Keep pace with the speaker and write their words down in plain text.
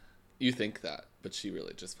You think that, but she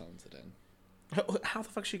really just phones it in. How the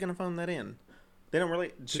fuck is she gonna phone that in? They don't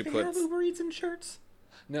really. Do they have Uber Eats in shirts?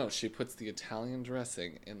 No, she puts the Italian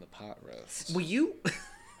dressing in the pot roast. Will you?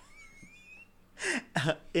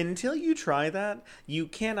 Until you try that, you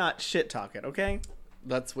cannot shit talk it. Okay.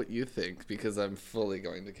 That's what you think, because I'm fully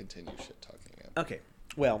going to continue shit talking it. Okay.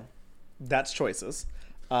 Well, that's choices.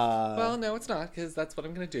 Well, no, it's not, because that's what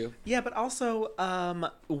I'm going to do. Yeah, but also,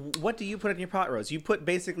 what do you put in your pot roast?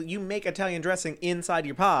 You make Italian dressing inside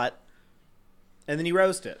your pot, and then you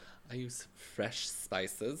roast it. I use fresh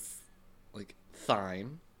spices, like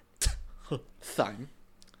thyme,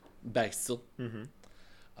 basil,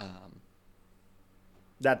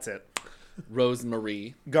 That's it.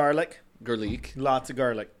 rosemary, Garlic. garlic, Lots of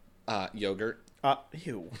garlic. yogurt,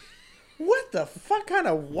 Ew. What the fuck kind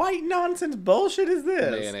of white nonsense bullshit is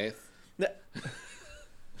this? mayonnaise.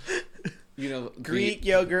 You know, Greek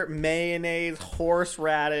yogurt, mayonnaise,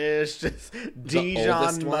 horseradish, just Dijon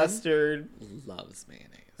oldest one? mustard. loves mayonnaise.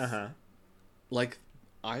 Uh-huh. Like,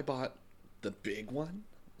 I bought the big one,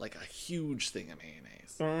 like a huge thing of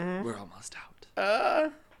mayonnaise. We're almost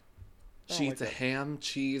out. She eats a ham,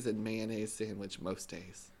 cheese, and mayonnaise sandwich most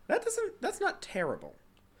days. That's not terrible.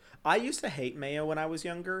 I used to hate mayo when I was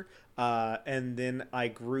younger, and then I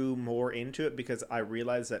grew more into it because I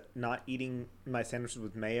realized that not eating my sandwiches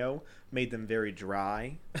with mayo made them very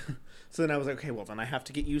dry. So then I was like, okay, well then I have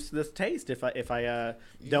to get used to this taste if I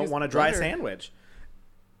don't want a dry sandwich.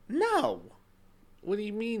 No. What do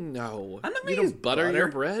you mean, no? I'm not You gonna use don't butter your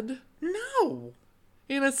bread No.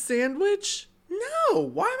 in a sandwich? No.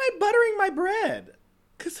 Why am I buttering my bread?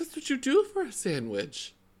 Because that's what you do for a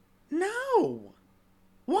sandwich. No.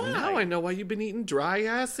 Why? Now I know why you've been eating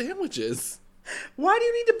dry-ass sandwiches. Why do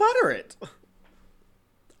you need to butter it?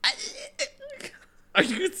 Are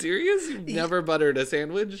you serious? You've never buttered a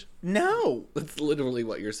sandwich? No. That's literally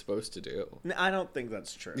what you're supposed to do. I don't think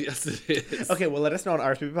that's true. Yes, it is. Okay, well, let us know on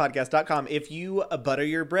rspbpodcast.com if you butter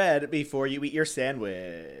your bread before you eat your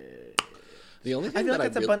sandwich. The only thing I feel that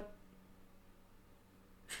like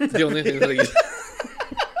that's the only thing that I use...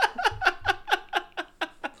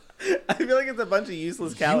 I feel like it's a bunch of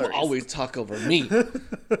useless calories. You always talk over me.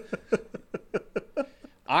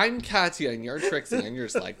 I'm Katya and you're Trixie and you're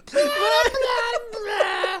just like...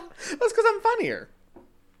 That's because I'm funnier.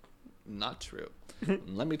 Not true.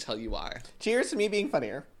 Let me tell you why. Cheers to me being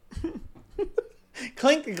funnier.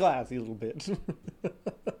 Clink the glass, you little bitch.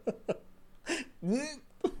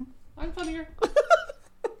 I'm funnier.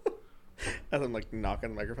 As I'm like knocking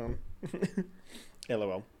the microphone.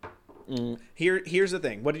 LOL. Here's the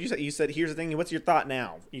thing. What did you say? You said, here's the thing. What's your thought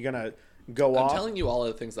now? You gonna go off? I'm telling you all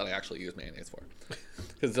of the things that I actually use mayonnaise for.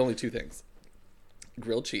 Because it's only two things.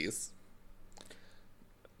 Grilled cheese.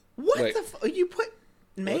 What Wait. the you put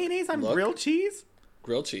mayonnaise on grilled cheese?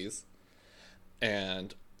 Grilled cheese.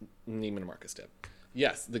 And Neiman Marcus dip.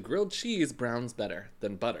 Yes, the grilled cheese browns better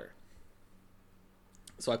than butter.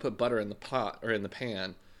 So I put butter in the pot or in the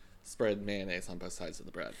pan, spread mayonnaise on both sides of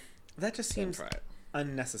the bread. That just Then seems fry it.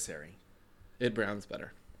 unnecessary. It browns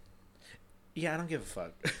better. Yeah, I don't give a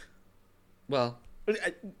fuck. Well,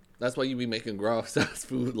 that's why you be making gross ass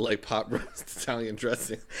food like pot roast Italian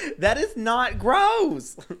dressing. That is not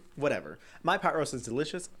gross. Whatever. My pot roast is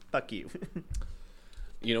delicious. Fuck you.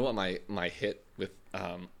 You know what my hit with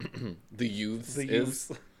the youths The is?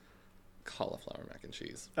 youths. Cauliflower mac and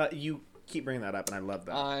cheese. You keep bringing that up, and I love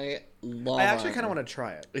that. I love I actually kind of want to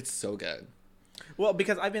try it. It's so good. Well,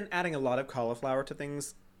 because I've been adding a lot of cauliflower to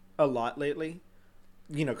things a lot lately.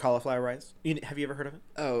 You know, cauliflower rice. Have you ever heard of it?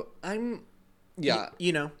 Oh, yeah.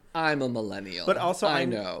 You know. I'm a millennial. But also, I I'm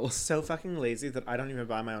know. so fucking lazy that I don't even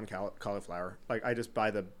buy my own cauliflower. Like, I just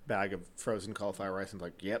buy the bag of frozen cauliflower rice and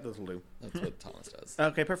like, yep, this will do. That's what Thomas does.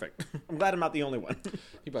 Okay, perfect. I'm glad I'm not the only one.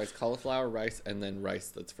 He buys cauliflower rice and then rice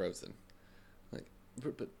that's frozen. Like,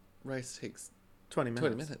 but rice takes 20 minutes.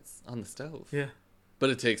 20 minutes on the stove. Yeah. But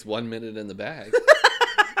it takes 1 minute in the bag.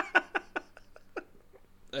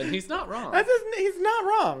 And he's not wrong. He's not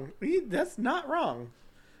wrong. That's not wrong.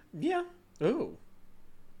 Yeah. Ooh.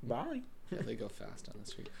 Bye. Yeah, they go fast on the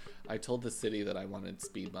street. I told the city that I wanted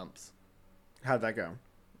speed bumps. How'd that go?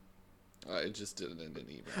 I just did it in an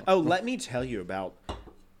email. Oh, let me tell you about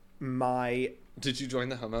my... Did you join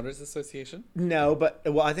the homeowners association? No, but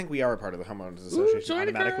well, I think we are a part of the homeowners association join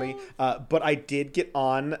it, automatically. But I did get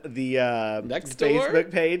on the Nextdoor?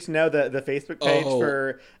 Facebook page. No, the Facebook page Oh.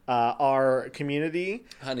 for our community.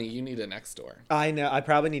 Honey, you need a next door. I know. I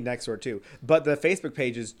probably need Nextdoor too. But the Facebook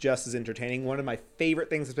page is just as entertaining. One of my favorite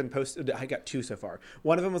things has been posted. I got two so far.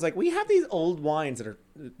 One of them was like, we have these old wines that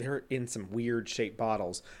they're in some weird shaped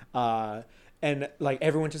bottles. And like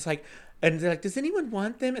everyone's just like, And they're like, does anyone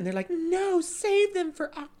want them? And they're like, no, save them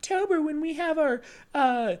for October when we have our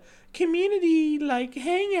community like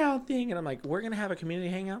hangout thing. And I'm like, we're gonna have a community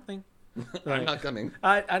hangout thing. I'm not coming.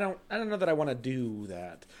 I don't know that I want to do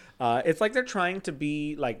that. It's like they're trying to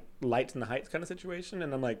be like Lights in the Heights kind of situation,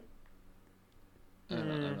 and I'm like, I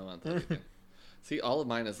don't want that either. See, all of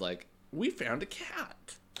mine is like, we found a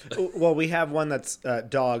cat. well, we have one that's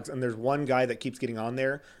dogs, and there's one guy that keeps getting on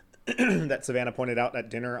there that Savannah pointed out at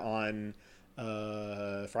dinner on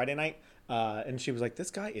Friday night, and she was like,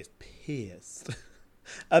 "This guy is pissed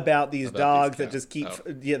about these dogs that just keep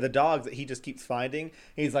the dogs that he just keeps finding." And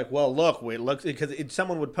he's like, "Well, look, it looks because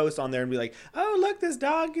someone would post on there and be like, oh, look, this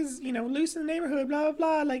dog is loose in the neighborhood, blah blah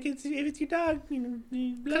blah. Like if it's your dog, blah,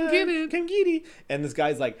 come get it, come get it." And this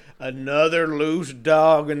guy's like, "Another loose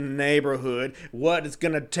dog in the neighborhood. What it's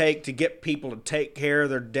gonna take to get people to take care of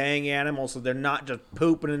their dang animals so they're not just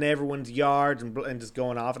pooping in everyone's yards and just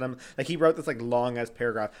going off at them." Like he wrote this like long ass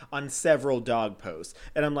paragraph on several dog posts,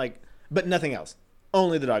 and I'm like, but nothing else.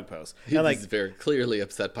 Only the dog post. He's like, very clearly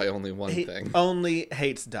upset by only one thing. Only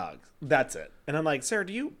hates dogs. That's it. And I'm like, sir,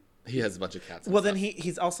 do you? He has a bunch of cats. Well, then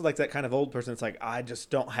he's also like that kind of old person. It's like, I just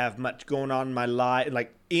don't have much going on in my life.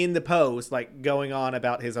 Like in the post, like going on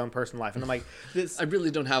about his own personal life. And I'm like, I really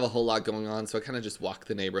don't have a whole lot going on. So I kind of just walk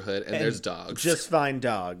the neighborhood and there's dogs. Just find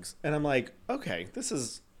dogs. And I'm like, okay,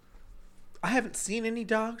 I haven't seen any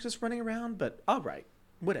dogs just running around, but all right,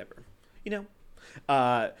 whatever.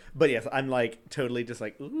 But yes, I'm like totally just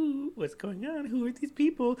like, ooh, what's going on? Who are these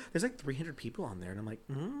people? There's like 300 people on there, and I'm like,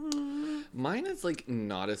 Mine is like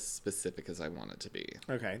not as specific as I want it to be.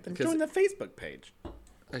 Okay, then join the Facebook page.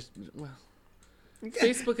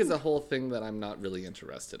 Facebook is a whole thing that I'm not really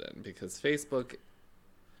interested in because Facebook,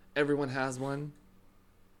 everyone has one.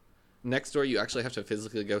 Nextdoor, you actually have to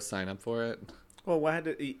physically go sign up for it. Well,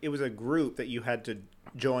 it was a group that you had to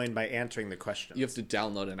join by answering the questions. You have to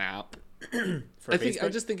download an app. I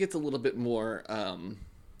just think it's a little bit more.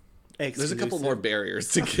 Exclusive. There's a couple more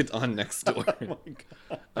barriers to get on Nextdoor Oh my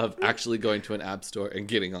God. of actually going to an app store and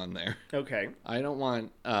getting on there. Okay. I don't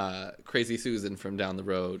want Crazy Susan from down the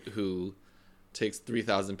road who takes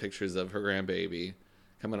 3,000 pictures of her grandbaby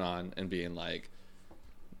coming on and being like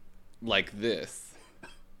this.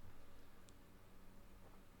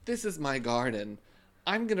 This is my garden.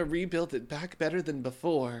 I'm gonna rebuild it back better than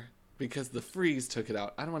before. Because the freeze took it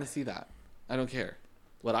out. I don't want to see that. I don't care.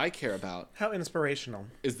 What I care about... How inspirational.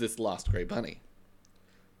 ...is this lost gray bunny.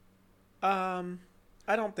 I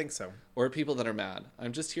don't think so. Or people that are mad.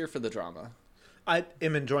 I'm just here for the drama. I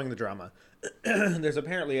am enjoying the drama. There's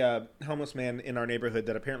apparently a homeless man in our neighborhood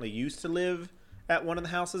that apparently used to live at one of the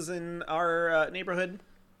houses in our neighborhood.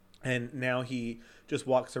 And now he just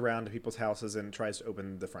walks around to people's houses and tries to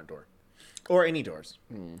open the front door. Or any doors.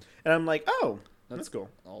 And I'm like, oh... That's cool.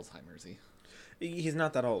 Alzheimer's-y. He's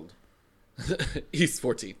not that old. He's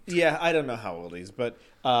 14. Yeah, I don't know how old he is, but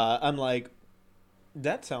I'm like,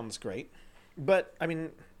 that sounds great. But, I mean,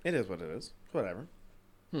 it is what it is. Whatever.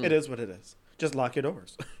 It is what it is. Just lock your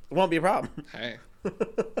doors. It won't be a problem. Hey.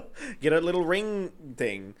 Get a little ring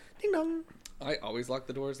thing. Ding dong. I always lock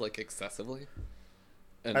the doors, like, excessively.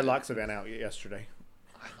 And I locked Savannah out yesterday.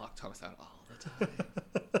 I lock Thomas out all the time.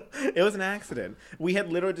 It was an accident. We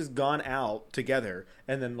had literally just gone out together,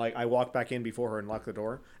 and then like I walked back in before her and locked the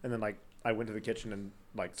door, and then like I went to the kitchen and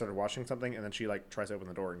like started washing something, and then she like tries to open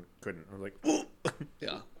the door and couldn't. I was like, ooh.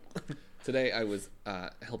 Yeah. Today I was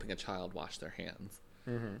helping a child wash their hands,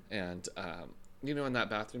 and in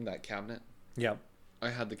that bathroom, that cabinet. Yeah.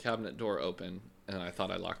 I had the cabinet door open, and I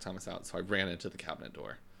thought I locked Thomas out, so I ran into the cabinet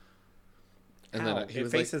door. And How? then he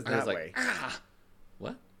was faces like, I was that like, way. ah,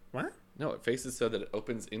 what? What? No, it faces so that it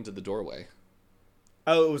opens into the doorway.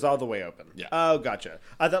 Oh, it was all the way open. Yeah. Oh, gotcha.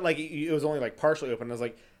 I thought like it was only like partially open. I was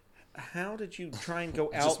like, how did you try and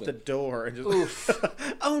go out the door and just? Oof.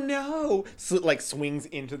 Oh no! So like swings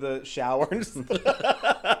into the shower and just.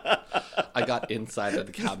 I got inside of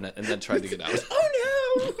the cabinet and then tried to get out.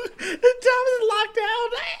 Oh no! Thomas is locked out.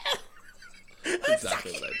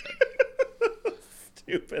 Exactly what I did.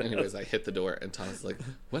 Stupid. Anyways, I hit the door and Thomas is like,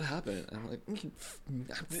 "What happened?" And I'm like,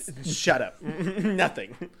 "Shut up!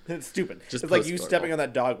 Nothing. It's stupid. Just it's like you stepping on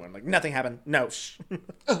that dog one. Like nothing happened. No." Shh.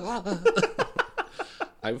 I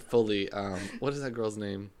fully. What is that girl's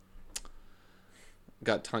name?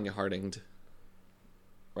 Got Tanya Hardinged.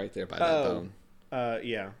 Right there by that bone.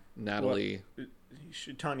 Yeah. Natalie. Well,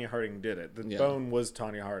 Tanya Harding did it. The Yeah. bone was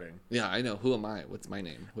Tanya Harding. Yeah, I know. Who am I? What's my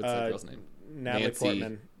name? What's that girl's name? Natalie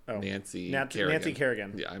Portman. Oh. Nancy Kerrigan. Nancy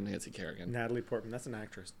Kerrigan. Yeah, I'm Nancy Kerrigan. Natalie Portman. That's an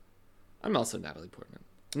actress. I'm also Natalie Portman.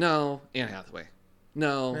 No, Anne Hathaway.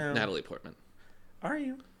 No, Natalie Portman. Are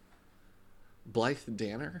you? Blythe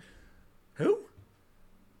Danner? Who?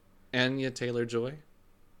 Anya Taylor-Joy?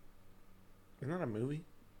 Isn't that a movie?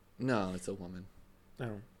 No, it's a woman.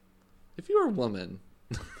 Oh. If you were a woman,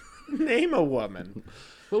 Name a woman.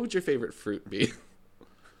 what would your favorite fruit be?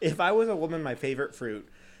 If I was a woman, my favorite fruit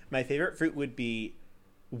would be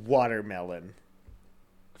watermelon.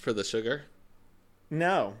 For the sugar?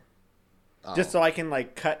 No. Oh. Just so I can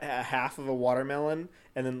like cut a half of a watermelon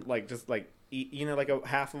and then like just like eat, you know, like a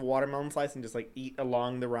half of a watermelon slice and just like eat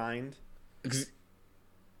along the rind. Because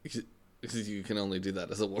you can only do that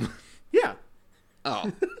as a woman. Yeah.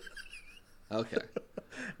 Oh. Okay.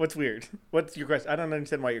 What's weird? What's your question? I don't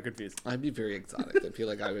understand why you're confused. I'd be very exotic. I feel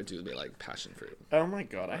like I would do like passion fruit. Oh my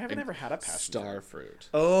god, I have never had a passion Star fruit.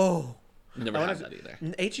 Oh. Never had that either.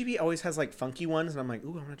 HEB always has like funky ones, and I'm like,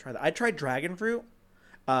 ooh, I want to try that. I tried dragon fruit.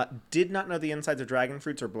 Did not know the insides of dragon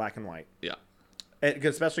fruits are black and white. Yeah.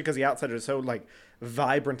 Especially because the outside is so like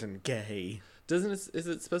vibrant and gay. Is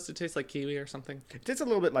it supposed to taste like kiwi or something? It tastes a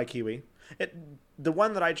little bit like kiwi. The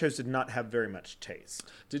one that I chose did not have very much taste.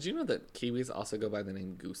 Did you know that kiwis also go by the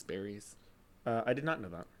name gooseberries? I did not know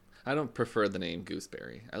that. I don't prefer the name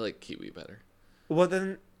gooseberry. I like kiwi better. Well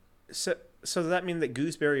then, so does that mean that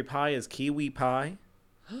gooseberry pie is kiwi pie?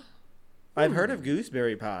 I've heard of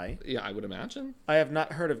gooseberry pie. Yeah, I would imagine. I have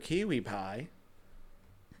not heard of kiwi pie.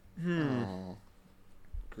 Oh.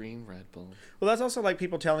 Green Red Bull. Well, that's also like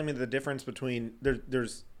people telling me the difference between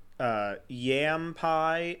there's yam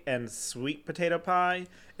pie and sweet potato pie,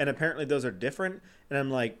 and apparently those are different. And I'm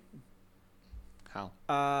like, How?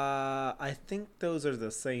 I think those are the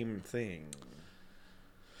same thing.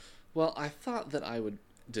 Well, I thought that I would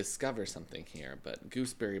discover something here, but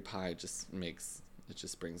gooseberry pie just brings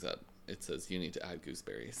up, it says you need to add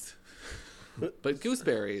gooseberries. But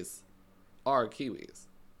gooseberries are kiwis.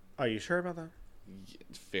 Are you sure about that?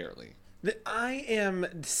 Fairly. I am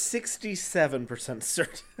 67%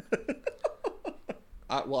 certain.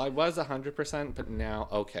 Well, I was 100%, but now,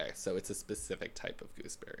 okay, so it's a specific type of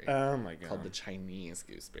gooseberry. Oh my god. Called the Chinese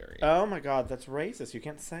gooseberry. Oh my god, that's racist. You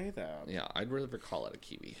can't say that. Yeah, I'd rather call it a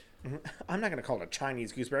kiwi. I'm not going to call it a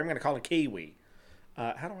Chinese gooseberry. I'm going to call it a kiwi.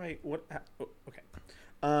 How do I... What? Okay.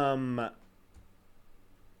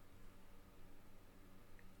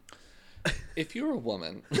 If you're a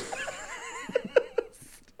woman...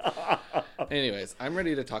 Anyways, I'm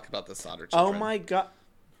ready to talk about the Sodder children. Oh my god.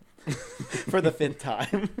 For the 5th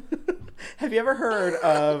time. Have you ever heard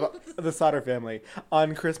of the Sodder family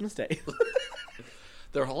on Christmas Day?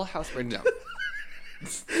 Their whole house burned down.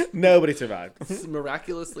 Nobody survived.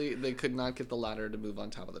 Miraculously, they could not get the ladder to move on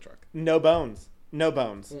top of the truck. No bones. No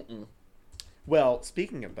bones. Mm-mm. Well,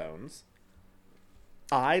 speaking of bones,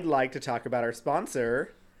 I'd like to talk about our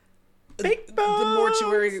sponsor, Big Bones. The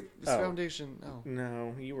Mortuary Foundation. Oh.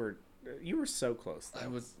 No, you were so close, though. I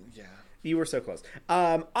was, yeah. You were so close.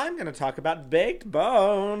 I'm going to talk about Baked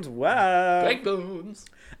Bones. Wow. Baked Bones.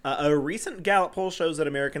 A recent Gallup poll shows that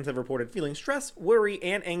Americans have reported feeling stress, worry,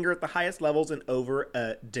 and anger at the highest levels in over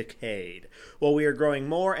a decade. While we are growing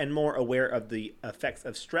more and more aware of the effects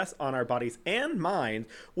of stress on our bodies and minds,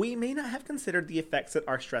 we may not have considered the effects that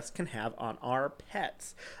our stress can have on our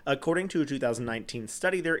pets. According to a 2019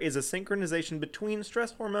 study, there is a synchronization between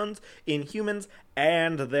stress hormones in humans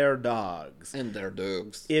and their dogs. And their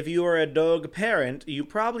dogs. If you are a dog parent, you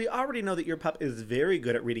probably already know that your pup is very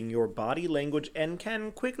good at reading your body language and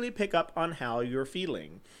can quickly pick up on how you're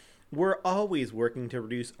feeling. We're always working to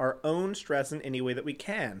reduce our own stress in any way that we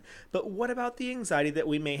can, but what about the anxiety that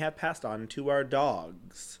we may have passed on to our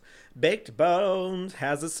dogs? Baked Bones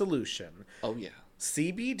has a solution. Oh, yeah.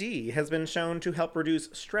 CBD has been shown to help reduce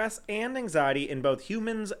stress and anxiety in both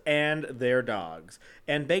humans and their dogs.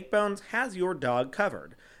 And Baked Bones has your dog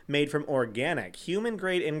covered. Made from organic,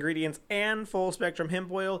 human-grade ingredients and full-spectrum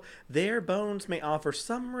hemp oil, their bones may offer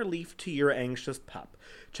some relief to your anxious pup.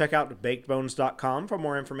 Check out bakedbones.com for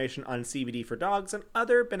more information on CBD for dogs and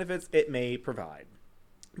other benefits it may provide.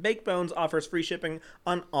 Baked Bones offers free shipping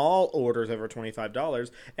on all orders over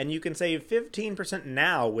 $25, and you can save 15%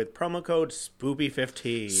 now with promo code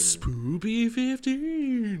SPOOPY15.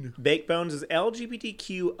 SPOOPY15. Baked Bones is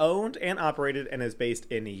LGBTQ owned and operated and is based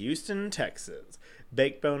in Houston, Texas.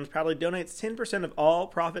 Baked Bones proudly donates 10% of all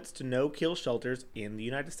profits to no-kill shelters in the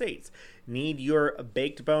United States. Need your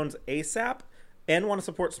Baked Bones ASAP? And want to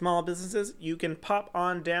support small businesses? You can pop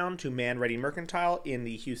on down to Man Ready Mercantile in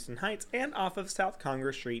the Houston Heights and off of South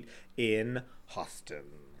Congress Street in Austin.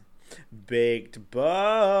 Baked Bones.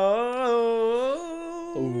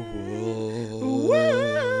 Ooh.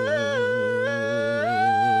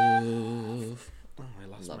 Oh, I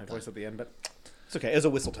lost my voice at the end, but it's okay. It was a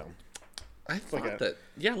whistle tone. I thought Okay. that.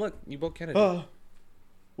 Yeah, look, you both get it.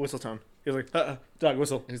 Whistle tone. He was like, dog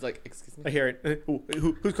whistle. And he's like, excuse me? I hear it.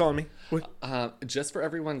 Who's calling me? What? Just for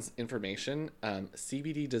everyone's information,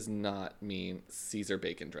 CBD does not mean Caesar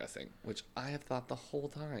bacon dressing, which I have thought the whole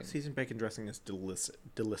time. Seasoned bacon dressing is delicious.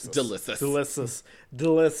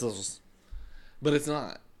 But it's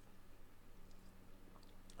not.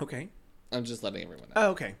 Okay. I'm just letting everyone know. Oh,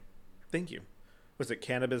 okay. Thank you. Was it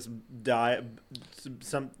cannabis bediol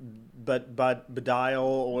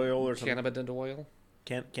oil or something? Cannabis oil?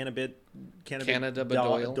 Cannabis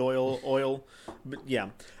Cannabidiol oil. Yeah.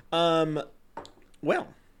 Well.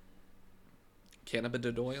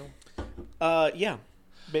 Cannabis oil? Yeah.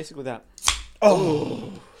 Basically that.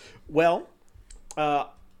 Oh. Well,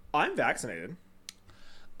 I'm vaccinated.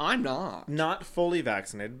 I'm not. Not fully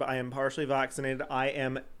vaccinated, but I am partially vaccinated. I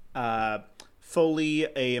am fully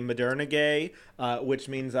a Moderna gay, which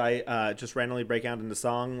means I just randomly break out into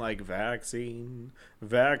song like vaccine,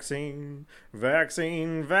 vaccine,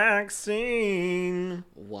 vaccine, vaccine.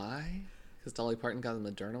 Why? Because Dolly Parton got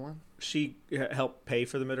the Moderna one? She helped pay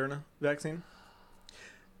for the Moderna vaccine.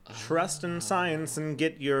 Trust in science and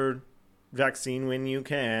get your vaccine when you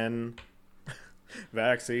can.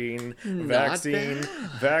 Vaccine, vaccine,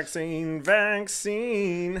 vaccine,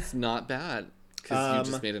 vaccine. It's not bad. Because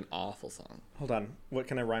you just made an awful song. Hold on. What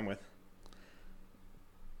can I rhyme with?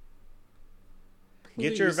 Please.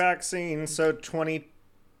 Get your vaccine so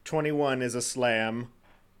 2021 is a slam.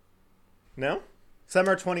 No?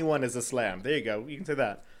 Summer 21 is a slam. There you go. You can say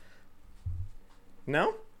that.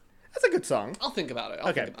 No? That's a good song. I'll think about it.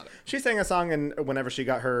 Okay. She sang a song and whenever she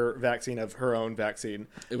got her vaccine of her own vaccine.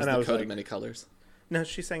 It was and The Coat of Many Colors. No,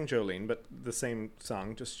 she sang Jolene, but the same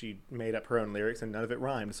song, just she made up her own lyrics and none of it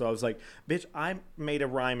rhymed. So I was like, bitch, I made a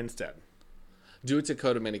rhyme instead. Do it to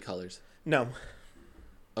Coat of Many Colors. No.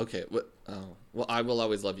 Okay. Oh. Well, I Will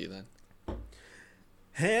Always Love You then.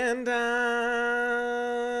 And I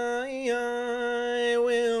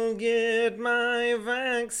will get my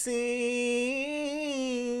vaccine.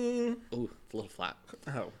 Ooh, it's a little flat.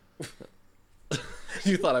 Oh.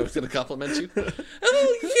 You thought I was going to compliment you? Oh,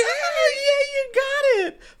 yeah, you got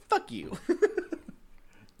it. Fuck you.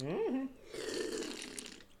 Mm-hmm.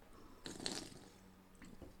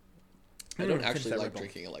 I don't actually like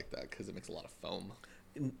drinking it like that because it makes a lot of foam.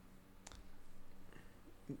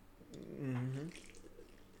 Mm-hmm.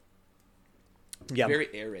 Yeah. Very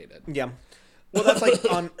aerated. Yeah. Well, that's like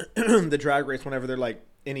on the Drag Race whenever they're like,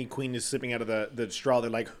 any queen is sipping out of the straw, they're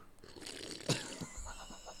like...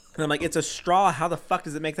 And I'm like, it's a straw. How the fuck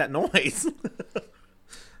does it make that noise?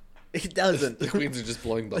 It doesn't. The queens are just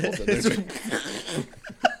blowing bubbles in there.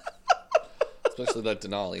 Especially that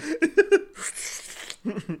Denali.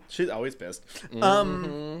 She's always pissed.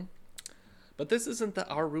 Mm-hmm. But this isn't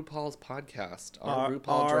our RuPaul's podcast. Our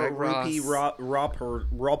RuPaul Drag Race.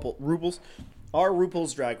 Our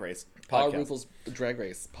RuPaul's Drag Race podcast. Our RuPaul's Drag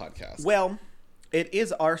Race podcast. Well, it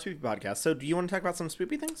is our spoopy podcast. So do you want to talk about some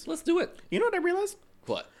spoopy things? Let's do it. You know what I realized?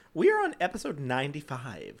 What? We are on episode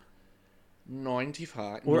 95.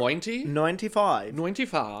 95? 90? 95.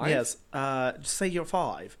 95? Yes. Just say you're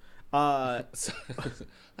 5. So,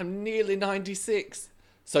 I'm nearly 96.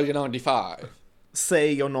 So you're 95.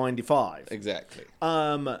 Say you're 95. Exactly.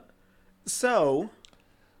 So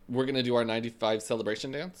we're going to do our 95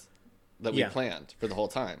 celebration dance that we planned for the whole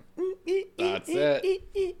time. That's it.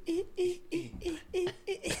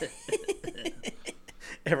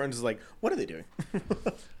 Everyone's just like, what are they doing?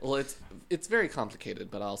 Well, it's very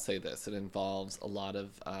complicated, but I'll say this. It involves a lot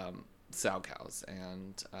of sow cows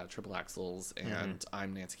and triple axles, and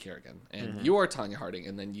I'm Nancy Kerrigan. And you're Tanya Harding,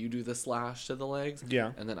 and then you do the slash to the legs.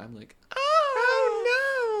 Yeah. And then I'm like,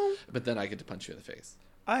 Oh, no. But then I get to punch you in the face.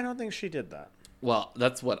 I don't think she did that. Well,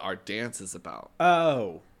 that's what our dance is about.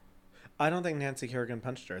 Oh. I don't think Nancy Kerrigan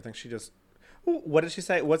punched her. I think she just... What did she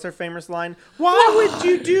say? What's her famous line? Why would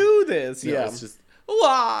you do this? No, it's just,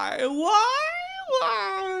 why?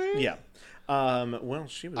 Yeah. Well,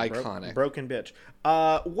 she was iconic. Broken bitch.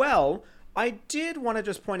 Well, I did want to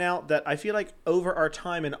just point out that I feel like over our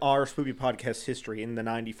time in our Spoopy podcast history in the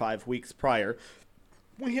 95 weeks prior,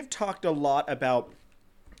 we have talked a lot about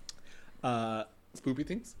Spoopy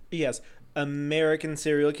things? Yes, American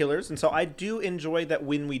serial killers. And so I do enjoy that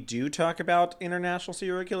when we do talk about international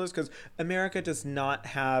serial killers, because America does not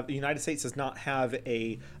have, the United States does not have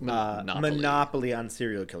a monopoly on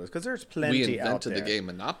serial killers, because there's plenty out there. We invented the game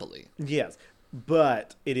Monopoly. Yes,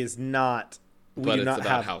 but it is not. But it's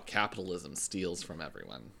about how capitalism steals from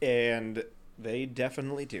everyone. And they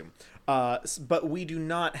definitely do. But we do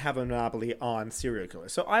not have a monopoly on serial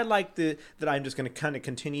killers. So I like that I'm just going to kind of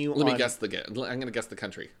continue Let me guess I'm going to guess the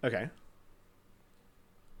country. Okay.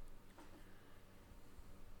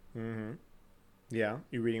 Mm-hmm. Yeah,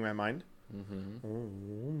 you reading my mind?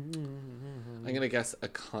 I'm going to guess a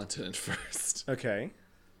continent first. Okay.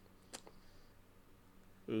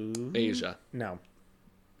 Ooh. Asia. No.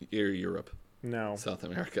 Europe. No. South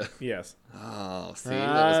America. Yes. Oh, see,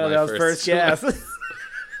 That was first guess.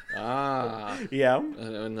 Ah. Yeah.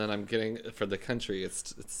 And then I'm getting, for the country, it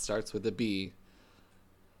starts with a B.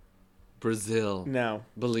 Brazil. No.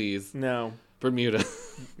 Belize. No. Bermuda.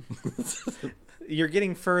 You're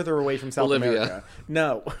getting further away from South Bolivia. America.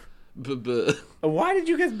 No. B- Why did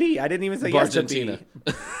you guess B? I didn't even say yes to B. Argentina.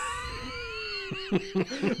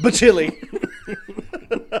 But Chile.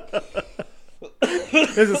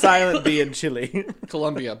 There's a silent B in Chile.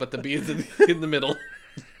 Colombia, but the B is in the middle.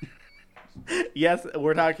 Yes,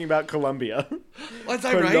 we're talking about Colombia. Was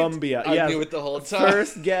I right? Colombia. I Yes. knew it the whole time.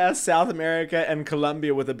 First guess, South America and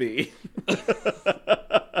Colombia with a B.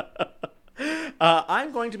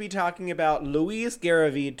 I'm going to be talking about Luis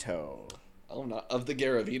Garavito. Oh, not of the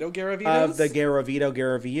Garavito Of the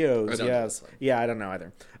Garavitos, I don't know yes. this one. Yeah, I don't know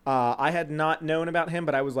either. I had not known about him,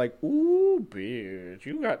 but I was like, ooh, bitch,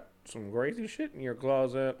 you got some crazy shit in your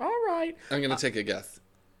closet. All right. I'm going to take a guess.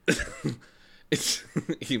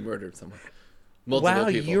 He murdered someone. Multiple Wow,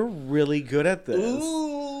 people. you're really good at this.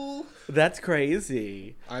 Ooh. That's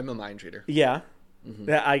crazy. I'm a mind reader. Yeah. Mm-hmm.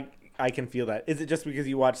 That I can feel that. Is it just because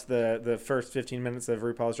you watched the first 15 minutes of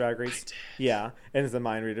RuPaul's Drag Race? I did. Yeah. And it's a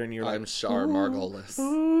mind reader and you're I'm like, Char Margolis.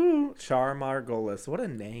 ooh, Char Margolis. What a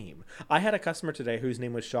name. I had a customer today whose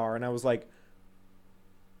name was Char and I was like,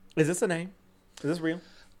 is this a name? Is this real?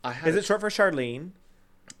 Is it short for Charlene?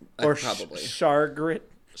 Or probably. Chargrit?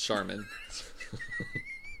 Charmin.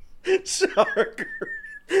 Chargrit.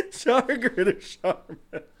 Chargrit or Charmin?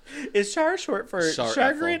 Is Char short for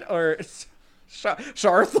Chargrit or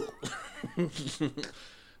Charthel?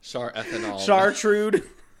 Char ethanol. Chartrude.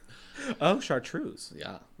 Oh, chartreuse.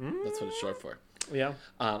 Yeah, that's what it's short for. Yeah.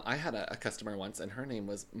 I had a customer once, and her name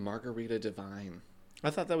was Margarita Divine.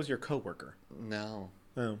 I thought that was your coworker. No.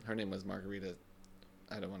 Oh. Her name was Margarita.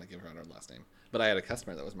 I don't want to give her her last name. But I had a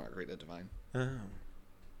customer that was Margarita Divine. Oh.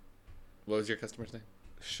 What was your customer's name?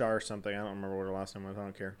 Char something. I don't remember what her last name was. I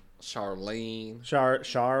don't care. Charlene.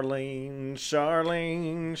 Charlene.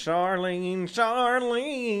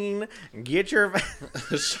 Get your...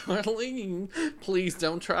 Charlene, please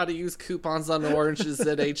don't try to use coupons on oranges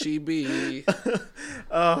at HEB.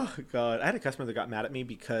 Oh, God. I had a customer that got mad at me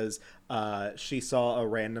because she saw a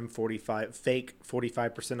random fake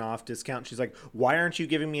 45% off discount. She's like, why aren't you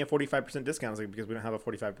giving me a 45% discount? I was like, because we don't have a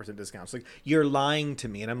 45% discount. She's like, you're lying to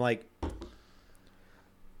me. And I'm like,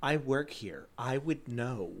 I work here. I would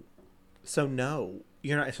know. So no,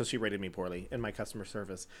 you're not. So she rated me poorly in my customer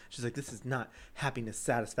service. She's like, this is not happiness,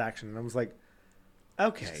 satisfaction. And I was like,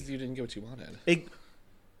 okay. Because you didn't get what you wanted.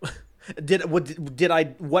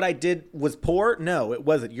 What I did was poor? No, it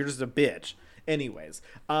wasn't. You're just a bitch. Anyways,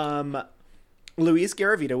 Luis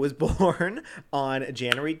Garavito was born on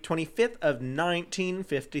January 25th of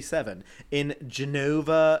 1957 in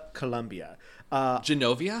Genova, Colombia.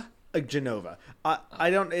 Genovia? Genova.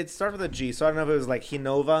 I don't. It started with a G, so I don't know if it was like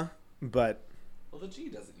Hinova, but Well, the G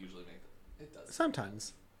doesn't usually make it. It does.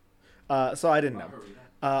 sometimes. So I didn't know.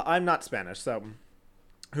 I'm not Spanish, so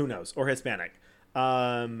who knows? Or Hispanic.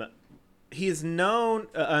 He's known.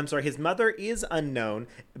 I'm sorry. His mother is unknown,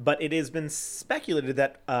 but it has been speculated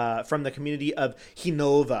that from the community of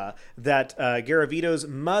Hinova that Garavito's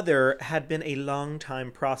mother had been a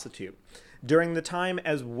longtime prostitute. During the time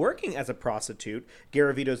as working as a prostitute,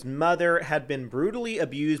 Garavito's mother had been brutally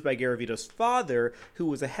abused by Garavito's father, who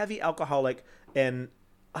was a heavy alcoholic. And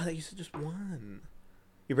I thought you said just one.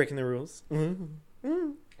 You're breaking the rules. I'm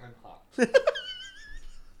hot.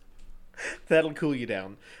 That'll cool you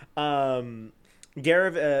down.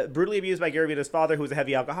 Brutally abused by Garavito's father, who was a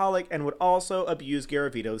heavy alcoholic, and would also abuse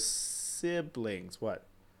Garavito's siblings. What?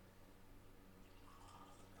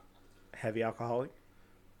 Heavy alcoholic?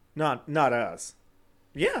 Not us.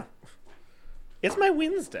 Yeah. It's my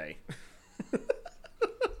Wednesday.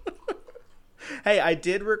 Hey, I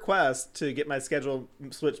did request to get my schedule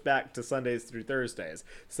switched back to Sundays through Thursdays.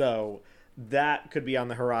 So that could be on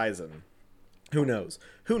the horizon. Who knows?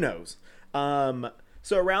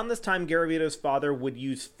 So around this time, Garavito's father would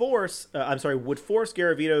force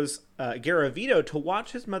Garavito to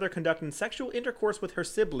watch his mother conducting sexual intercourse with her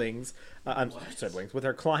siblings, with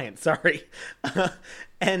her client,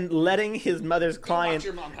 and letting his mother's client. Watch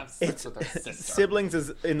your mom have sex with her sister. Siblings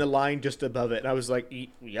is in the line just above it, and I was like,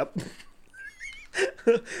 yep.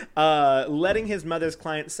 Letting his mother's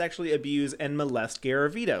client sexually abuse and molest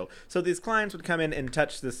Garavito. So these clients would come in and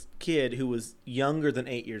touch this kid who was younger than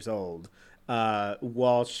 8 years old.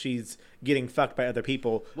 While she's getting fucked by other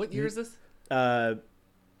people. What year is this? in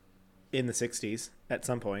the 60s at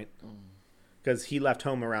some point, because he left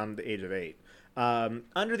home around the age of 8.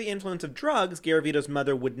 Under the influence of drugs, Garavito's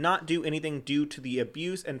mother would not do anything due to the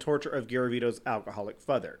abuse and torture of Garavito's alcoholic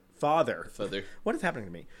father. What is happening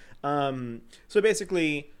to me? So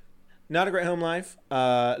basically, not a great home life.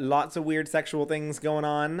 Lots of weird sexual things going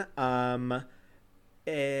on.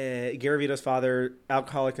 Garavito's father,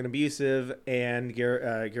 alcoholic and abusive, and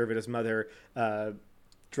Garavito's mother,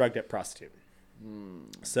 drugged up prostitute.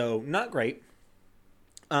 So, not great.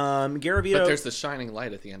 Garavito... But there's the shining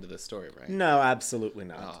light at the end of this story, right? No, absolutely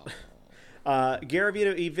not.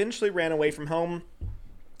 Garavito eventually ran away from home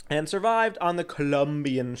and survived on the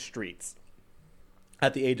Colombian streets.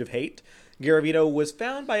 At the age of 8, Garavito was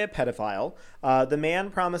found by a pedophile. The man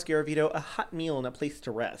promised Garavito a hot meal and a place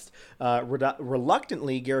to rest.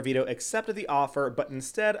 Reluctantly, Garavito accepted the offer, but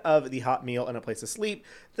instead of the hot meal and a place to sleep,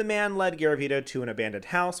 the man led Garavito to an abandoned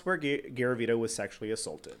house where Garavito was sexually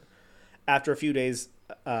assaulted. After a few days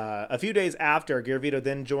after, Garavito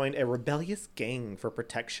then joined a rebellious gang for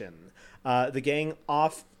protection. The gang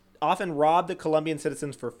often robbed the Colombian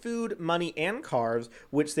citizens for food, money, and cars,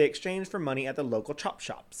 which they exchanged for money at the local chop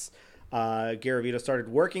shops. Garavito started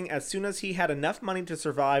working as soon as he had enough money to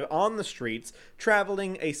survive on the streets,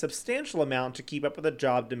 traveling a substantial amount to keep up with the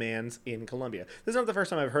job demands in Colombia. This is not the first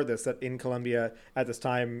time I've heard this, that in Colombia at this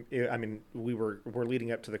time, I mean, we're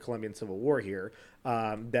leading up to the Colombian Civil War here,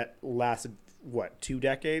 that lasted, 2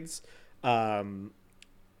 decades? I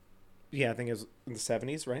think it was in the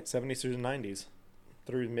 70s, right? 70s through the 90s.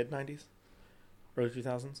 Through the mid-90s? Early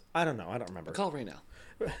 2000s? I don't know. I don't remember. Call right now.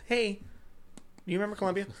 Hey, do you remember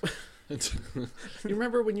Colombia? You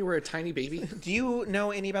remember when you were a tiny baby? Do you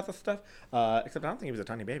know any about this stuff? Except I don't think he was a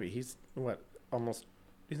tiny baby. He's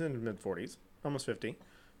he's in his mid-40s, almost 50.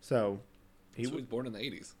 So he was born in the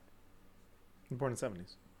 80s. Born in the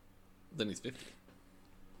 70s. Then he's 50.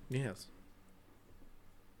 Yes.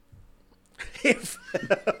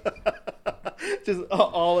 Just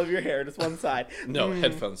all of your hair, just one side. No,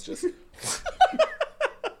 headphones just...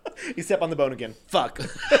 You step on the bone again. Fuck.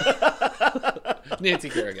 Nancy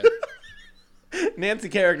Kerrigan. Nancy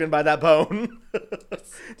Kerrigan by that bone.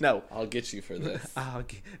 No. I'll get you for this.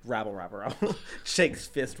 Rabble. Shakes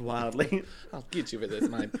fist wildly. I'll get you for this,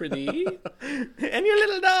 my pretty. And your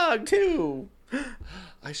little dog, too.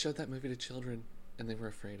 I showed that movie to children, and they were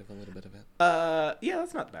afraid of a little bit of it. Yeah,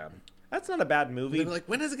 that's not bad. That's not a bad movie. They were like,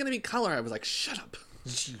 when is it going to be color? I was like, shut up.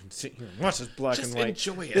 Sit here and watch this black and white. Just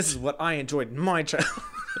enjoy it. This is what I enjoyed in my childhood.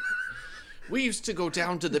 We used to go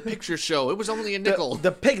down to the picture show. It was only a nickel.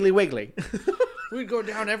 The Piggly Wiggly. We'd go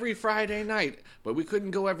down every Friday night, but we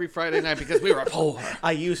couldn't go every Friday night because we were poor.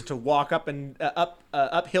 I used to walk up and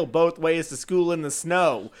uphill both ways to school in the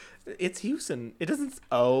snow. It's Houston. It doesn't.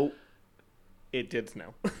 Oh, it did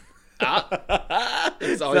snow.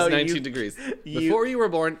 It's always 19 degrees. Before you were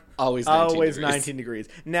born, always 19 degrees. Always 19 degrees.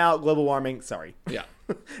 Now, global warming, sorry. Yeah.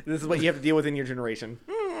 This is what you have to deal with in your generation.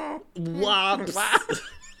 Wops.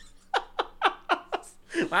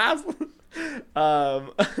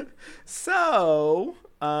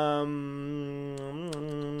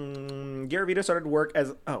 Garavito started work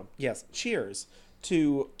as... Oh, yes. Cheers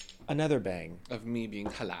to another bang. Of me being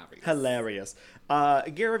hilarious. Hilarious.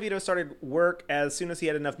 Garavito started work as soon as he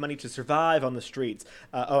had enough money to survive on the streets.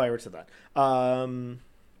 I already said that.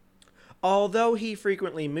 Although he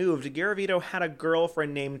frequently moved, Garavito had a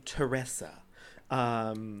girlfriend named Teresa.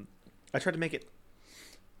 I tried to make it...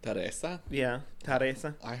 Teresa? Yeah,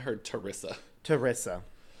 Teresa. I heard Teresa. Teresa.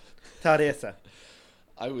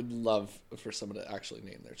 I would love for someone to actually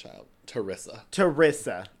name their child Teresa.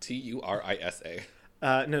 Teresa. Turisa.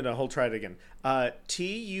 No, try it again. Turgh.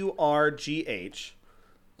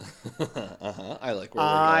 I like where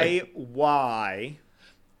we're going. IY.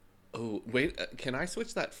 Oh, wait. Can I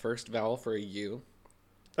switch that first vowel for a U?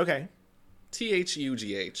 Okay.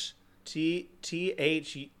 THUGH.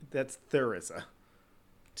 TH. That's Teresa.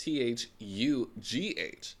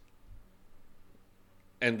 THUGH.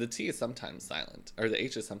 And the T is sometimes silent. Or the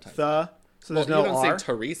H is sometimes So there's no you don't R? say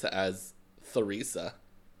Teresa as Theresa.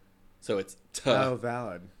 So it's T. Oh,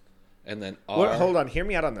 valid. And then R. Hold on. Hear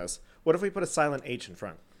me out on this. What if we put a silent H in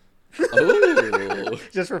front? Ooh.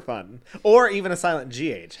 Just for fun. Or even a silent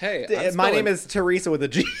GH. Hey, my name is Teresa with a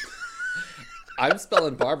G. I'm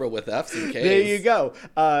spelling Barbara with F's and K's. There you go.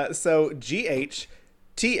 So GH,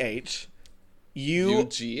 TH,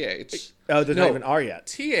 UGH. Oh, there's not even R yet.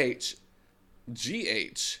 TH,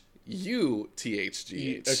 GH,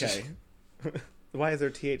 UTHGH. Okay. Why is there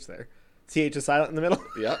TH there? TH is silent in the middle?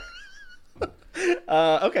 Yep.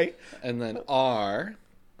 Okay. And then R.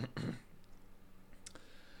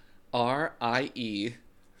 RIE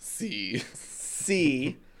C.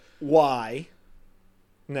 C, Y.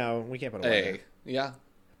 No, we can't put a Y A. there. Yeah.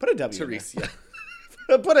 Put a W Teresia. in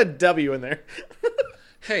there. Put a W in there.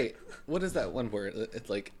 Hey, what is that one word? It's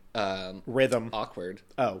like Rhythm. awkward.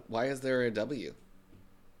 Oh. Why is there a W?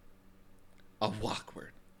 A walkward.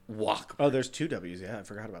 Walk. Oh, there's 2 W's. Yeah, I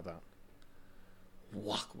forgot about that.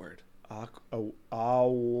 Walkward. Well, there's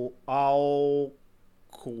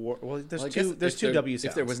Well, I two. guess There's if 2 there- W sounds.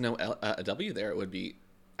 If there was no a W there, it would be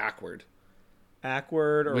awkward,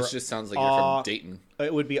 awkward, or which just sounds like you're from Dayton.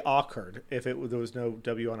 It would be awkward if there was no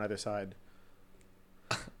W on either side.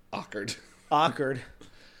 Awkward. Awkward.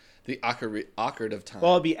 The awkward of time.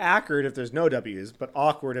 Well, it'd be awkward if there's no W's, but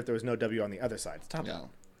awkward if there was no W on the other side. Stop. Yeah.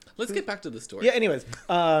 Let's get back to the story. Yeah. Anyways,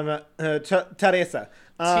 Teresa.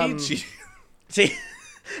 TG. She,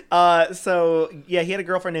 so yeah, he had a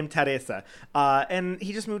girlfriend named Teresa, and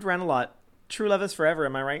he just moved around a lot. True love is forever.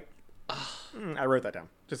 Am I right? I wrote that down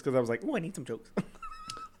just because I was like, oh, I need some jokes.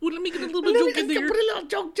 Well, let me get a little bit of joke in there. Put a little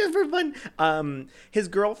joke just for fun. His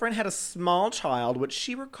girlfriend had a small child, which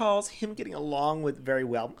she recalls him getting along with very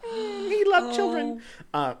well. He loved children.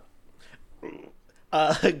 Garavito.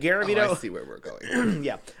 I see where we're going.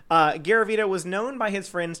 Yeah. Garavito was known by his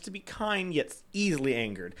friends to be kind yet easily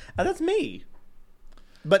angered. That's me.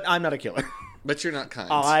 But I'm not a killer. But you're not kind.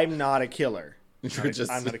 I'm not a killer. You're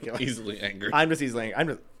just I'm not a killer. easily angry. I'm just easily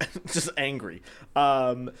angry. I'm just angry.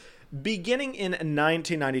 Beginning in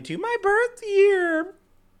 1992, my birth year.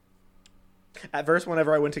 At first,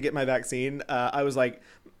 whenever I went to get my vaccine, I was like,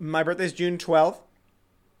 my birthday's June 12th,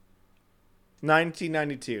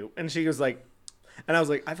 1992. And she was like, and I was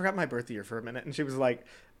like, I forgot my birth year for a minute. And she was like,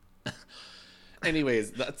 Anyways,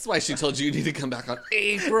 that's why she told you you need to come back on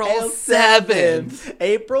April 7th.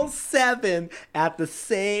 April 7th at the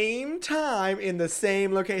same time in the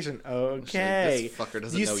same location. Okay. This fucker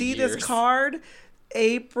doesn't You know see years. this card?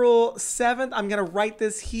 April 7th. I'm going to write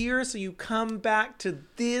this here so you come back to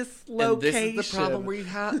this location. And this is the problem where you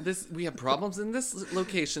have this. We have problems in this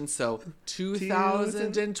location. So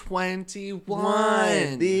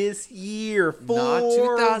 2021. This year,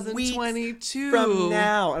 4 Not weeks 2022. from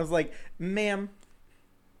now. I was like, ma'am,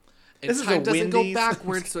 And this is time a doesn't go Wendy's.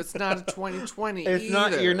 backwards, so it's not a 2020 it's either.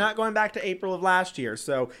 not. You're not going back to April of last year,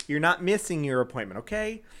 so you're not missing your appointment.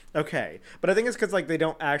 Okay. But I think it's because like they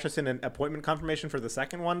don't actually send an appointment confirmation for the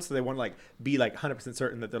second one, so they want to like be like 100%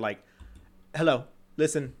 certain that they're like, hello,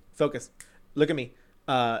 listen, focus, look at me.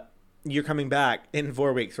 You're coming back in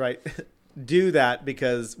 4 weeks, right? Do that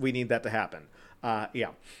because we need that to happen.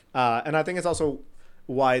 And I think it's also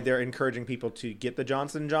why they're encouraging people to get the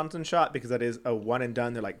Johnson & Johnson shot, because that is a one and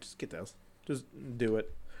done. They're like, just get this, just do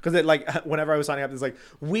it. Because it like whenever I was signing up, it's like,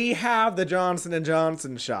 we have the Johnson &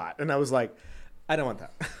 Johnson shot, and I was like, I don't want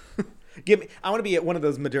that. Give me. I want to be at one of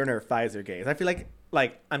those Moderna or Pfizer gays. I feel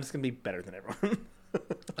like I'm just gonna be better than everyone.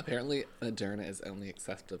 Apparently, Moderna is only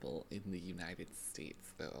acceptable in the United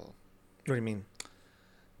States, though. What do you mean?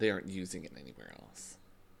 They aren't using it anywhere else.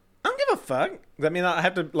 I don't give a fuck. Does that mean I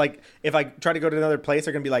have to like if I try to go to another place,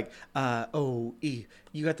 they're gonna be like, you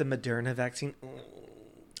got the Moderna vaccine?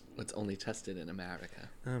 It's only tested in America.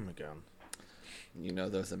 Oh my god. You know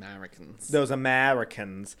those Americans. Those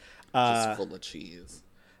Americans. Just full of cheese.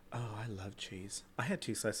 Oh, I love cheese. I had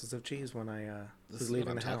 2 slices of cheese when I This was is what leaving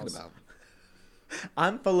I'm the talking house. about.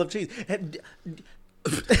 I'm full of cheese.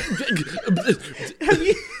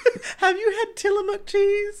 Have you had Tillamook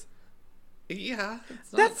cheese? Yeah,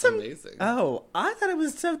 it's not That's amazing. Oh, I thought it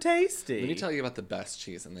was so tasty. Let me tell you about the best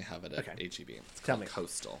cheese, and they have it at Okay. HEB. It's Tell called me.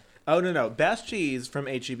 Coastal. Oh no, best cheese from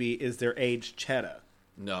HEB is their aged cheddar.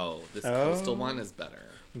 No, this Oh. Coastal one is better.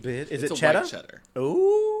 Is It's it a cheddar? white cheddar.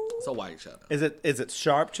 Ooh. It's a white cheddar. Is it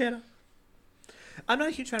sharp cheddar? I'm not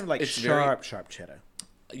a huge fan of like It's sharp cheddar.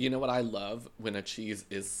 You know what I love? When a cheese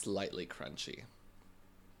is slightly crunchy.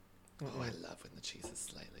 Oh, I love when the cheese is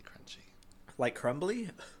slightly crunchy. Like crumbly?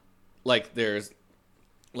 Like there's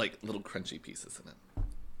like little crunchy pieces in it.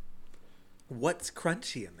 What's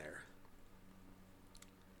crunchy in there?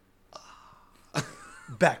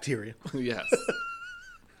 Bacteria. Yes.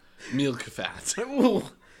 Milk fat. Ooh,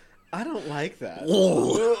 I don't like that.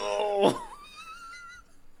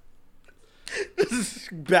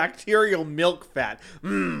 Bacterial milk fat.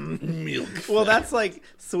 Milk Well, that's like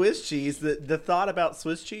Swiss cheese. The thought about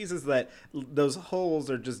Swiss cheese is that those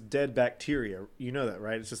holes are just dead bacteria. You know that,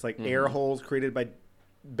 right? It's just like air holes created by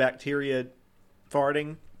bacteria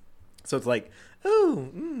farting. So it's like,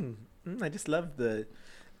 I just love the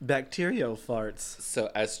bacterial farts.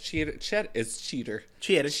 So as cheddar cheater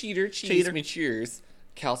cheese Cheater. matures,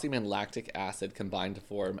 calcium and lactic acid combine to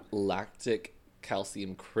form lactic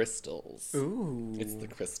calcium crystals. Ooh. It's the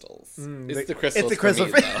crystals. It's the crystals. the crystal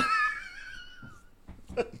For me,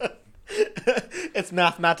 for- though. It's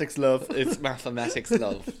mathematics, love. It's mathematics,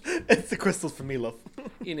 love. It's the crystals for me, love.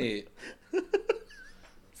 In it.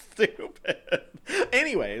 Stupid.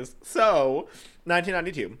 Anyways, so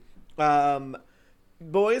 1992.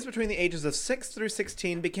 Boys between the ages of 6 through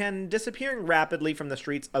 16 began disappearing rapidly from the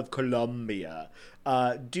streets of Colombia.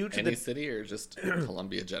 Due to Any city or just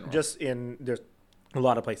Colombia general? there's a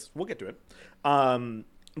lot of places. We'll get to it.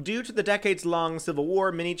 Due to the decades-long civil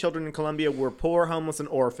war, many children in Colombia were poor, homeless, and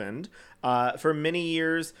orphaned. For many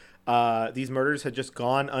years, these murders had just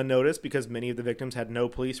gone unnoticed because many of the victims had no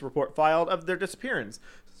police report filed of their disappearance.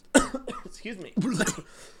 Excuse me.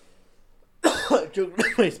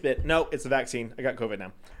 My spit. No, it's the vaccine. I got COVID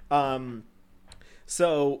now.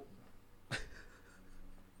 So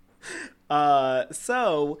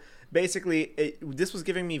basically, this was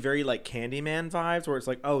giving me very like Candyman vibes, where it's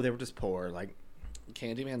like, oh, they were just poor. Like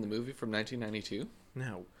Candyman, the movie from 1992?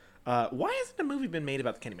 no. Why hasn't a movie been made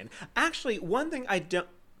about the Candyman? Actually, one thing I don't.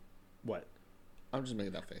 What? I'm just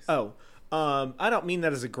making that face. Oh, I don't mean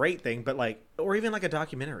that as a great thing, but like, or even like a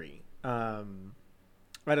documentary.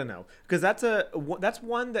 I don't know, because that's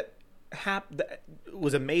one that that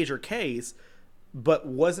was a major case, but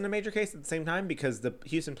wasn't a major case at the same time because the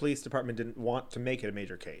Houston Police Department didn't want to make it a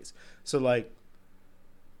major case. So like,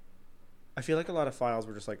 I feel like a lot of files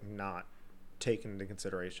were just like not taken into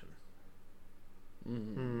consideration.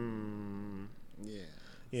 Yeah.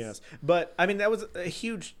 Yes, but I mean that was a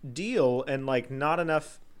huge deal, and like not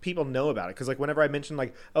enough people know about it. Because like whenever I mention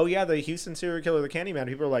like, oh yeah, the Houston serial killer, the Candyman,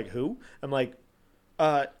 people are like, who? I'm like,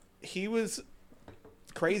 he was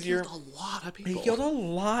crazier. He killed a lot of people. He killed a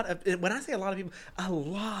lot of. When I say a lot of people, a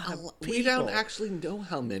lot of people. We don't actually know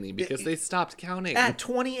how many because they stopped counting. At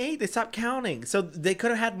 28, they stopped counting. So they could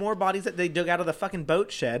have had more bodies that they dug out of the fucking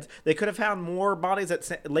boat sheds. They could have found more bodies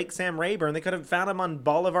at Lake Sam Rayburn. They could have found them on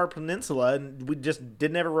Bolivar Peninsula, and we just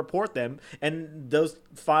didn't ever report them. And those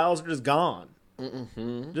files are just gone.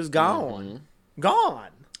 Just gone. Gone.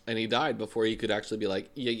 And he died before he could actually be like,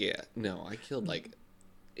 no, I killed like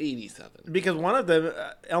 87. Because one of them,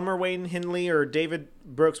 Elmer Wayne Hindley or David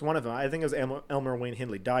Brooks, one of them, I think it was Elmer Wayne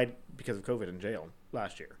Hindley, died because of COVID in jail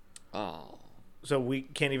last year. Oh. So we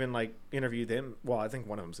can't even like interview them. Well, I think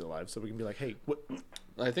one of them's still alive, so we can be like, hey, what?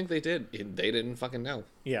 I think they did. They didn't fucking know.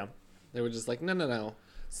 Yeah. They were just like, no.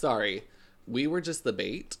 Sorry. We were just the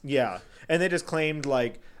bait. Yeah. And they just claimed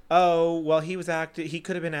like, oh, well, he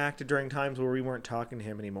could have been acted during times where we weren't talking to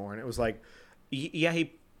him anymore. And it was like, yeah,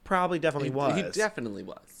 he probably definitely was. He definitely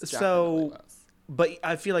was. But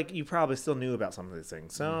I feel like you probably still knew about some of these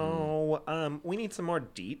things. So we need some more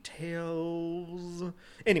details.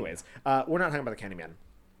 Anyways, we're not talking about the Candyman.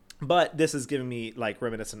 But this is giving me like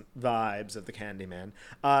reminiscent vibes of the Candyman.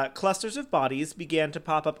 Clusters of bodies began to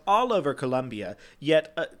pop up all over Colombia,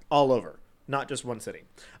 yet all over. Not just one city.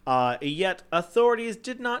 Yet authorities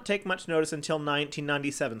did not take much notice until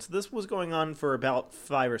 1997. So this was going on for about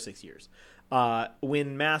 5 or 6 years.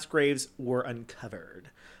 When mass graves were uncovered.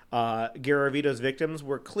 Garavito's victims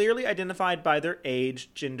were clearly identified by their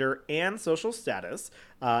age, gender, and social status.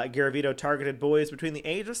 Garavito targeted boys between the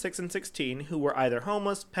age of 6 and 16 who were either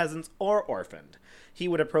homeless, peasants, or orphaned. He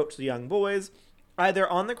would approach the young boys, either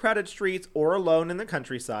on the crowded streets or alone in the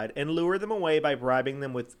countryside, and lure them away by bribing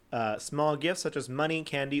them with small gifts such as money,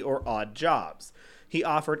 candy, or odd jobs. He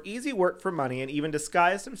offered easy work for money and even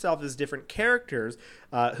disguised himself as different characters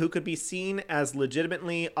who could be seen as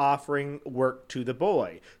legitimately offering work to the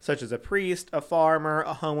boy, such as a priest, a farmer,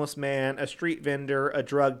 a homeless man, a street vendor, a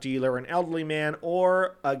drug dealer, an elderly man,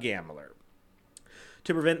 or a gambler.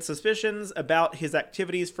 To prevent suspicions about his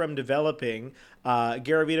activities from developing,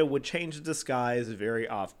 Garavito would change his disguise very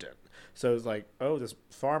often. So it's like, oh, this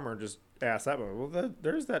farmer just asked that one. Well,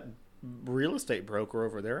 there's that real estate broker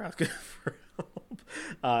over there asking for help.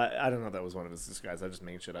 I don't know if that was one of his disguises. I just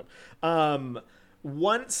made shit up.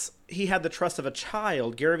 Once he had the trust of a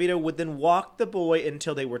child, Garavito would then walk the boy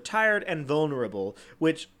until they were tired and vulnerable,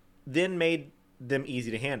 which then made them easy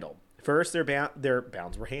to handle. First, their hands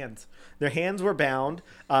were bound.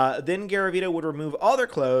 Then Garavito would remove all their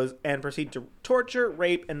clothes and proceed to torture,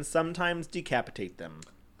 rape, and sometimes decapitate them.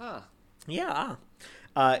 Yeah.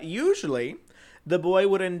 Usually, the boy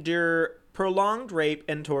would endure prolonged rape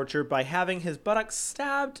and torture by having his buttocks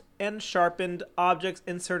stabbed and sharpened, objects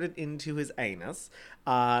inserted into his anus.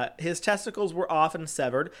 His testicles were often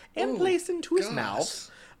severed and placed into his mouth.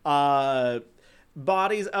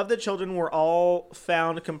 Bodies of the children were all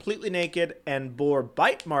found completely naked and bore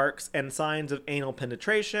bite marks and signs of anal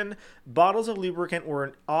penetration. Bottles of lubricant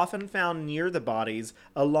were often found near the bodies,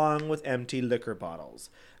 along with empty liquor bottles.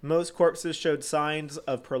 Most corpses showed signs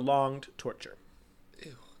of prolonged torture.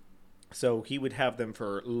 Ew. So he would have them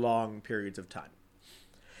for long periods of time.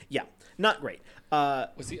 Yeah, not great.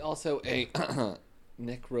 Was he also a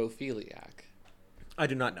necrophiliac? I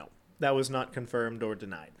do not know. That was not confirmed or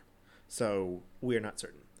denied. So we are not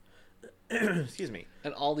certain. Excuse me.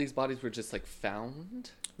 And all these bodies were just like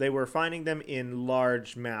found? They were finding them in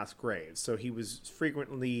large mass graves. So he was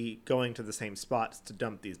frequently going to the same spots to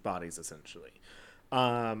dump these bodies, essentially.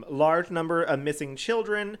 Large number of missing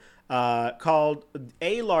children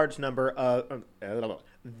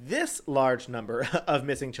This large number of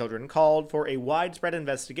missing children called for a widespread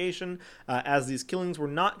investigation, as these killings were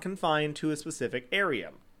not confined to a specific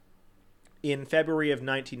area. In February of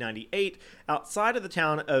 1998, outside of the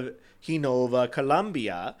town of Hinova,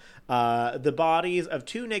 Colombia, the bodies of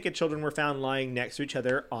 2 naked children were found lying next to each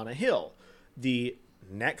other on a hill. The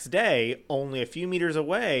next day, only a few meters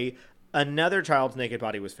away, another child's naked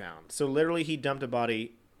body was found. So literally he dumped a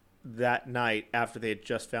body that night after they had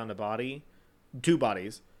just found a body. 2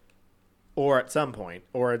 bodies. Or at some point.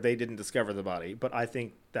 Or they didn't discover the body. But I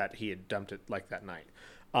think that he had dumped it like that night.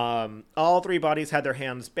 All 3 bodies had their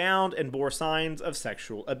hands bound and bore signs of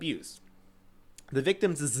sexual abuse. The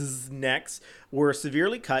victims' necks were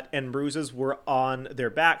severely cut and bruises were on their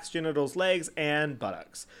backs, genitals, legs, and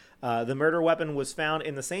buttocks. The murder weapon was found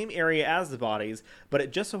in the same area as the bodies, but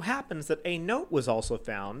it just so happens that a note was also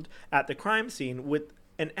found at the crime scene with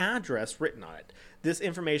an address written on it. This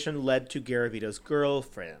information led to Garavito's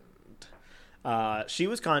girlfriend. She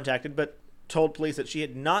was contacted, but told police that she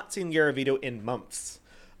had not seen Garavito in months.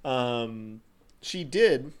 She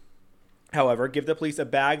did, however, give the police a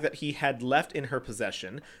bag that he had left in her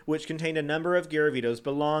possession, which contained a number of Garavito's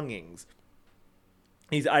belongings.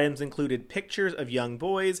 These items included pictures of young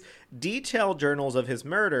boys, detailed journals of his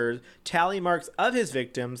murders, tally marks of his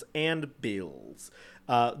victims, and bills.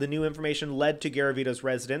 The new information led to Garavito's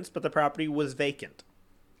residence, but the property was vacant.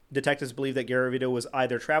 Detectives believe that Garavito was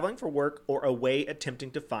either traveling for work or away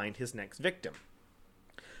attempting to find his next victim.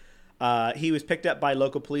 He was picked up by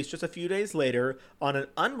local police just a few days later on an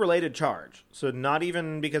unrelated charge. So not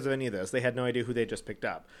even because of any of this. They had no idea who they just picked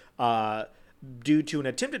up. Due to an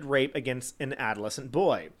attempted rape against an adolescent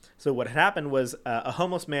boy. So what had happened was a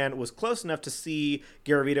homeless man was close enough to see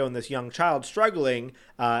Garavito and this young child struggling,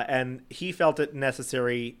 and he felt it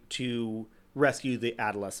necessary to rescue the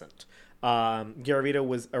adolescent. Garavito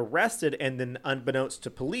was arrested, and then unbeknownst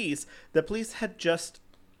to police, the police had just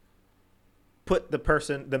put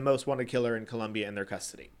the most wanted killer in Colombia in their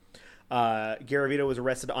custody. Garavito was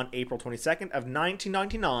arrested on April 22nd of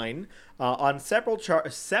 1999 on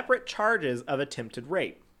separate charges of attempted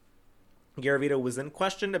rape. Garavito was then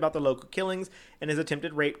questioned about the local killings and his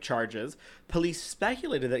attempted rape charges. Police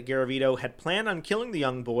speculated that Garavito had planned on killing the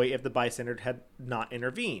young boy if the bystander had not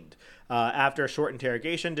intervened. After a short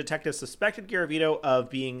interrogation, detectives suspected Garavito of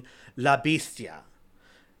being La Bestia,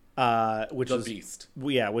 which was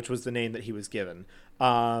the name that he was given.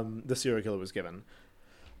 The serial killer was given.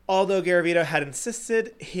 Although Garavito had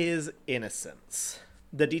insisted his innocence.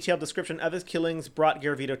 The detailed description of his killings brought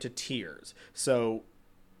Garavito to tears. So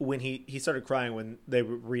when he started crying when they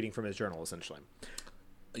were reading from his journal, essentially.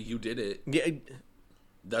 You did it. Yeah.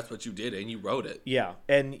 That's what you did, and you wrote it. Yeah,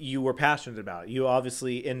 and you were passionate about it. You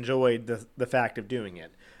obviously enjoyed the fact of doing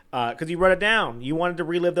it. Because you wrote it down. You wanted to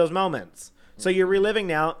relive those moments. So you're reliving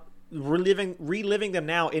them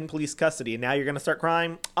now in police custody, and now you're going to start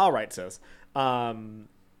crying? All right, sis.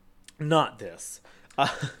 Not this.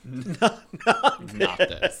 Not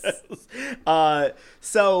this.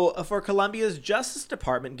 So, for Colombia's Justice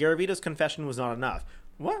Department, Garavito's confession was not enough.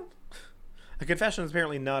 What? A confession is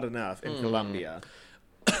apparently not enough in Colombia.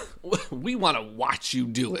 We want to watch you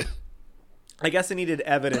do it. I guess they needed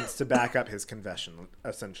evidence to back up his confession,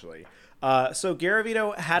 essentially. So,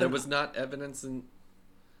 Garavito had... There was not evidence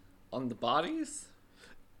on the bodies?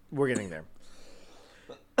 We're getting there.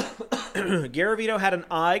 Garavito had an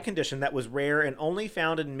eye condition that was rare and only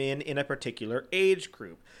found in men in a particular age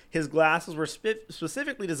group. His glasses were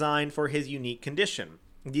specifically designed for his unique condition.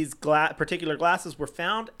 These particular glasses were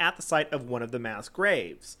found at the site of one of the mass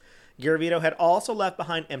graves. Garavito had also left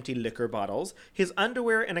behind empty liquor bottles, his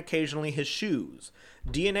underwear, and occasionally his shoes.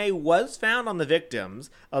 DNA was found on the victims,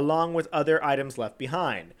 along with other items left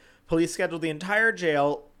behind. Police scheduled the entire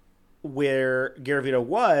jail where Garavito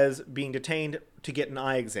was being detained to get an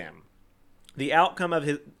eye exam. The outcome of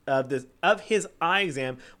his eye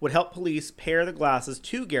exam would help police pair the glasses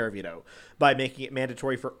to Garavito. By making it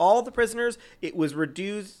mandatory for all the prisoners, it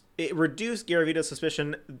reduced Garavito's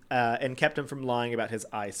suspicion and kept him from lying about his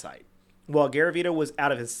eyesight. While Garavito was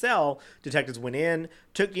out of his cell, detectives went in,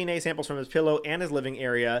 took DNA samples from his pillow and his living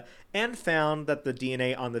area, and found that the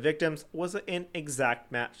DNA on the victims was an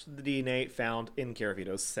exact match to the DNA found in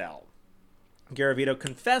Garavito's cell. Garavito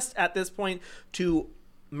confessed at this point to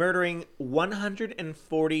murdering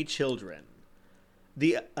 140 children.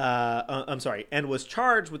 And was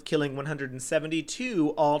charged with killing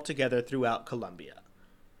 172 altogether throughout Colombia.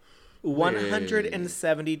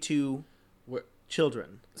 172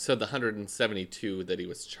 children. So the 172 that he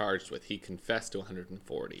was charged with, he confessed to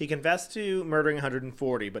 140. He confessed to murdering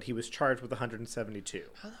 140, but he was charged with 172.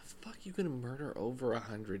 How the fuck are you going to murder over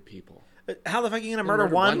 100 people? How the fuck are you going to murder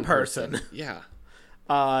one person? Yeah.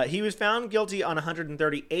 He was found guilty on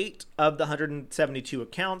 138 of the 172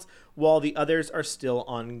 accounts, while the others are still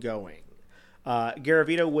ongoing.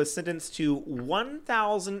 Garavito was sentenced to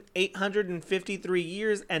 1,853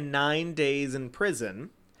 years and 9 days in prison,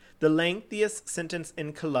 the lengthiest sentence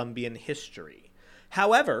in Colombian history.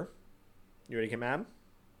 However, you ready to get mad?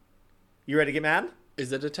 You ready to get mad?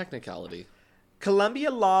 Is it a technicality?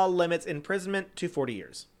 Colombia law limits imprisonment to 40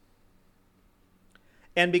 years.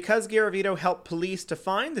 And because Garavito helped police to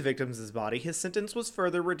find the victim's body, his sentence was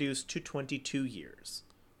further reduced to 22 years.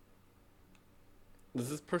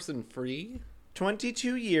 Was this person free?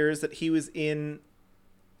 22 years that he was in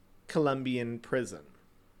Colombian prison.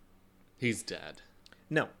 He's dead.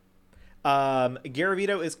 No.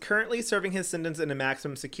 Garavito is currently serving his sentence in a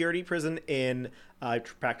maximum security prison in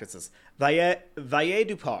Valledupar,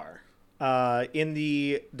 in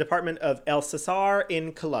the department of El Cesar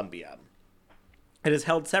in Colombia. It is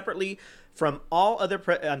held separately from all other.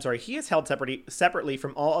 He is held separately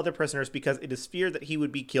from all other prisoners because it is feared that he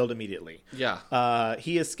would be killed immediately. Yeah.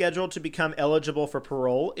 He is scheduled to become eligible for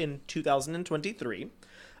parole in 2023.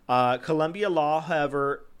 Colombia law,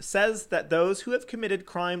 however, says that those who have committed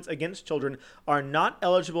crimes against children are not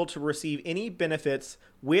eligible to receive any benefits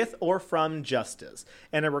with or from justice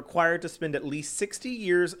and are required to spend at least 60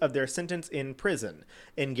 years of their sentence in prison.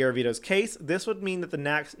 In Garavito's case, this would mean that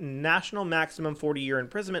the national maximum 40-year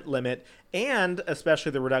imprisonment limit, and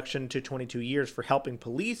especially the reduction to 22 years for helping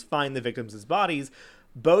police find the victims' bodies,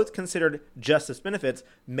 both considered justice benefits,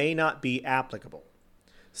 may not be applicable.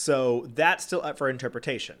 So that's still up for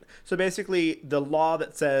interpretation. So basically, the law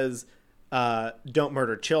that says don't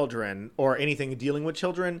murder children or anything dealing with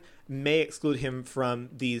children may exclude him from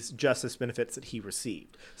these justice benefits that he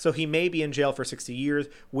received. So he may be in jail for 60 years,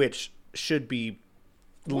 which should be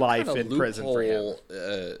life in prison for him.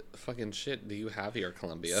 Fucking shit do you have here,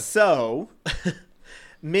 Colombia? So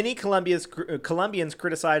many Colombians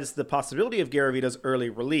criticized the possibility of Garavito's early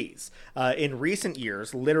release. In recent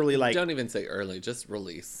years, literally like... Don't even say early, just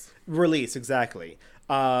release. Release, exactly.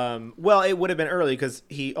 Well, it would have been early because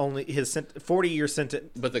his 40-year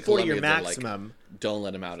sentence, but the 40-year maximum. Like, don't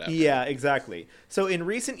let him out ever. Yeah, exactly. So in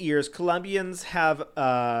recent years, Colombians have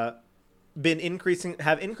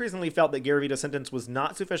increasingly felt that Garavito's sentence was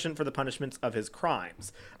not sufficient for the punishments of his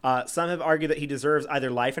crimes. Some have argued that he deserves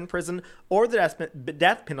either life in prison or the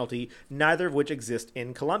death penalty, neither of which exist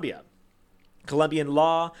in Colombia. Colombian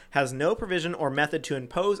law has no provision or method to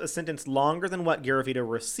impose a sentence longer than what Garavito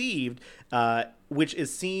received, which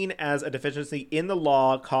is seen as a deficiency in the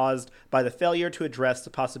law caused by the failure to address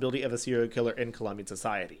the possibility of a serial killer in Colombian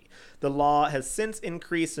society. The law has since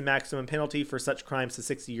increased the maximum penalty for such crimes to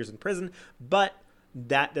 60 years in prison, but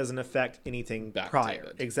that doesn't affect anything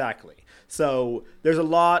prior. Exactly. So there's a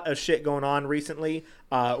lot of shit going on recently.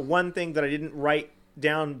 One thing that I didn't write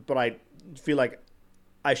down, but I feel like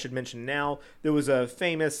I should mention now, there was a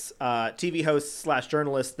famous TV host /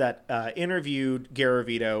 journalist that interviewed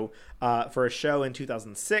Garavito for a show in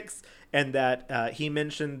 2006, and that he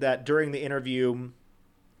mentioned that during the interview,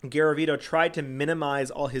 Garavito tried to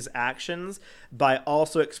minimize all his actions by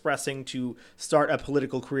also expressing to start a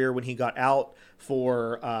political career when he got out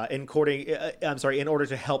in order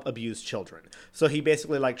to help abuse children. So he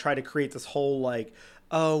basically tried to create this whole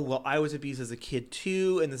oh, well, I was abused as a kid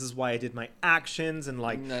too, and this is why I did my actions, and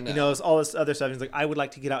all this other stuff. And he's like, I would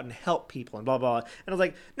like to get out and help people, and blah, blah, blah. And I was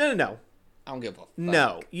like, no. I don't give a fuck.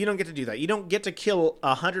 No, you don't get to do that. You don't get to kill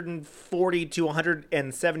 140 to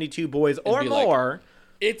 172 boys or more.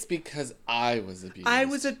 It's because I was abused. I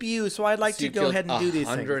was abused, so I'd like to go ahead and do these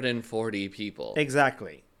things. 140 people.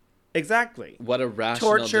 Exactly. What a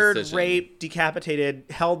rational Tortured, decision. raped, decapitated,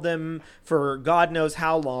 held them for God knows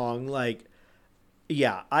how long,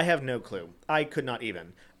 Yeah, I have no clue. I could not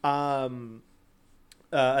even.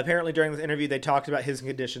 Apparently, during this interview, they talked about his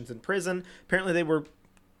conditions in prison. Apparently, they were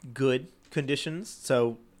good conditions.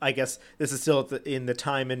 So I guess this is still in the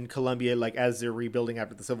time in Colombia, like as they're rebuilding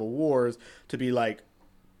after the civil wars, to be like,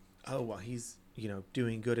 oh well, he's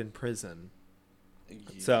doing good in prison. Yeah.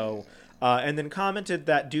 So, and then commented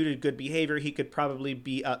that due to good behavior, he could probably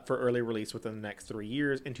be up for early release within the next 3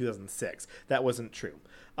 years in 2006. That wasn't true.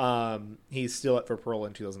 He's still up for parole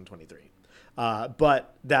in 2023.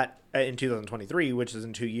 But that in 2023, which is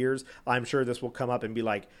in 2 years, I'm sure this will come up and be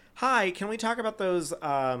like, hi, can we talk about those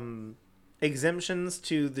exemptions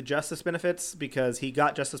to the justice benefits? Because he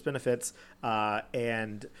got justice benefits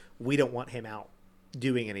and we don't want him out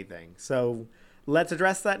doing anything. So let's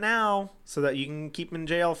address that now so that you can keep him in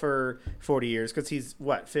jail for 40 years. Because he's,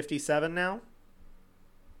 57 now?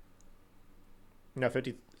 No,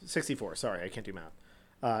 64. Sorry, I can't do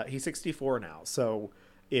math. He's 64 now. So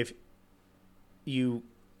if you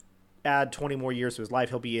add 20 more years to his life,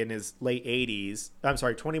 he'll be in his late 80s. I'm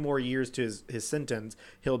sorry, 20 more years to his sentence,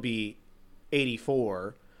 he'll be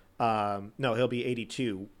 84. No, he'll be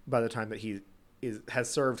 82 by the time that he has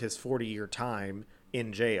served his 40-year time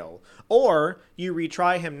in jail. Or you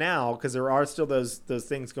retry him now, because there are still those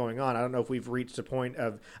things going on. I don't know if we've reached a point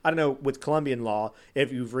of, I don't know with Colombian law,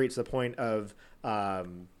 if you've reached the point of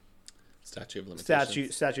statute of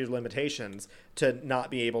limitations to not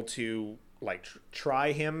be able to like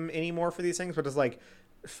try him anymore for these things. But it's like,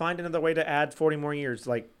 find another way to add 40 more years,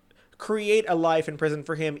 like create a life in prison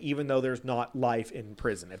for him, even though there's not life in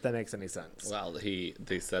prison, if that makes any sense. Well, they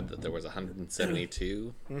said that there was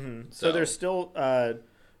 172. Mm-hmm. So there's still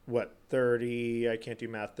 30, I can't do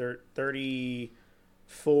math,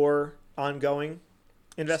 34 ongoing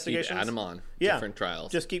investigations. Keep add them on. Different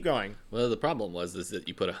trials. Just keep going. Well, the problem is that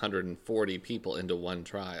you put 140 people into one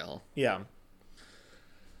trial. Yeah.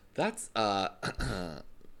 That's a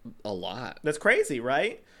lot. That's crazy,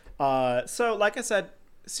 right? So like I said,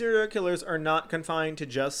 serial killers are not confined to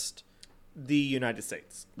just the United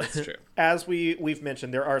States. That's true. As we've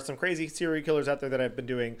mentioned, there are some crazy serial killers out there that have been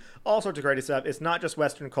doing all sorts of crazy stuff. It's not just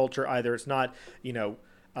Western culture either. It's not,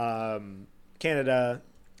 Canada,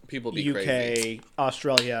 people be UK, crazy.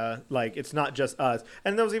 Australia. Like, it's not just us.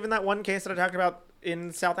 And there was even that one case that I talked about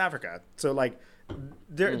in South Africa. So, like,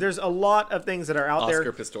 there's a lot of things that are out there.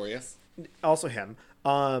 Oscar Pistorius. Also him.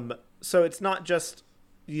 So it's not just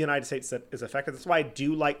the United States that is affected. That's why I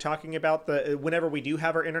do like talking about whenever we do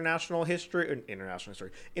have our international serial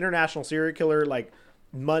killer like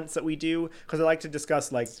months that we do, because I like to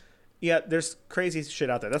discuss like, yeah, there's crazy shit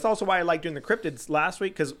out there. That's also why I like doing the cryptids last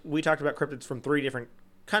week, because we talked about cryptids from 3 different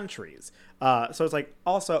countries. So it's like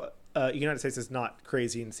also United States is not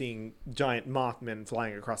crazy in seeing giant Mothmen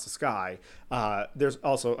flying across the sky. There's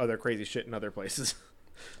also other crazy shit in other places.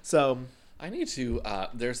 So I need to.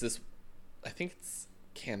 There's this. I think it's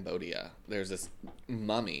Cambodia. There's this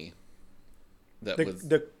mummy that was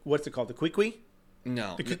what's it called? The Kwee?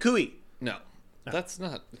 No, the Kukui. No, that's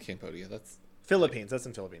not Cambodia. That's Philippines. That's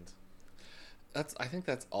in Philippines. I think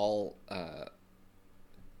that's all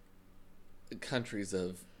countries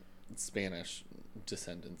of Spanish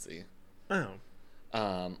descendancy. Oh.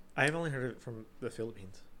 I've only heard of it from the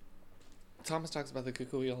Philippines. Thomas talks about the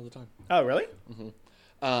kukui all the time. Oh, really? Mm-hmm.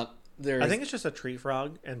 I think it's just a tree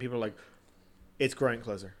frog, and people are like, it's growing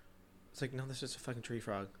closer. It's like, no, that's just a fucking tree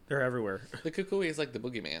frog. They're everywhere. The kukui is like the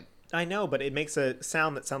boogeyman. I know, but it makes a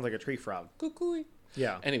sound that sounds like a tree frog. Kukui.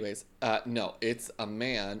 Yeah. Anyways, no, it's a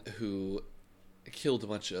man who killed a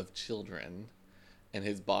bunch of children, and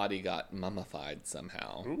his body got mummified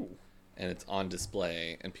somehow. Ooh. And it's on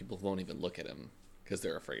display, and people won't even look at him because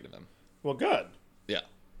they're afraid of him. Well, good. Yeah.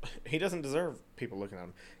 He doesn't deserve people looking at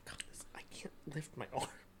him. God, I can't lift my arm.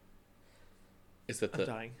 Is that I'm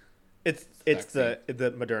dying. It's the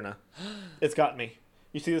Moderna. It's got me.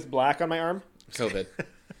 You see this black on my arm? COVID.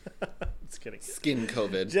 Just kidding. Skin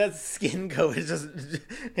COVID. Just skin COVID.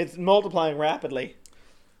 It's multiplying rapidly.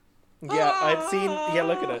 Yeah, I'd seen. Yeah,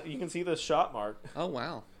 look at it. You can see the shot mark. Oh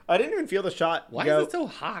wow. I didn't even feel the shot. Why is it so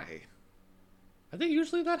high? Are they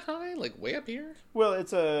usually that high? Like way up here? Well,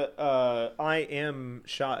 it's a IM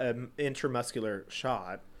shot, intramuscular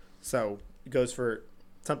shot, so it goes for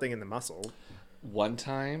something in the muscle. One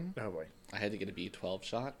time, oh boy, I had to get a B12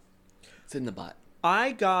 shot. It's in the butt.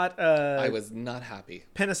 I got I was not happy.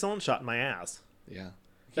 Penicillin shot in my ass. Yeah,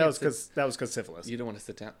 that was because syphilis. You don't want to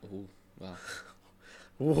sit down. Ooh, well,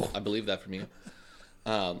 ooh. I believe that from you.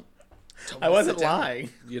 I wasn't lying.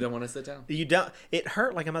 You don't want to sit down. You don't. It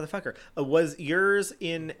hurt like a motherfucker. Was yours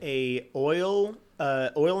in a oil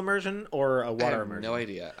immersion or a water immersion? No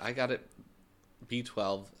idea. I got it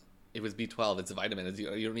B12. It was B12. It's a vitamin.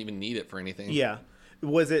 You don't even need it for anything. Yeah.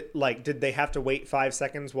 Was it like, did they have to wait 5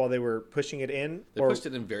 seconds while they were pushing it in? They pushed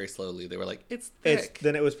it in very slowly. They were like, it's thick.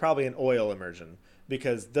 Then it was probably an oil immersion,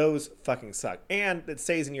 because those fucking suck. And it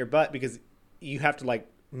stays in your butt because you have to like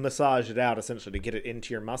massage it out essentially to get it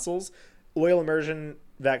into your muscles. Oil immersion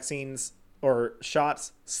vaccines or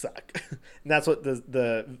shots suck. And that's what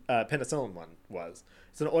the penicillin one was.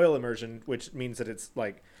 It's an oil immersion, which means that it's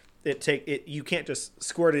like you can't just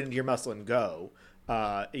squirt it into your muscle and go.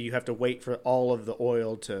 You have to wait for all of the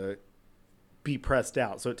oil to be pressed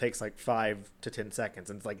out. So it takes like 5 to 10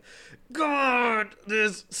 seconds. And it's like, God,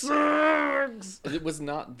 this sucks. It was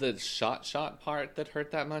not the shot part that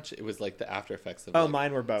hurt that much. It was like the after effects of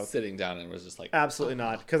Mine were both. sitting down and was just like... Absolutely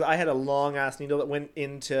not. Because I had a long ass needle that went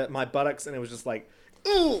into my buttocks and it was just like,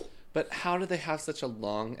 ooh. But how do they have such a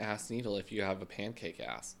long ass needle if you have a pancake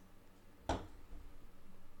ass?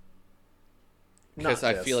 Because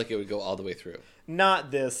I feel like it would go all the way through.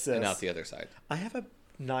 Not this, sis. And out the other side. I have a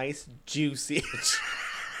nice, juicy...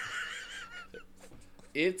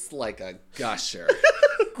 It's like a gusher.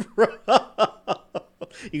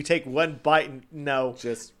 You take one bite and no.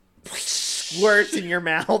 Just... Squirts in your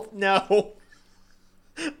mouth. No.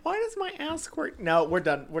 Why does my ass squirt? No, we're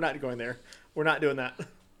done. We're not going there. We're not doing that.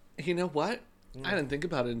 You know what? I didn't think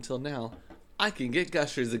about it until now. I can get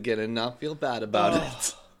gushers again and not feel bad about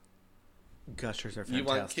it. Gushers are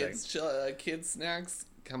fantastic. You want kids snacks?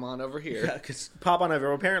 Come on over here. Yeah, pop on over.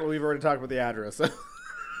 Well, apparently, we've already talked about the address. So.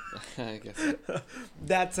 I guess so.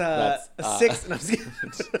 That's 6. No,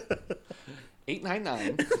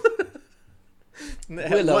 899.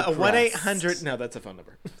 1-800. No, that's a phone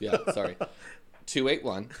number. Yeah, sorry.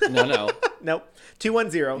 281. No. Nope.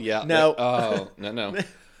 210. Yeah. No. No.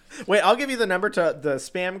 Wait, I'll give you the number to the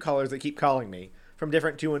spam callers that keep calling me from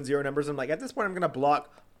different 210 numbers. I'm like, at this point, I'm going to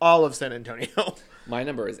block all of San Antonio. My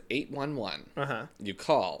number is 811. Uh-huh. You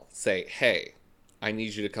call, say, hey, I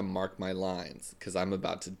need you to come mark my lines because I'm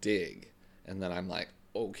about to dig. And then I'm like,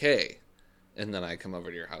 okay. And then I come over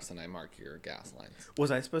to your house and I mark your gas lines.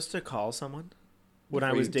 Was I supposed to call someone when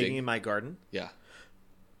I was digging in my garden? Yeah.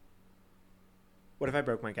 What if I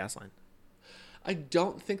broke my gas line? I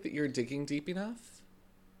don't think that you're digging deep enough.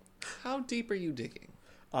 How deep are you digging?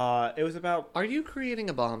 It was about... Are you creating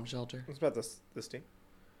a bomb shelter? It was about this deep.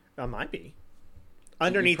 It might be.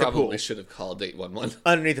 Underneath the pool. Probably should have called 811.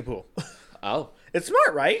 Underneath the pool. Oh. It's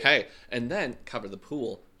smart, right? Hey, and then cover the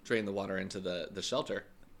pool, drain the water into the shelter.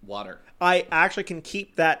 Water. I actually can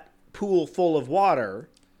keep that pool full of water.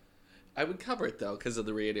 I would cover it, though, because of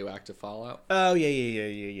the radioactive fallout. Oh,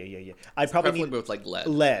 yeah. I probably need... with, like,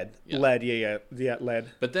 lead. Yeah. Lead, yeah,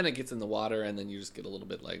 lead. But then it gets in the water, and then you just get a little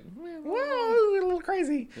bit, like... Whoa, a little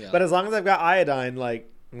crazy. Yeah. But as long as I've got iodine,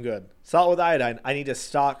 like, I'm good. Salt with iodine. I need to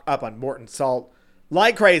stock up on Morton salt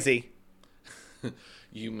like crazy.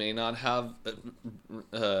 You may not have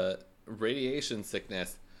radiation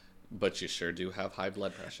sickness, but you sure do have high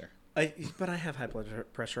blood pressure. But I have high blood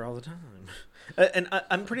pressure all the time. And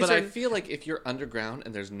I'm pretty certain... But I feel like if you're underground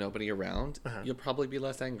and there's nobody around, you'll probably be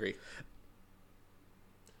less angry.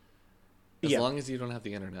 As long as you don't have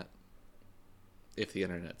the internet. If the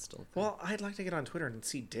internet's still... Well, I'd like to get on Twitter and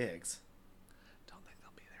see digs. Don't think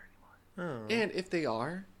they'll be there anymore. Oh. And if they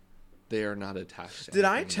are not attached to Did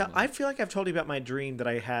I tell... I feel like I've told you about my dream that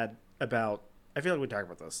I had about... I feel like we talked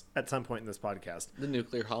about this at some point in this podcast. The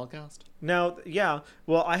nuclear holocaust? No, yeah.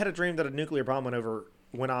 Well, I had a dream that a nuclear bomb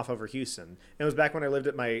went off over Houston. It was back when I lived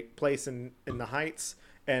at my place in the Heights,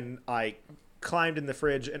 and I climbed in the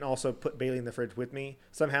fridge and also put Bailey in the fridge with me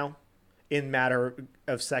somehow in matter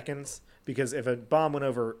of seconds. Because if a bomb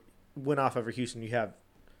went off over Houston, you have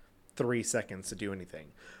 3 seconds to do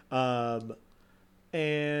anything.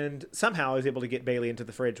 And somehow I was able to get Bailey into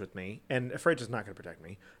the fridge with me. And a fridge is not going to protect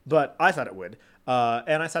me, but I thought it would.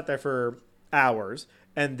 And I sat there for hours.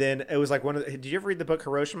 And then it was like did you ever read the book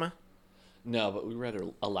Hiroshima? No, but we read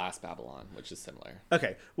Alas Babylon, which is similar.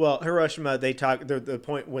 Okay. Well, Hiroshima, they talk, the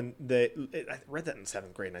point when I read that in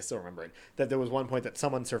 7th grade and I still remember it, that there was one point that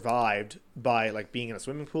someone survived by like being in a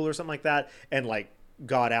swimming pool or something like that. And like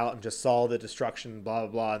got out and just saw the destruction, blah,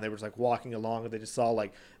 blah, blah. And they were just like walking along and they just saw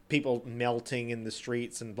like people melting in the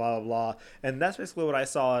streets and blah, blah, blah. And that's basically what I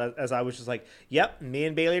saw as I was just like, yep, me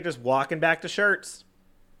and Bailey are just walking back to Shirts.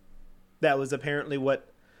 That was apparently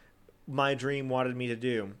what my dream wanted me to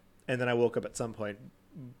do. And then I woke up at some point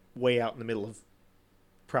way out in the middle of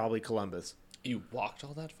probably Columbus. You walked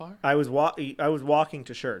all that far? I was walking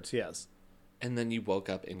to Shirts, yes. And then you woke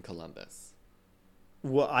up in Columbus.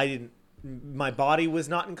 Well, I didn't. My body was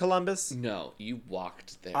not in Columbus. No, you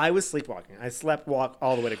walked there. I was sleepwalking. I slept walk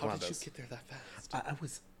all the way to Columbus. How did you get there that fast? I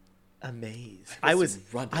was amazed. I I was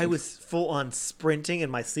was running. I was full on sprinting,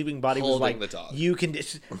 and my sleeping body was Holding like, the dog. "You can."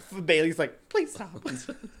 Bailey's like, "Please stop."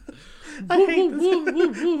 I hate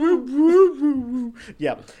this.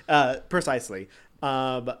 Yeah, precisely.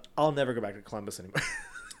 I'll never go back to Columbus anymore.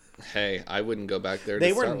 Hey, I wouldn't go back there. They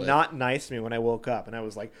to were start with. not nice to me when I woke up, and I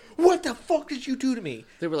was like, "What the fuck did you do to me?"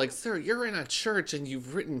 They were like, "Sir, you're in a church and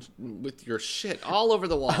you've written with your shit all over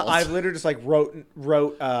the walls." I've literally just like wrote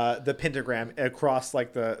the pentagram across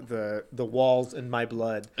like the walls in my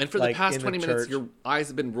blood. And for like, the past in 20 minutes, church. your eyes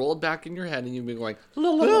have been rolled back in your head and you've been going,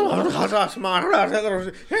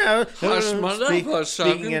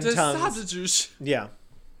 speaking in tongues. Yeah,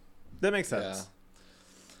 that makes sense.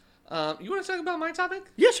 Yeah. You want to talk about my topic?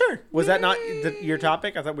 Yeah, sure. Was that not your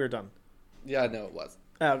topic? I thought we were done. Yeah, no, it was.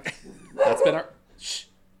 Oh, okay. That's been our. Shh,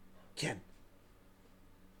 Ken.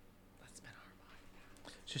 That's been our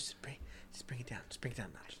podcast. Just bring it down. Just bring it down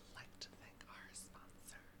a notch. I'd like to thank our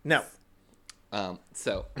sponsor. No.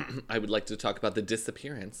 So I would like to talk about the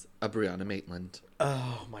disappearance of Brianna Maitland.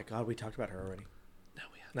 Oh my God, we talked about her already. No,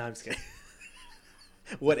 we haven't. No, I'm just kidding.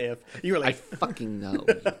 What if you were I like? fucking know,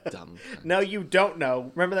 you dumb cunt. No, you don't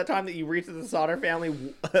know. Remember that time that you reached the Sauter family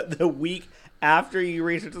the week after you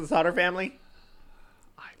reached the Sauter family?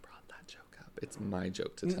 I brought that joke up. It's my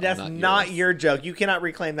joke to tell. That's not yours. your joke. You cannot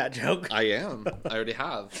reclaim that joke I am. I already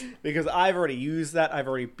have. because I've already used that. I've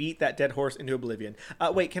already beat that dead horse into oblivion.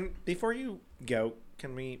 Wait, before you go,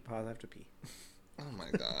 can we pause? I have to pee. Oh my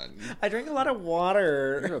god. I drank a lot of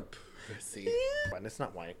water. You're a pussy. And it's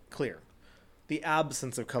not white. Clear. The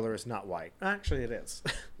absence of color is not white. Actually, it is.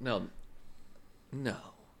 No. No.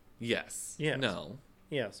 Yes. Yes. No.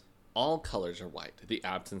 Yes. All colors are white. The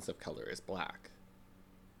absence of color is black.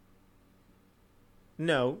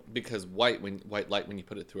 No. Because white light when you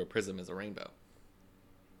put it through a prism is a rainbow.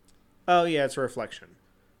 Oh yeah, it's a reflection,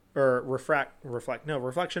 or reflect. No,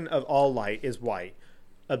 reflection of all light is white.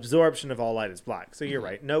 Absorption of all light is black. So you're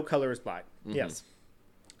right. No color is black. Yes.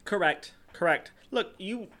 Correct. Look,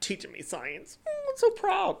 you teaching me science. I'm so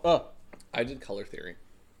proud. Oh, I did color theory.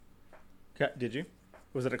 did you?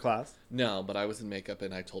 Was it a class? No, but I was in makeup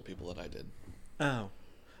and I told people that I did. Oh,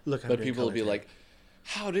 look. But people will be like,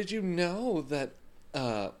 "How did you know that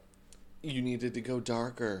you needed to go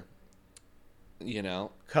darker?" You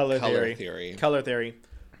know, color theory. Color theory.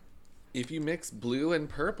 If you mix blue and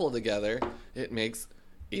purple together, it makes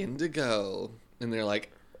indigo. And they're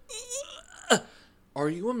like, "Are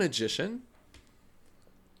you a magician?"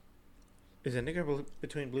 Is indigo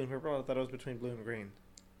between blue and purple? I thought it was between blue and green.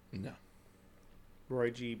 No. Roy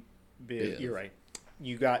G. Biv. Biv. You're right.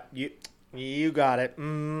 You got it.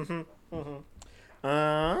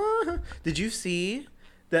 Did you see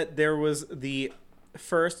that there was the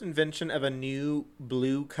first invention of a new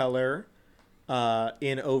blue color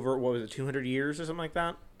in over, what was it, 200 years or something like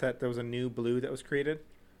that? That there was a new blue that was created?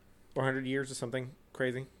 400 years or something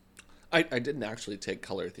crazy? I didn't actually take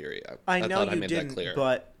color theory. I know thought I you made didn't, that clear.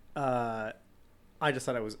 but I just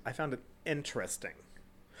thought I found it interesting.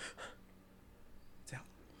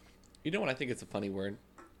 You know what I think it's a funny word?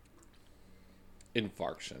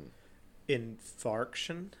 Infarction.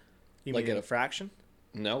 Infarction? You Like mean a- infraction?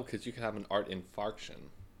 No, because you can have an art infarction,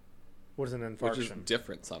 What is an infarction? which is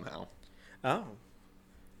different somehow. Oh,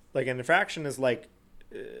 like an infraction is like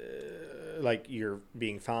you're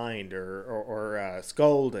being fined or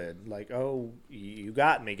scolded. Like, oh, you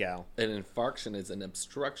got me, gal. An infarction is an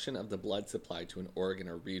obstruction of the blood supply to an organ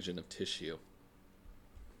or region of tissue.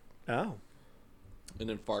 Oh, An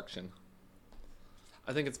infarction.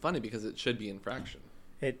 I think it's funny because it should be infraction.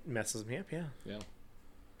 it messes me up. Yeah, Yeah.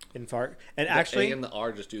 infarct. And The actually, A and the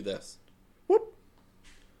R just do this. whoop,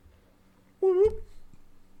 whoop, whoop.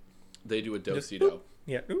 They do a Just do-si-do. whoop.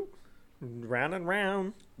 Yeah, whoop. Round and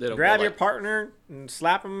round. They don't Grab go your like- partner and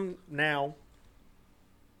slap him now.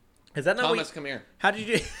 Is that not what? Thomas, come here. How did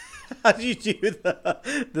you? How did you do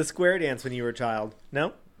the square dance when you were a child?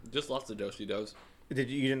 No, Just lots of do-si-dos. you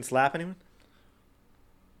didn't slap anyone?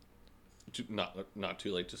 Not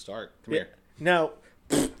too late to start. Come Yeah. here. No.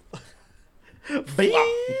 Bitch.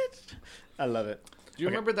 I love it. Do you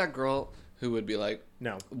remember that girl who would be like,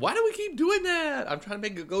 No. "Why do we keep doing that? I'm trying to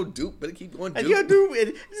make it go dupe, but it keeps going And dupe." you do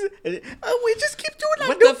it. Oh, we just keep doing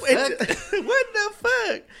What that. the fuck? What the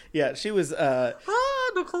fuck? Yeah, she was.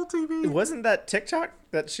 Nicole TV. Wasn't that TikTok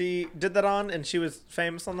that she did that on, and she was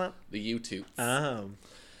famous on that? The YouTube.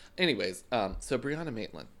 Anyways, So Brianna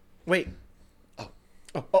Maitland. wait.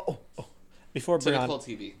 Oh. Before To Brianna. Nicole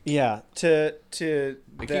TV. Yeah. To.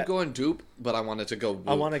 I keep going dupe, but I wanted to go whoop.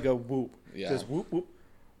 I want to go whoop. Yeah. Just whoop whoop.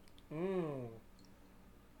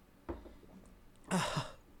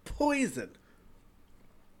 Poison.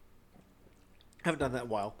 Haven't done that in a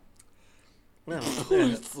while. No.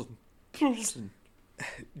 Pilsen. Pilsen.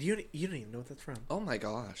 You don't even know what that's from. Oh my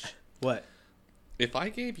gosh. What? If I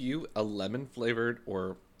gave you a lemon flavored,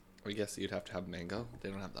 or I guess you'd have to have mango. They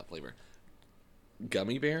don't have that flavor.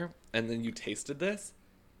 Gummy bear, and then you tasted this.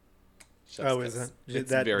 Is kiss. it? It's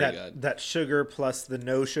that, very that, good. That sugar plus the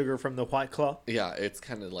no sugar from the White Claw? Yeah, it's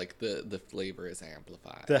kind of like the flavor is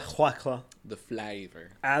amplified. The White Claw. The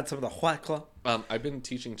flavor. Add some of the White Claw. I've been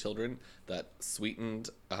teaching children that sweetened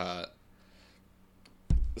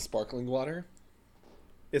sparkling water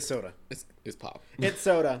It's soda. is pop. It's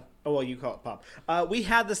soda. Oh, well, you call it pop. We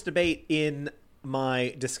had this debate in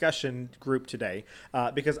my discussion group today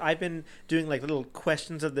because I've been doing like little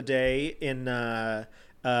questions of the day in my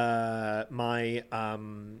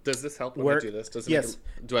Does this help when where- I do this? Does it yes.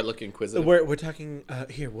 do I look inquisitive? we're talking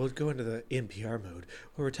here. We'll go into the NPR mode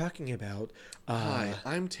where we're talking about Hi,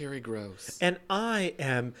 I'm Terry Gross. and I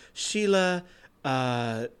am Sheila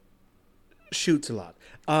Shoots a Lot.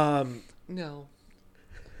 No.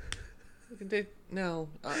 No.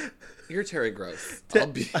 You're Terry Gross. Te- I'll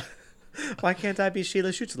be... Why can't I be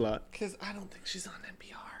Sheila Shoots a Lot? Because I don't think she's on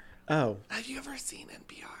NPR. Oh Have you ever seen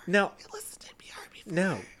NPR? no, You listened to NPR before?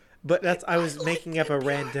 no, but that's I was like making up a NPR.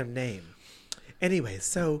 random name. Anyway,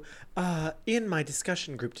 so in my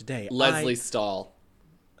discussion group today, Leslie Stahl.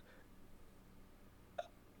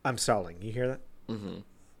 I'm stalling. You hear that?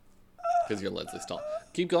 Because you're Leslie Stahl.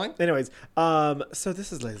 Keep going. Anyways, so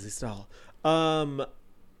this is Leslie Stahl.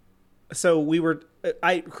 So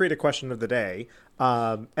I create a question of the day,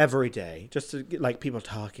 every day, just to get like people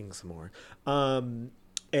talking some more. And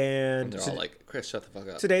And they're all like, Chris, shut the fuck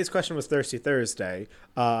up. today's question was Thirsty Thursday.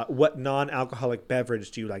 What non-alcoholic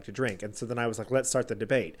beverage do you like to drink? And so then I was like, let's start the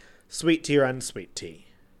debate. Sweet tea or unsweet tea?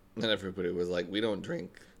 And everybody was like, we don't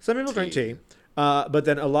drink. Some people drink tea, but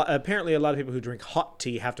then apparently a lot of people who drink hot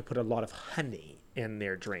tea have to put a lot of honey in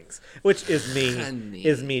their drinks, which is me. Honey.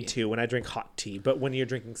 Is me too when I drink hot tea. But when you're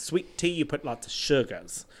drinking sweet tea, you put lots of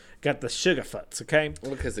sugars. Got the sugar foots, okay?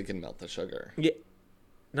 Well, because it can melt the sugar. Yeah,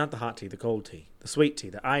 not the hot tea, the cold tea, the sweet tea,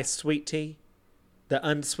 the iced sweet tea, the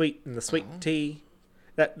unsweet and the sweet tea.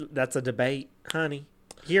 That's a debate, honey.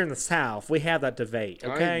 Here in the South, we have that debate,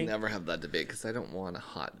 okay? I never have that debate because I don't want a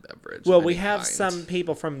hot beverage. Well, of we any have kind. some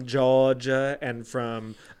people from Georgia and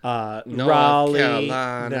from Raleigh,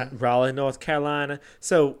 North Carolina.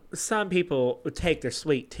 So some people take their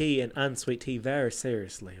sweet tea and unsweet tea very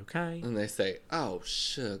seriously, okay? And they say, oh,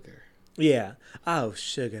 sugar. Yeah. Oh,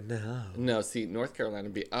 sugar, no. No, see, North Carolina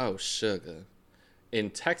would be, oh, sugar.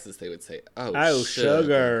 In Texas, they would say, oh, Oh,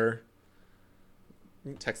 sugar.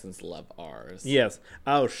 Texans love ours. Yes.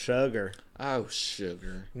 Oh, sugar. Oh,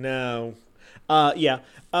 sugar. No. Yeah.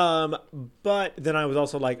 But then I was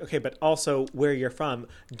also like, okay, but also where you're from,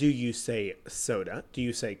 do you say soda? Do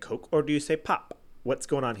you say Coke? Or do you say pop? What's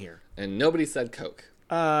going on here? And nobody said Coke.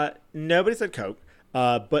 Nobody said Coke,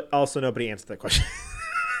 but also nobody answered that question.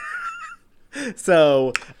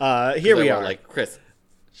 So here we They were are. like, Chris,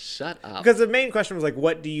 shut up. Because the main question was like,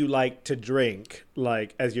 what do you like to drink,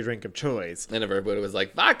 like as your drink of choice? And everybody was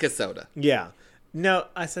like, vodka soda. Yeah. No,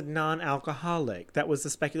 I said non-alcoholic. That was the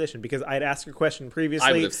speculation because I had asked a question previously.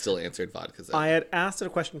 I would have still answered vodka soda. I had asked a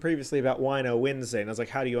question previously about Wino Wednesday, and I was like,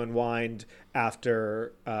 how do you unwind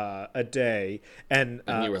after a day? And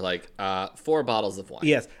and you were like, 4 bottles of wine.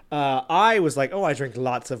 yes, I was like, oh, I drink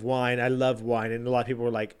lots of wine. I love wine. And a lot of people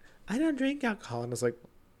were like, I don't drink alcohol. And I was like,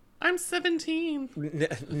 I'm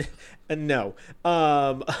 17. no.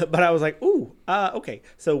 But I was like, ooh, okay.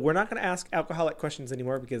 So we're not going to ask alcoholic questions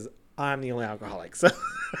anymore because I'm the only alcoholic. So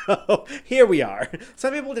here we are.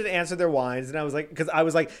 Some people didn't answer their wines, and I was like, because I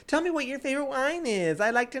was like, tell me what your favorite wine is.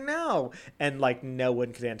 I'd like to know. And like, no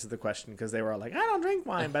one could answer the question because they were all like, I don't drink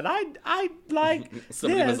wine, but I like.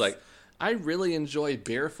 Somebody was this. like, I really enjoy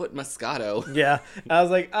Barefoot Moscato. Yeah. I was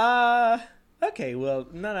like, okay, well,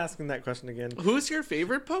 I'm not asking that question again. Who's your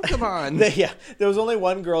favorite Pokemon? Yeah, there was only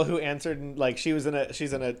one girl who answered, and like she's in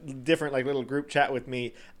a different like little group chat with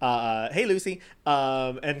me. Hey Lucy,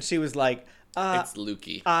 and she was like, It's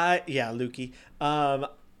Lukey. Lukey.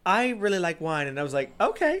 I really like wine, and I was like,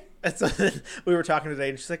 okay. And so then we were talking today,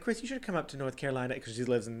 and she's like, Chris, you should come up to North Carolina because she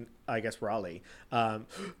lives in, I guess, Raleigh.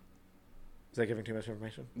 Is that giving too much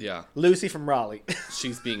information? Yeah. Lucy from Raleigh.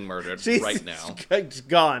 She's being murdered She's right now. She's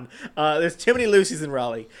gone. There's too many Lucys in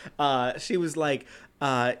Raleigh. She was like,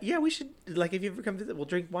 yeah, we should, like, if you ever come visit, we'll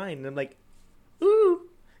drink wine. And I'm like, ooh,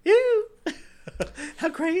 ew. How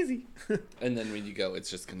crazy. And then when you go, it's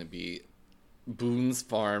just going to be Boone's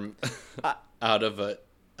Farm out of a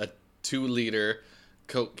 2-liter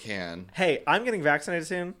Coke can. Hey, I'm getting vaccinated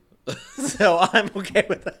soon. So I'm okay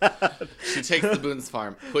with that. She takes the Boone's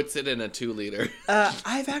Farm, puts it in a 2-liter.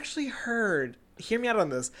 I've actually heard, hear me out on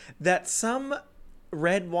this, that some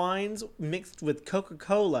red wines mixed with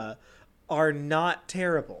Coca-Cola are not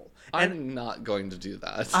terrible. And I'm not going to do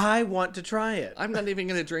that. I want to try it. I'm not even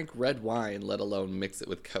going to drink red wine, let alone mix it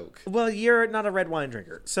with Coke. Well, you're not a red wine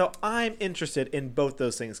drinker, so I'm interested in both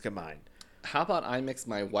those things combined. How about I mix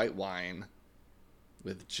my white wine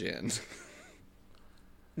with gin?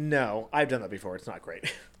 No, I've done that before. It's not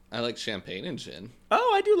great. I like champagne and gin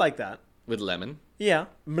Oh, I do like that. with lemon. Yeah,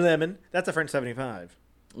 lemon. That's a French 75.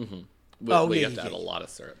 Well, Oh, you yeah, have to yeah, add a yeah. lot of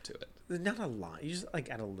syrup to it. Not a lot. You just like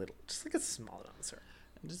add a little, just like a small amount of syrup.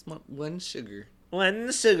 I just want one sugar.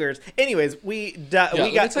 One sugars. Anyways, we me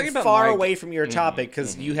got talk about far my- away from your topic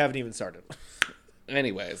because you haven't even started.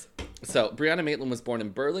 Anyways, so Brianna Maitland was born in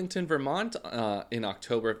Burlington, Vermont in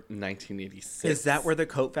October of 1986. Is that where the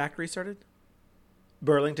coat factory started?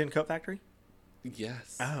 Burlington Coat Factory?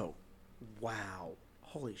 Yes. Oh, wow!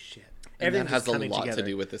 Holy shit! And that Everything's has just a coming lot together. to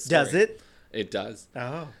do with this story. Does it? It does.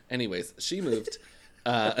 Oh. Anyways, she moved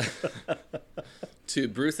to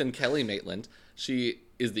Bruce and Kelly Maitland. She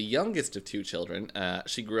is the youngest of 2 children.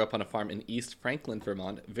 She grew up on a farm in East Franklin,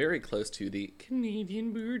 Vermont, very close to the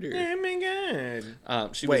Canadian border. Oh my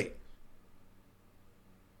god! She Wait.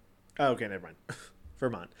 Oh, okay, never mind.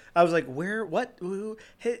 Vermont. I was like, where? What? Who?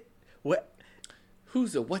 Hit? What?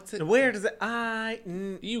 What's it? Where does it?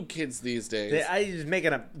 You kids these days. I just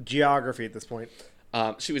making up geography at this point.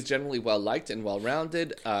 She was generally well liked and well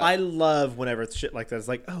rounded. I love whenever it's shit like that. It's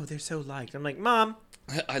like, oh, they're so liked. I'm like, Mom.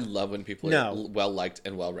 I love when people are No. well liked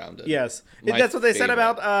and well rounded. Yes, My that's what they said favorite.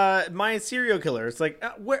 about my serial killer. It's like,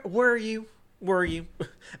 where are you? Where are you?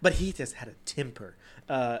 But he just had a temper.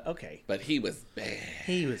 Okay, But he was bad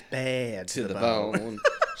he was bad to the bone.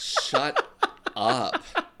 Shut up.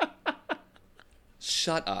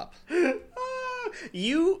 Shut up.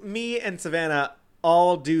 You, me, and Savannah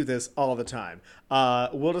all do this all the time.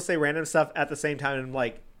 We'll just say random stuff at the same time and I'm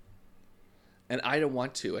like, And I don't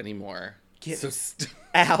want to anymore. Get- So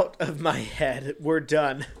out of my head. We're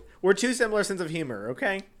done. We're two similar sense of humor,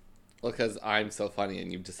 okay? because I'm so funny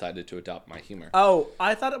and you've decided to adopt my humor. Oh,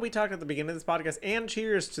 I thought that we talked at the beginning of this podcast, and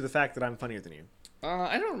cheers to the fact that I'm funnier than you.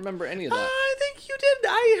 I don't remember any of that. I think you did.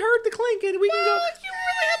 I heard the clink, and we can go. You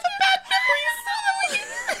really have some bad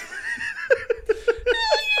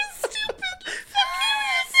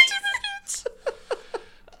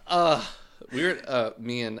We're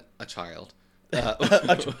me and a child.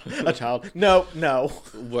 A child. No.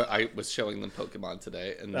 Where I was showing them Pokemon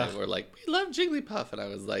today, and they were like, "We love Jigglypuff," and I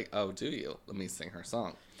was like, "Oh, do you? Let me sing her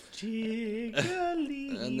song."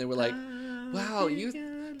 And they were like, "Wow,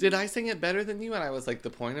 did I sing it better than you?" And I was like, "The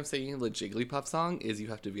point of singing the Jigglypuff song is you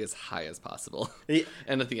have to be as high as possible." Yeah.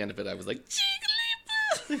 And at the end of it, I was like,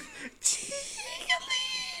 "Jigglypuff."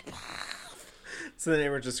 So then they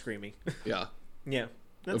were just screaming. Yeah, Yeah.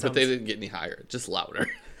 but they didn't get any higher, just louder.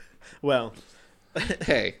 Well,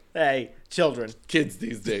 Hey, hey, children. kids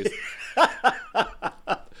these days.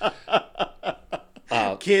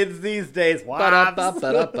 Kids these days.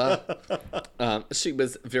 Ba-da-ba-ba-da-ba. She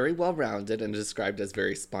was very well-rounded and described as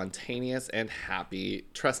very spontaneous and happy,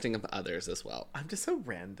 trusting of others as well. I'm just so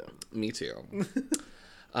random. Me too.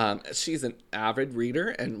 She's an avid reader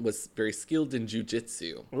and was very skilled in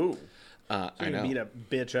jujitsu. Ooh. I You know. beat a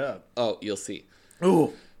bitch up. Oh, you'll see.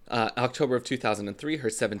 Ooh. October of 2003, her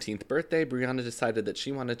 17th birthday, Brianna decided that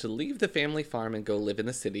she wanted to leave the family farm and go live in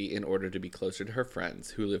the city in order to be closer to her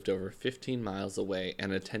friends, who lived over 15 miles away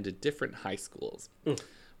and attended different high schools.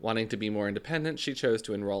 Wanting to be more independent, she chose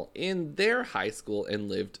to enroll in their high school and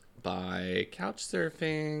lived by couch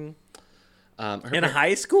surfing. In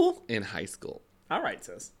high school? In high school. All right,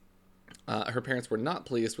 sis. Her parents were not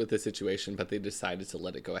pleased with the situation, but they decided to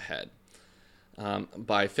let it go ahead.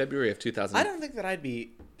 By February of 2000... I don't think that I'd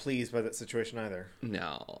be pleased by that situation either.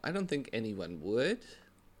 No, I don't think anyone would.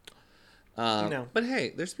 No. But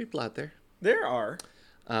hey, there's people out there. There are.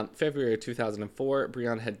 February of 2004,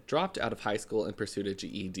 Brianna had dropped out of high school and pursued a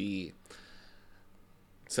GED.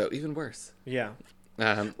 So even worse. Yeah.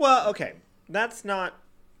 Um, Well, okay. That's not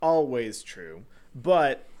always true,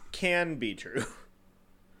 but can be true.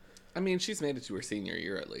 I mean, she's made it to her senior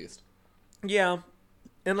year at least. Yeah.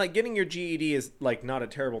 And like getting your GED is like not a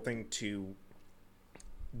terrible thing to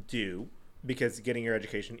do because getting your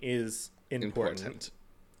education is important.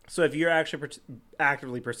 So if you're actually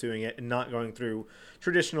actively pursuing it and not going through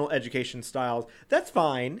traditional education styles, that's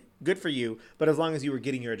fine. Good for you. But as long as you were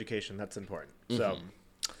getting your education, that's important. So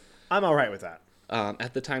I'm all right with that.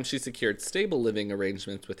 At the time, she secured stable living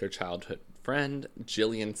arrangements with her childhood friend,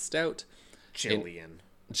 Jillian Stout. Jillian.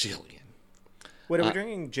 Jillian. What are we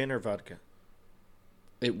drinking? Gin or vodka?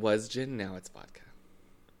 It was gin, now it's vodka.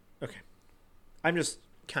 Okay. I'm just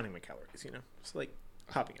counting my calories, Just like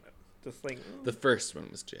popping it up. Just like... The first one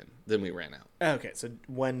was gin. Then we ran out. Okay, so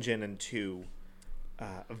 1 gin and 2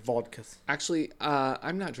 vodkas. Actually,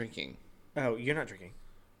 I'm not drinking. Oh, you're not drinking.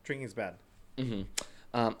 Drinking's bad.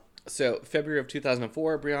 So, February of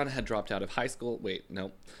 2004, Brianna had dropped out of high school. Wait,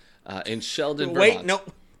 no. In Sheldon, Wait, Vermont. no.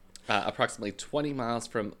 Approximately 20 miles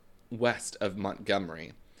from west of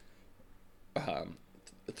Montgomery.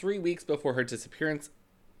 3 weeks before her disappearance.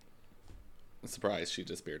 Surprise, she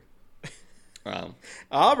disappeared.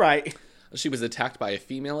 All right. She was attacked by a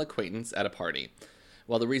female acquaintance at a party.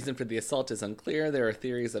 While the reason for the assault is unclear, there are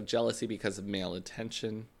theories of jealousy because of male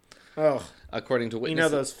attention. Oh, According to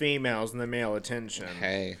witnesses... those females and the male attention.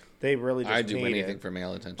 Hey. They really just I'd do need anything it. for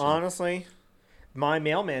male attention. Honestly, my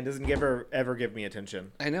mailman doesn't ever give me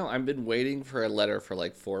attention. I know. I've been waiting for a letter for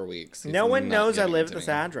like 4 weeks. No one knows I live at this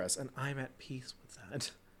ad. address, and I'm at peace with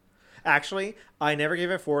that. Actually, I never gave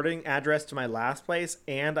a forwarding address to my last place,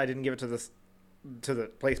 and I didn't give it to the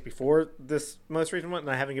place before this most recent one, and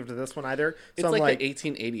I haven't given it to this one either. It's so I'm like the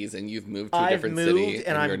 1880s, and you've moved to a different city,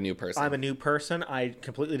 and you're a new person. I'm a new person. I'm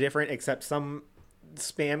completely different, except some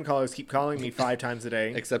spam callers keep calling me 5 times a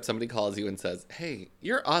day. Except somebody calls you and says, "Hey,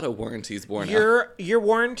 your auto warranty's worn out." Your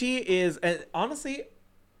warranty is, and honestly,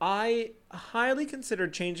 I highly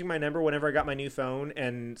considered changing my number whenever I got my new phone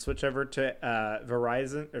and switch over to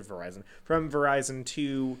from Verizon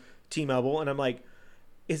to T-Mobile, and I'm like,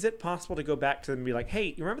 is it possible to go back to them and be like,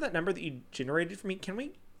 hey, you remember that number that you generated for me? Can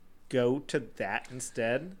we go to that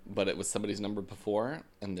instead? But it was somebody's number before,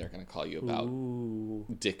 and they're going to call you about Ooh.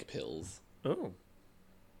 dick pills. Oh.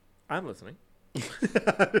 I'm listening. These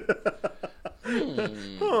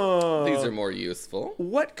are more useful.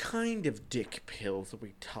 What kind of dick pills are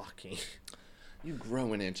we talking? You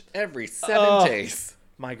grow an inch every 7 days.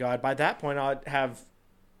 My God, by that point, I'd have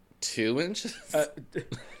 2 inches?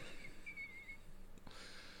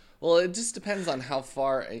 Well, it just depends on how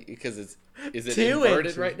far, because is it 2 inverted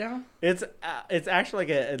inches. right now? It's actually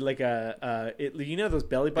those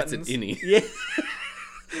belly buttons. It's an innie. Yeah.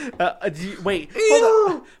 Wait,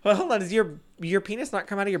 hold on. Well, hold on. Does your penis not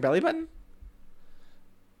come out of your belly button?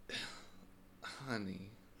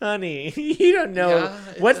 Honey, you don't know. Yeah,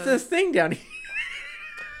 What's this thing down here?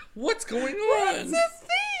 What's going on? What's this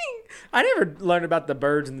thing? I never learned about the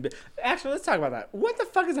birds and the bees. Actually, let's talk about that. What the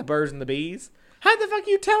fuck is the birds and the bees? How the fuck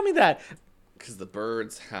you tell me that? Because the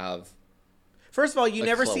birds have... First of all, you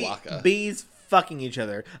never cloaca. see bees fucking each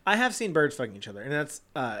other. I have seen birds fucking each other, and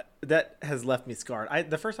that has left me scarred.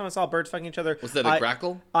 The first time I saw birds fucking each other... Was that a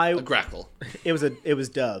grackle? A grackle. It was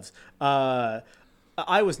doves. I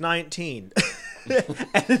was 19.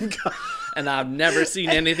 And I've never seen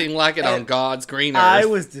anything like it on God's green earth. I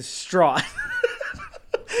was distraught.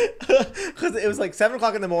 Because it was like 7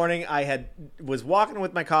 o'clock in the morning. I was walking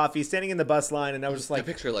with my coffee, standing in the bus line, and I was just I like...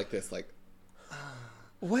 picture like this, like...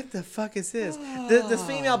 What the fuck is this? This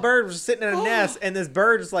female bird was just sitting in a nest, and this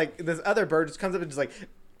other bird just comes up and just like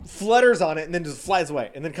flutters on it, and then just flies away,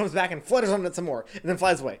 and then comes back and flutters on it some more, and then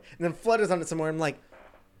flies away, and then flutters on it some more. I'm like,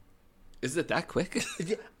 is it that quick?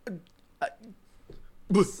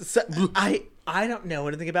 I don't know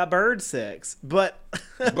anything about bird sex, but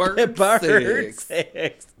bird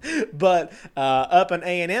sex. But up in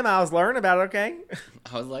A&M, I was learning about it. Okay,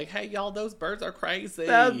 I was like, hey y'all, those birds are crazy.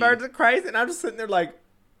 Those birds are crazy, and I'm just sitting there like,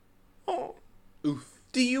 oh, oof.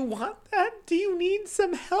 Do you want that? Do you need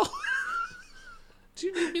some help? Do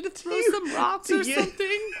you need me to throw some rocks or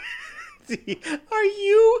something? Are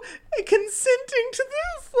you consenting to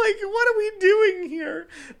this? Like, what are we doing here?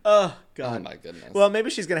 Oh, God. Oh, my goodness. Well, maybe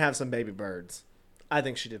she's going to have some baby birds. I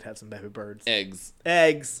think she did have some baby birds. Eggs.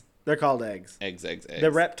 They're called eggs. Eggs.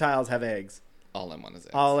 The reptiles have eggs. All I want is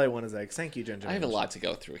eggs. All I want is eggs. Thank you, Ginger. I have a lot to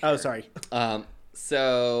go through here. Oh, sorry.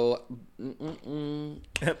 So moving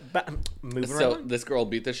this girl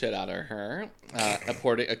beat the shit out of her.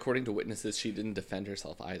 According to witnesses, she didn't defend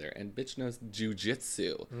herself either. And bitch knows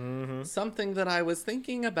jujitsu. Mm-hmm. Something that I was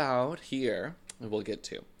thinking about here, we'll get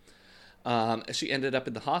to. She ended up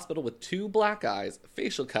in the hospital with 2 black eyes,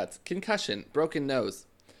 facial cuts, concussion, broken nose.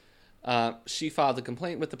 She filed a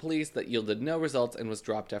complaint with the police that yielded no results and was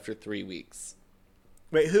dropped after 3 weeks.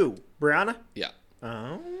 Wait, who? Brianna? Yeah.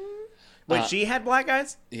 Oh. Wait, she had black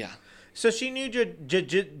eyes? Yeah. So she knew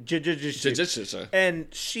jiu-jitsu. And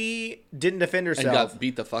she didn't defend herself. And got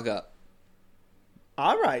beat the fuck up.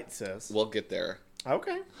 All right, sis. We'll get there.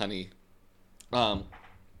 Okay. Honey.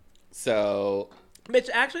 So... Mitch,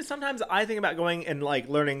 actually, sometimes I think about going and, like,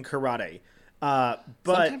 learning karate. But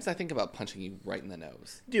sometimes I think about punching you right in the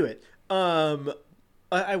nose. Do it.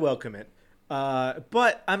 I welcome it.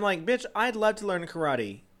 But I'm like, bitch, I'd love to learn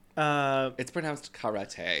karate. It's pronounced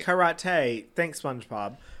karate. Karate. Thanks,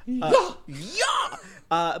 SpongeBob. Yeah.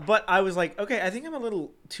 But I was like, okay, I think I'm a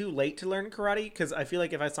little too late to learn karate because I feel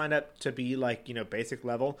like if I signed up to be like, basic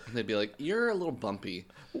level, They'd be like, you're a little bumpy.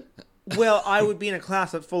 well, I would be in a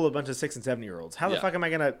class full of a bunch of 6 and 7-year-olds. How the Yeah. fuck am I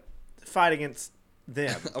gonna fight against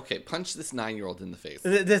them? Okay, punch this 9-year-old in the face.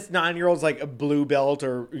 This 9-year-old's like a blue belt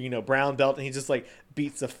or brown belt, and he just like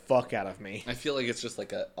beats the fuck out of me. I feel like it's just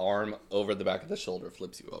like an arm over the back of the shoulder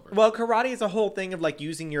flips you over. Well, karate is a whole thing of like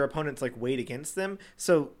using your opponent's like weight against them.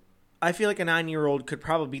 So I feel like a 9-year-old could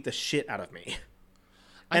probably beat the shit out of me.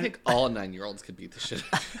 I think all 9-year-olds could beat the shit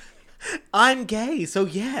out of you. I'm gay, so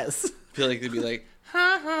yes. I feel like they'd be like,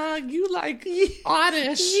 ha, you like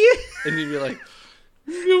oddish. And you'd be like,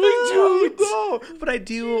 no, I don't. No, but I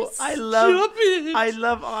do. I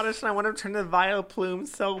love Oddish, and I want to turn to Vileplume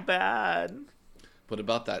so bad. What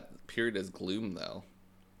about that period as gloom, though?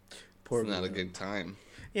 Poor It's not a Gloom. good time.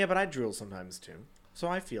 Yeah, but I drool sometimes too, so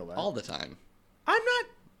I feel that. All the time. I'm not.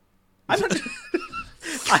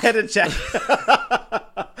 I had to check.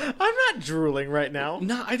 I'm not drooling right now.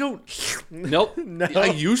 No, I don't. Nope. No. I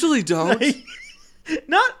usually don't.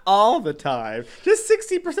 Not all the time. Just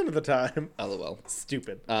 60% of the time. LOL.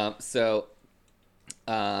 Stupid.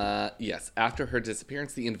 Yes, after her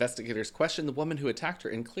disappearance, the investigators questioned the woman who attacked her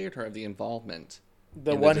and cleared her of the involvement.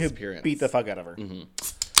 The in one who disappearance. beat the fuck out of her.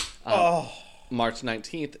 March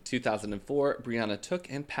 19th, 2004, Brianna took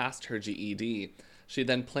and passed her GED. She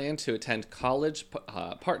then planned to attend college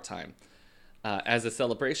part-time. As a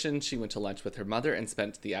celebration, she went to lunch with her mother and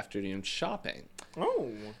spent the afternoon shopping.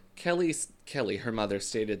 Oh. Kelly, her mother,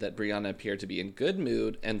 stated that Brianna appeared to be in good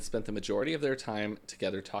mood and spent the majority of their time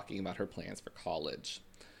together talking about her plans for college.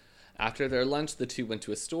 After their lunch, the two went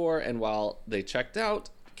to a store, and while they checked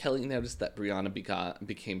out, Kelly noticed that Brianna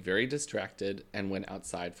became very distracted and went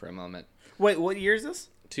outside for a moment. Wait, what year is this?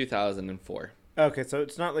 2004. Okay, so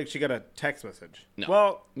it's not like she got a text message. No.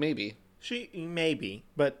 Well, Maybe. she maybe,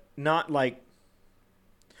 but not like.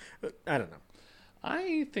 I don't know.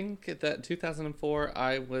 I think that 2004,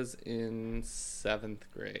 I was in 7th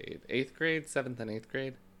grade. 8th grade? 7th and 8th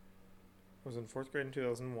grade? I was in 4th grade in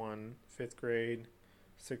 2001, 5th grade,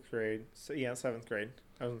 6th grade. So, yeah, 7th grade.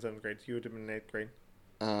 I was in 7th grade. You would have been in 8th grade.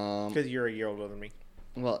 Because you're a year older than me.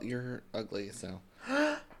 Well, you're ugly, so.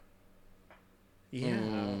 Yeah,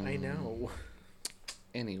 I know.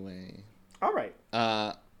 Anyway. All right.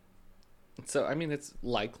 So, I mean, it's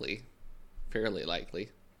likely. Fairly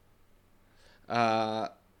likely. Where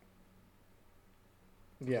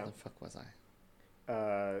Yeah. the fuck was I?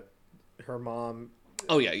 Her mom.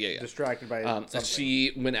 Oh, yeah. Distracted by something.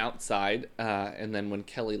 She went outside, and then when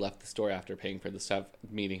Kelly left the store after paying for the stuff,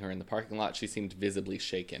 meeting her in the parking lot, she seemed visibly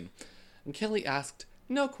shaken. And Kelly asked,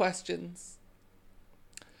 "No questions."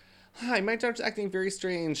 "Hi, my daughter's acting very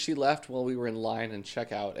strange. She left while we were in line and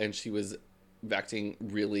checkout, and she was acting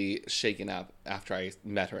really shaken up after I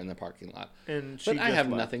met her in the parking lot. And she But I just have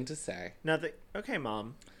left. nothing to say." Nothing. Okay,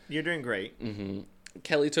 Mom. You're doing great.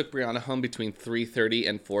 Kelly took Brianna home between 3:30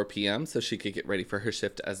 and 4 p.m. so she could get ready for her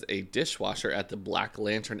shift as a dishwasher at the Black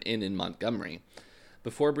Lantern Inn in Montgomery.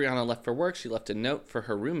 Before Brianna left for work, she left a note for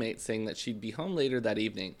her roommate saying that she'd be home later that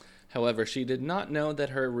evening. However, she did not know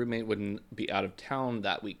that her roommate wouldn't be out of town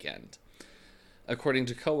that weekend. According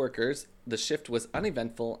to coworkers, the shift was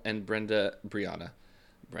uneventful and Brenda song.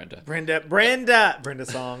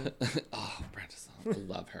 Oh, Brenda song. I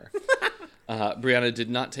love her. Brianna did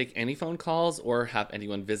not take any phone calls or have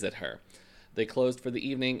anyone visit her. They closed for the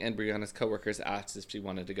evening, and Brianna's coworkers asked if she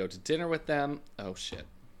wanted to go to dinner with them. Oh, shit.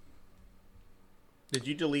 Did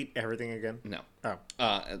you delete everything again? No. Oh.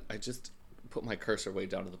 I just put my cursor way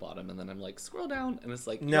down to the bottom, and then I'm like, scroll down, and it's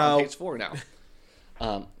like, No. you're on page 4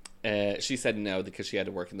 now. She said no because she had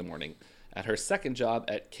to work in the morning at her second job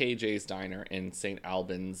at KJ's Diner in St.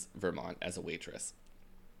 Albans, Vermont, as a waitress.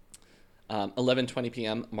 11:20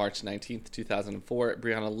 p.m., March 19th, 2004,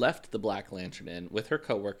 Brianna left the Black Lantern Inn with her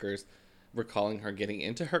coworkers, recalling her getting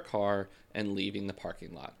into her car and leaving the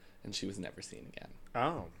parking lot, and she was never seen again.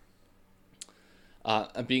 Oh.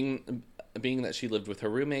 Being that she lived with her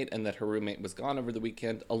roommate and that her roommate was gone over the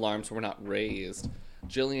weekend, alarms were not raised.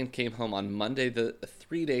 Jillian came home on Monday, the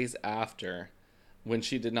 3 days after. When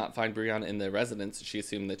she did not find Brianna in the residence, she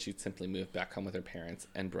assumed that she'd simply moved back home with her parents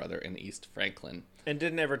and brother in East Franklin. And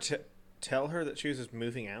didn't ever tell her that she was just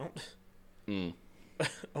moving out?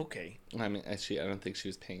 Okay. I mean, I don't think she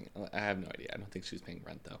was paying. I have no idea. I don't think she was paying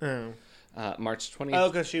rent, though. Oh. March 20th. Oh,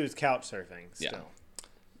 because she was couch surfing still.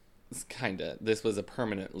 Yeah. Kinda. This was a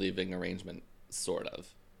permanent living arrangement, sort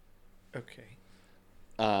of. Okay.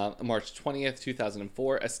 March 20th,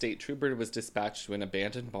 2004, a state trooper was dispatched to an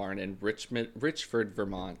abandoned barn in Richford,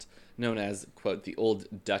 Vermont, known as, quote, the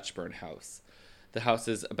old Dutchburn House. The house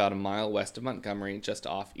is about a mile west of Montgomery, just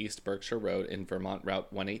off East Berkshire Road in Vermont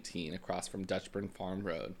Route 118, across from Dutchburn Farm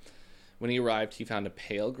Road. When he arrived, he found a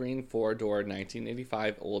pale green four-door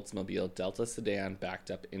 1985 Oldsmobile Delta sedan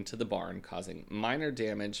backed up into the barn, causing minor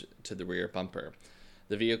damage to the rear bumper.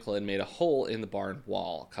 The vehicle had made a hole in the barn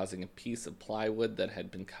wall, causing a piece of plywood that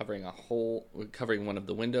had been covering one of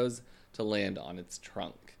the windows to land on its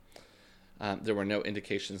trunk. There were no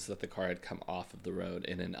indications that the car had come off of the road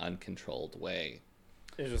in an uncontrolled way.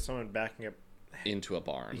 It's just someone backing up into a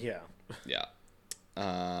barn. Yeah. Yeah.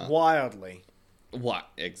 Wildly. What?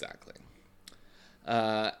 Exactly.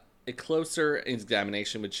 A closer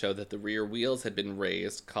examination would show that the rear wheels had been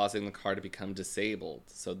raised, causing the car to become disabled.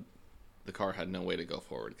 So the car had no way to go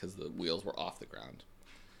forward because the wheels were off the ground.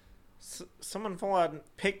 Someone full out and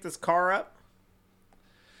picked this car up?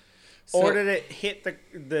 So, or did it hit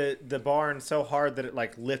the barn so hard that it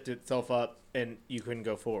like lifted itself up and you couldn't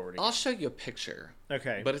go forward again? I'll show you a picture.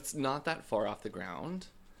 Okay. But it's not that far off the ground.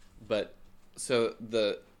 But so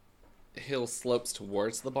the hill slopes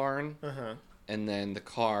towards the barn. Uh-huh. And then the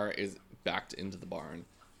car is backed into the barn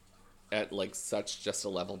at like such just a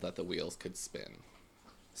level that the wheels could spin.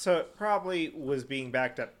 So it probably was being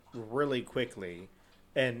backed up really quickly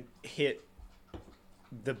and hit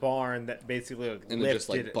the barn that basically like, and lifted it just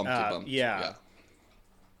like bumped. Yeah.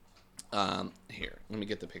 Here, let me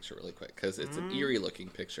get the picture really quick because it's an eerie looking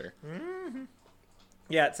picture. Mm-hmm.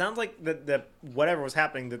 Yeah, it sounds like the whatever was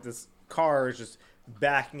happening, that this car is just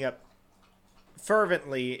backing up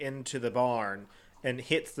fervently into the barn and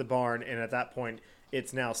hits the barn, and at that point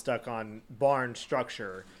it's now stuck on barn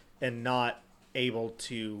structure and not able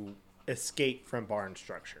to escape from barn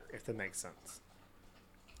structure, if that makes sense.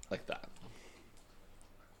 Like that.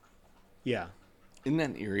 Yeah. Isn't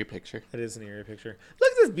that an eerie picture? It is an eerie picture.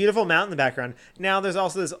 Look at this beautiful mountain in the background. Now there's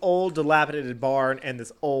also this old dilapidated barn and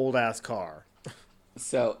this old ass car.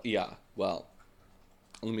 So, yeah. Well,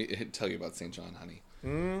 let me tell you about St. John, honey.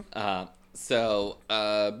 Let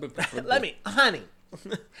me, honey.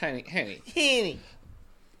 Honey.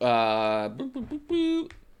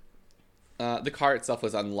 The car itself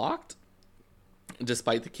was unlocked.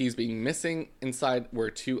 Despite the keys being missing, inside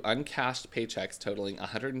were two uncashed paychecks totaling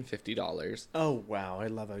 $150. Oh, wow. I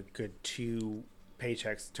love a good 2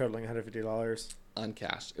 paychecks totaling $150.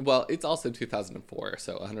 Uncashed. Well, it's also 2004,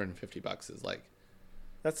 so $150 is like...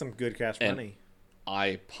 That's some good cash money.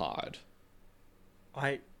 iPod.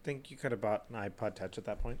 I think you could have bought an iPod Touch at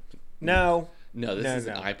that point. No. No, this is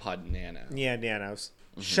an iPod Nano. Yeah, Nanos.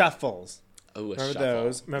 Mm-hmm. Shuffles. Oh, Remember shuffle.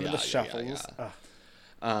 those? Remember the shuffles?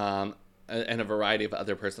 Yeah. And a variety of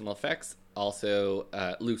other personal effects. Also,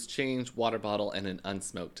 loose change, water bottle, and an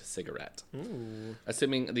unsmoked cigarette. Ooh.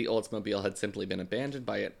 Assuming the Oldsmobile had simply been abandoned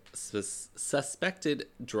by a suspected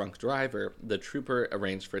drunk driver, the trooper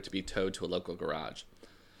arranged for it to be towed to a local garage.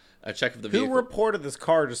 A check of the vehicle... Who reported this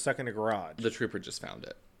car just stuck in a garage? The trooper just found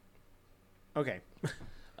it. Okay.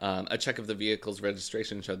 A check of the vehicle's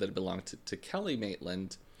registration showed that it belonged to Kelly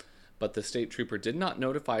Maitland, but the state trooper did not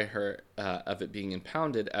notify her of it being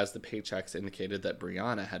impounded, as the paychecks indicated that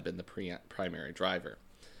Brianna had been the primary driver.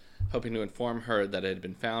 Hoping to inform her that it had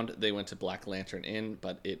been found, they went to Black Lantern Inn,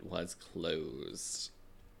 but it was closed.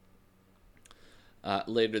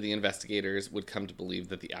 Later, the investigators would come to believe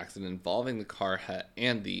that the accident involving the car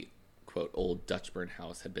and the, quote, old Dutchburn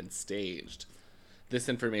house had been staged. This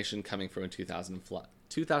information coming from a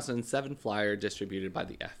 2007 flyer distributed by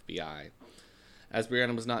the FBI. As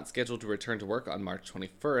Brianna was not scheduled to return to work on March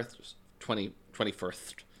 21st,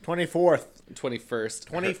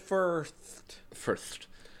 21st,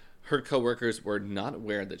 her co-workers were not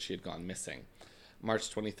aware that she had gone missing.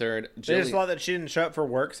 March 23rd, They just thought that she didn't show up for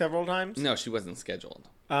work several times? No, she wasn't scheduled.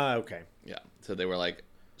 Okay. Yeah, so they were like,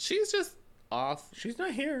 she's just off. She's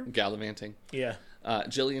not here. Gallivanting. Yeah.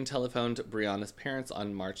 Jillian telephoned Brianna's parents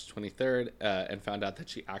on March 23rd and found out that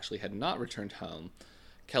she actually had not returned home.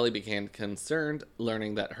 Kelly became concerned,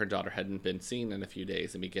 learning that her daughter hadn't been seen in a few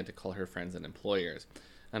days, and began to call her friends and employers.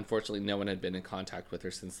 Unfortunately, no one had been in contact with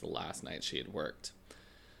her since the last night she had worked.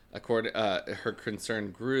 Her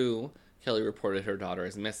concern grew. Kelly reported her daughter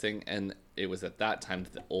as missing, and it was at that time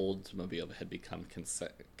that the Oldsmobile had become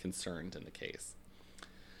concerned in the case.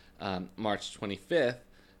 March 25th,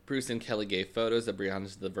 Bruce and Kelly gave photos of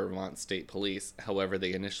Brianna to the Vermont State Police. However,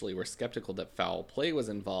 they initially were skeptical that foul play was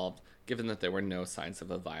involved, given that there were no signs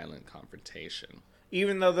of a violent confrontation.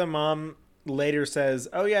 Even though the mom later says,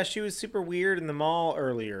 oh yeah, she was super weird in the mall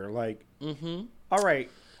earlier. Like, Mm-hmm. All right.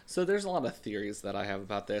 So there's a lot of theories that I have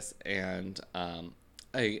about this, and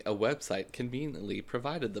a website conveniently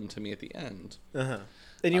provided them to me at the end. Uh-huh.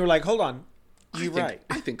 And you were like, hold on. You're right.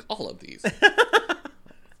 I think all of these.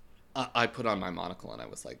 I put on my monocle and I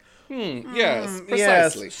was like, yes,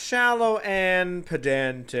 precisely. Yes, shallow and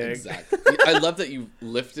pedantic. Exactly. I love that you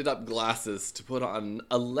lifted up glasses to put on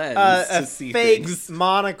a lens to see fake things.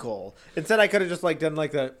 monocle. Instead, I could have just like done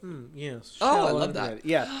like the yes. Oh, I shallow love and that. pedantic.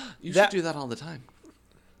 Yeah, You should do that all the time.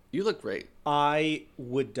 You look great. I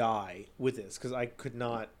would die with this because I could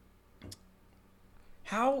not.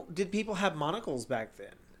 How did people have monocles back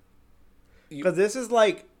then? Because this is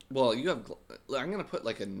like. Well, you have. I'm gonna put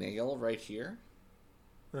like a nail right here,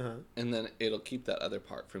 and then it'll keep that other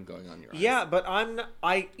part from going on your eye. Yeah, but I'm not,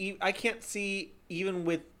 I can't see even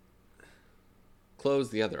with. Close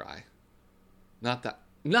the other eye. Not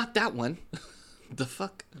that one. The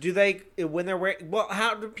fuck? Do they when they're wearing? Well,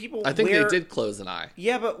 how do people? I think they did close an eye.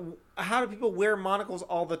 Yeah, but how do people wear monocles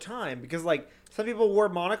all the time? Because like some people wore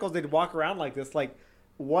monocles, they'd walk around like this. Like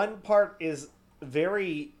one part is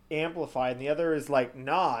very amplified, and the other is like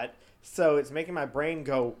not. So it's making my brain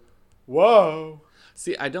go, "Whoa!"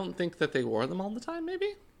 See, I don't think that they wore them all the time.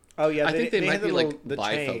 Maybe. Oh yeah, I think they might be like the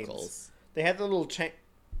bifocals. Chains. They had the little chain.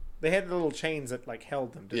 They had the little chains that like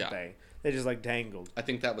held them, didn't they? They just like dangled. I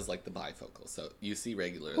think that was like the bifocal. So you see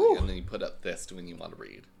regularly, Ooh. and then you put up this when you want to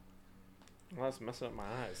read. Well, that's messing up my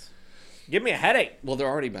eyes. Give me a headache. Well, they're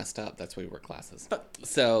already messed up. That's why you wear glasses.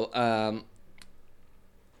 So,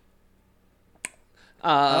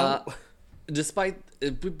 despite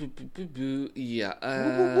they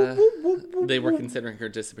were considering her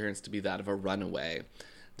disappearance to be that of a runaway.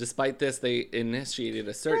 Despite this, they initiated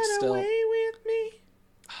a search. Run Still, away with me.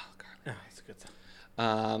 oh god, Oh, it's a good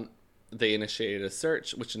song. They initiated a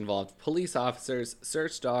search, which involved police officers,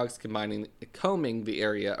 search dogs, combing the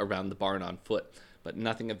area around the barn on foot, but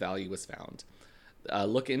nothing of value was found. A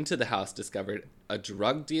look into the house discovered a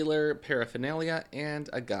drug dealer paraphernalia and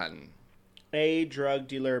a gun. A drug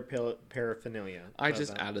dealer paraphernalia. I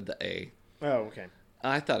just added the A. Oh, okay.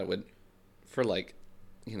 I thought it would, for like,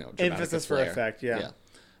 dramatic Emphasis for flair. effect, yeah.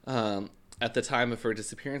 At the time of her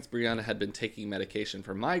disappearance, Brianna had been taking medication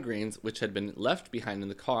for migraines, which had been left behind in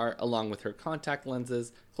the car, along with her contact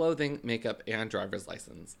lenses, clothing, makeup, and driver's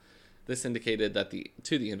license. This indicated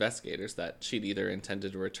to the investigators that she'd either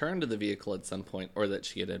intended to return to the vehicle at some point or that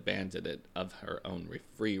she had abandoned it of her own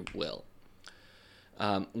free will.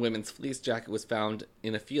 Women's fleece jacket was found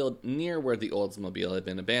in a field near where the Oldsmobile had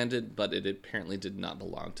been abandoned, but it apparently did not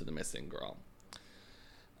belong to the missing girl.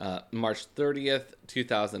 March 30th,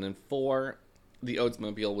 2004, the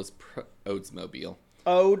Oldsmobile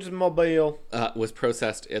was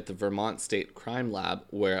processed at the Vermont State Crime Lab,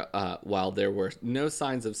 where while there were no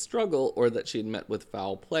signs of struggle or that she had met with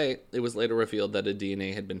foul play, it was later revealed that a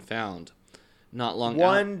DNA had been found.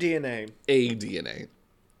 DNA. A DNA.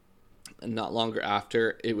 And not longer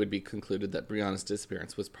after, it would be concluded that Brianna's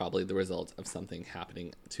disappearance was probably the result of something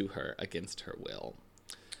happening to her against her will.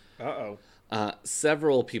 Uh-oh.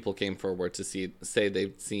 Several people came forward to say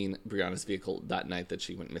they'd seen Brianna's vehicle that night that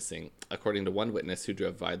she went missing. According to one witness who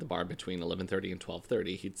drove by the bar between 11:30 and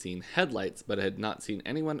 12:30, he'd seen headlights but had not seen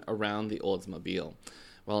anyone around the Oldsmobile,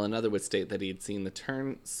 while another would state that he had seen the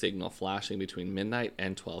turn signal flashing between midnight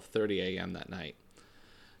and 12:30 a.m. that night.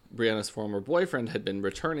 Brianna's former boyfriend had been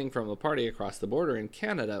returning from a party across the border in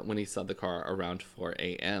Canada when he saw the car around 4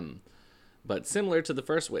 a.m. But similar to the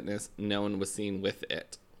first witness, no one was seen with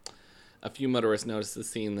it. A few motorists noticed the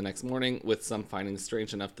scene the next morning, with some finding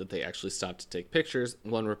strange enough that they actually stopped to take pictures.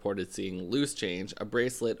 One reported seeing loose change, a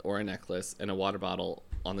bracelet or a necklace, and a water bottle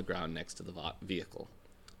on the ground next to the vehicle.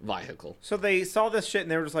 So they saw this shit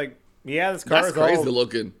and they were just like, yeah, this car That's is crazy old.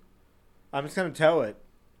 looking. I'm just going to tow it.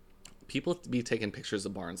 People be taking pictures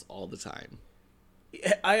of barns all the time.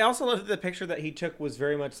 I also love that the picture that he took was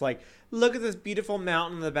very much like, look at this beautiful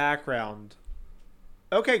mountain in the background.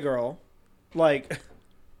 Okay, girl. Like,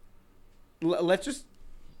 let's just...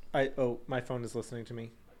 my phone is listening to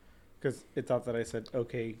me. Because it thought that I said,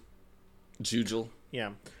 okay. Jujel.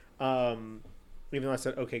 Yeah. Even though I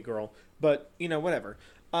said, okay, girl. But, whatever.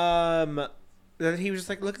 That he was just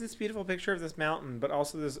like, look at this beautiful picture of this mountain, but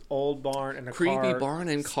also this old barn and a creepy car. Barn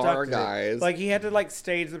and car, guys. Like, he had to,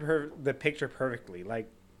 stage the picture perfectly. Like,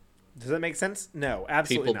 does that make sense? No,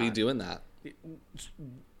 absolutely People not. be doing that.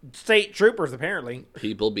 State troopers, apparently.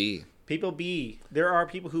 People be. People be. There are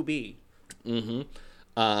people who be. Mm-hmm.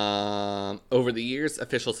 Over the years,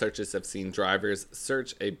 official searches have seen drivers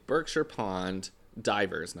search a Berkshire Pond.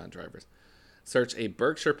 Divers, not drivers. Search a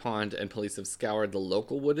Berkshire Pond, and police have scoured the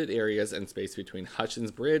local wooded areas and space between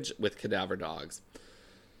Hutchins Bridge with cadaver dogs.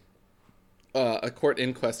 A court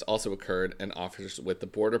inquest also occurred, and officers with the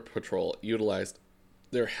Border Patrol utilized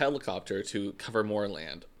their helicopter to cover more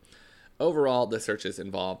land. Overall, the searches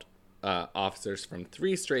involved officers from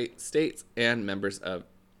 3 straight states and members of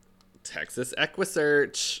Texas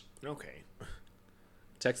EquiSearch. Okay.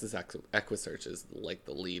 Texas EquiSearch is like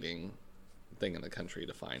the leading thing in the country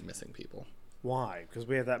to find missing people. Why? Because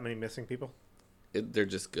we have that many missing people? They're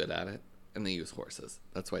just good at it, and they use horses.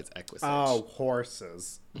 That's why it's EquiSearch. Oh,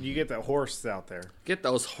 horses. You get the horses out there. Get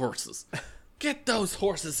those horses. Get those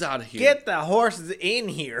horses out of here. Get the horses in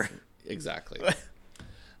here. Exactly.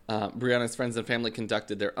 Brianna's friends and family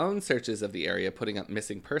conducted their own searches of the area, putting up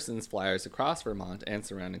missing persons flyers across Vermont and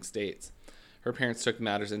surrounding states. Her parents took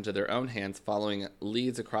matters into their own hands, following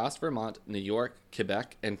leads across Vermont, New York,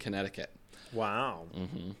 Quebec, and Connecticut. Wow.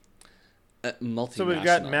 Multinational. So we've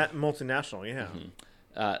got multinational, yeah.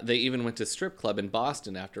 They even went to a strip club in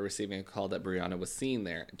Boston after receiving a call that Brianna was seen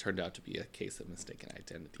there. It turned out to be a case of mistaken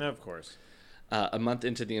identity. Of course. A month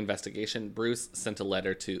into the investigation, Bruce sent a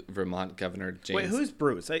letter to Vermont Governor James... Wait, who's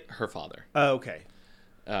Bruce? Her father. Oh, okay.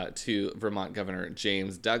 To Vermont Governor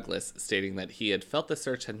James Douglas, stating that he had felt the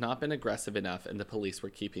search had not been aggressive enough and the police were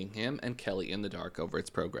keeping him and Kelly in the dark over its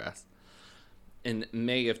progress. In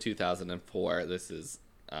May of 2004, this is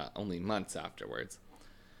only months afterwards,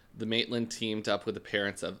 the Maitland teamed up with the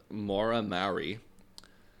parents of Maura Murray.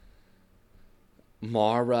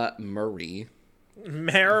 Maura Murray.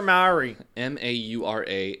 Mauramurray.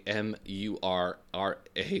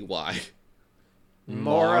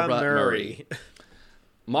 Maura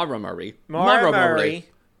Murray. Maura Murray.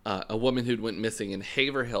 A woman who went missing in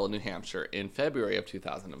Haverhill, New Hampshire in February of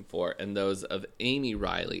 2004, and those of Amy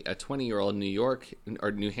Riley, a 20-year-old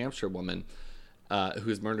New Hampshire woman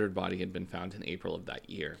whose murdered body had been found in April of that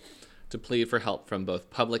year, to plead for help from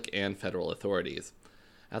both public and federal authorities.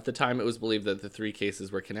 At the time, it was believed that the 3 cases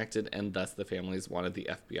were connected, and thus the families wanted the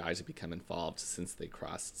FBI to become involved since they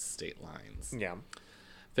crossed state lines. Yeah.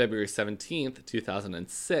 February 17th,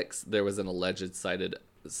 2006, there was an alleged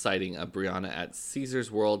sighting of Brianna at Caesars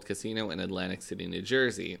World Casino in Atlantic City, New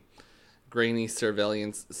Jersey. Grainy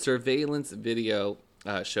surveillance video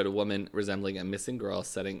showed a woman resembling a missing girl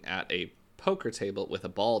sitting at a poker table with a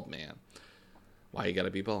bald man. Why you gotta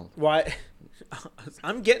be bald? Why?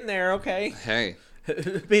 I'm getting there, okay? Hey.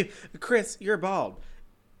 Babe, Chris, you're bald.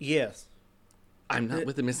 Yes. I'm not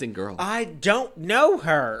with a missing girl. I don't know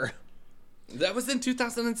her. That was in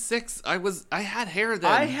 2006. I had hair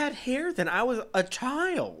then. I had hair then. I was a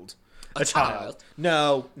child. A child?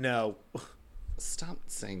 No. Stop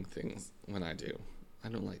saying things when I do. I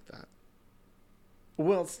don't like that.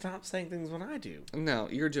 Well, stop saying things when I do. No,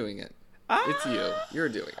 you're doing it. It's you. You're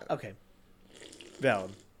doing it. Okay.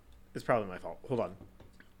 Valid. It's probably my fault. Hold on.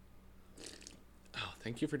 Oh,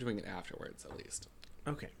 thank you for doing it afterwards, at least.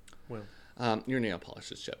 Okay. Well. Your nail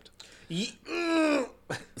polish is chipped.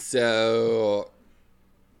 So,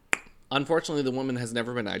 unfortunately, the woman has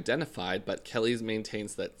never been identified, but Kelly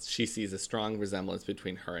maintains that she sees a strong resemblance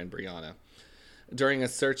between her and Brianna. During a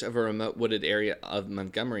search of a remote wooded area of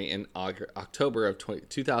Montgomery in October of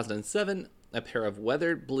 2007, a pair of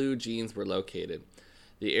weathered blue jeans were located.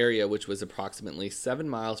 The area, which was approximately 7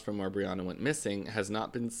 miles from where Brianna went missing, has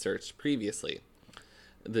not been searched previously.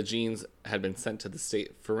 The jeans had been sent to the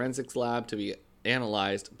state forensics lab to be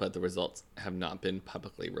analyzed, but the results have not been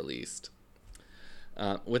publicly released.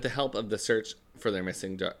 With the help of the search for their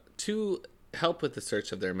missing to help with the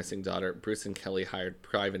search of their missing daughter, Bruce and Kelly hired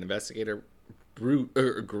private investigator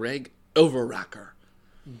Greg Overacker.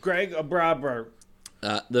 Greg Abraber.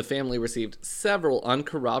 The family received several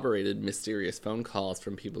uncorroborated mysterious phone calls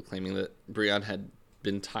from people claiming that Brianna had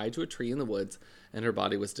been tied to a tree in the woods and her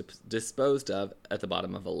body was disposed of at the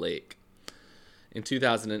bottom of a lake. In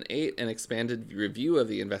 2008, an expanded review of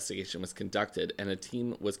the investigation was conducted, and a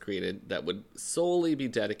team was created that would solely be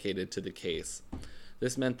dedicated to the case.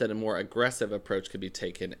 This meant that a more aggressive approach could be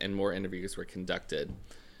taken, and more interviews were conducted,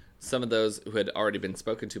 some of those who had already been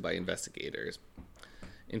spoken to by investigators.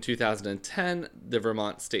 In 2010, the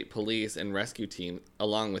Vermont State Police and Rescue Team,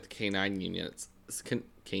 along with Canine units,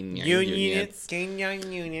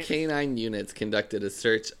 conducted a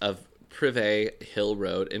search of Privé Hill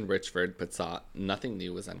Road in Richford, but saw nothing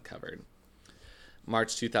new was uncovered.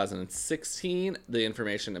 March 2016, the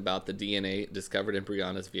information about the DNA discovered in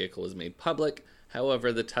Brianna's vehicle was made public.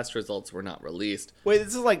 However, the test results were not released. Wait,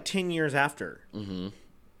 this is like 10 years after. Mm-hmm.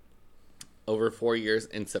 Over 4 years,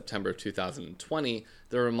 in September of 2020,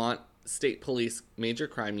 the Vermont State Police Major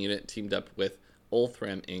Crime Unit teamed up with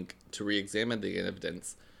Othram Inc. to re-examine the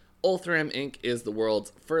evidence. Othram Inc. is the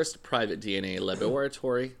world's first private DNA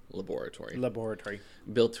laboratory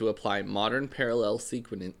built to apply modern parallel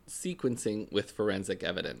sequencing with forensic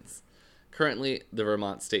evidence. Currently, the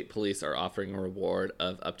Vermont State Police are offering a reward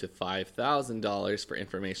of up to $5,000 for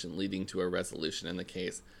information leading to a resolution in the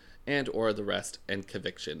case and or the arrest and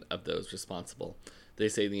conviction of those responsible. They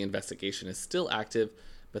say the investigation is still active,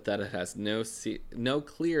 but that it has no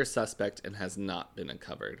clear suspect and has not been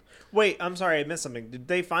uncovered. Wait, I'm sorry, I missed something. Did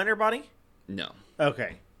they find her body? No.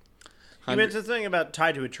 Okay. You mentioned something about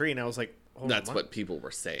tied to a tree, and I was like, that's what people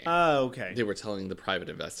were saying. Oh, okay. They were telling the private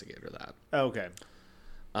investigator that. Okay.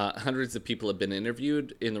 Hundreds of people have been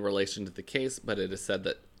interviewed in relation to the case, but it is said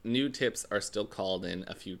that new tips are still called in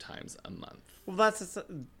a few times a month. Well,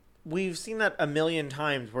 we've seen that a million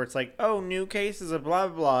times where it's like, oh, new cases of blah,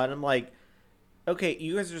 blah, blah. And I'm like, okay,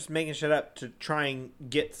 you guys are just making shit up to try and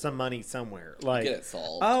get some money somewhere. Like, get it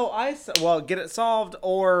solved. Oh, get it solved,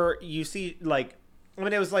 or you see, like, I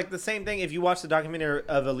mean, it was like the same thing if you watch the documentary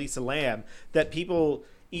of Elisa Lam, that people,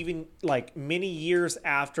 even, like, many years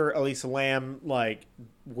after Elisa Lam, like,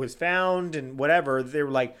 was found and whatever, they were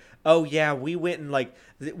like, oh, yeah, we went and, like,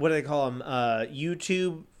 what do they call them?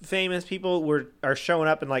 YouTube famous people are showing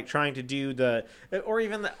up and, like, trying to do or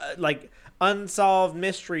even, like, unsolved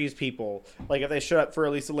mysteries people. Like, if they showed up for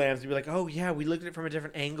Elisa Lam, they'd be like, oh, yeah, we looked at it from a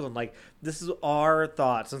different angle, and, like, this is our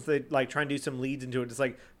thoughts. Since they, like, try and do some leads into it, it's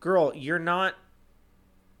like, girl, you're not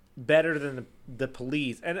better than the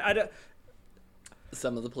police. And I don't...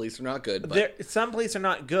 Some of the police are not good. But some police are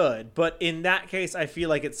not good, but in that case, I feel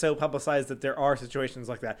like it's so publicized that there are situations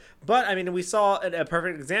like that. But, I mean, we saw a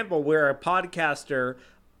perfect example where a podcaster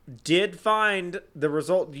did find the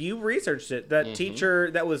result. You researched it. That teacher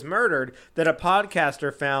that was murdered, that a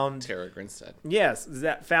podcaster found... Tara Grinstead. Yes,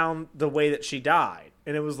 that found the way that she died.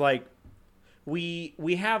 And it was like, we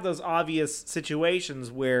have those obvious situations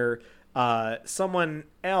where someone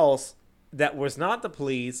else that was not the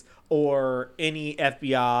police or any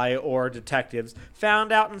FBI or detectives found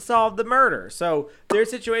out and solved the murder. So there's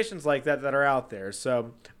situations like that are out there.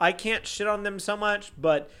 So I can't shit on them so much,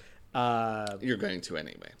 but you're going to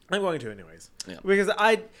anyway. I'm going to anyways. Yeah. Because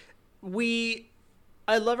I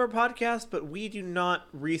love our podcast, but we do not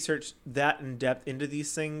research that in depth into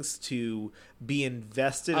these things to be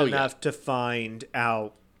invested enough to find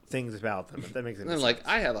out things about them. If that makes any sense. Like,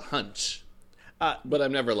 I have a hunch. But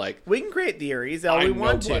I'm never like... We can create theories all we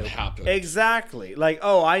want to. I know what happened. Exactly. Like,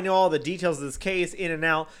 oh, I know all the details of this case in and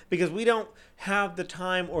out, because we don't have the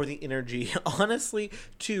time or the energy, honestly,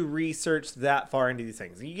 to research that far into these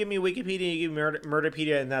things. You give me Wikipedia, you give me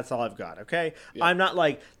Murderpedia, and that's all I've got, okay? Yeah. I'm not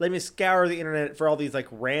like, let me scour the internet for all these, like,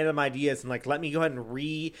 random ideas, and, like, let me go ahead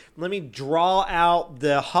and let me draw out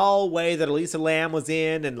the hallway that Elisa Lam was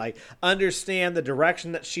in, and, like, understand the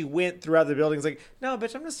direction that she went throughout the buildings. Like, no,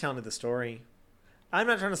 bitch, I'm just telling you the story. I'm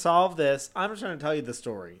not trying to solve this. I'm just trying to tell you the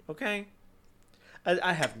story, okay?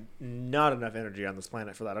 I have not enough energy on this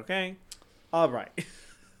planet for that, okay? All right.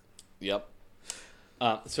 Yep.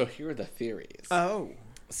 So here are the theories. Oh.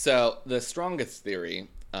 So the strongest theory,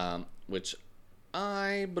 which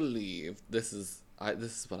I believe, this is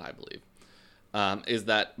what I believe, is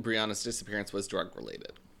that Brianna's disappearance was drug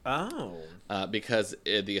related. Oh. Because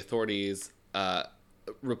the authorities...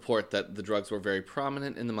 report that the drugs were very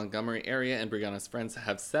prominent in the Montgomery area, and Brianna's friends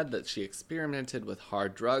have said that she experimented with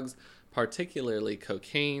hard drugs, particularly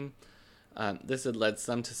cocaine. This had led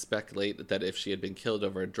some to speculate that if she had been killed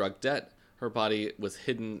over a drug debt, her body was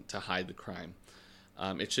hidden to hide the crime.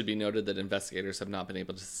 It should be noted that investigators have not been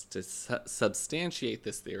able to substantiate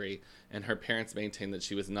this theory, and her parents maintain that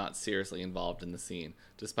she was not seriously involved in the scene,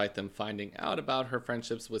 despite them finding out about her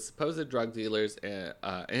friendships with supposed drug dealers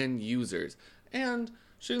and users. And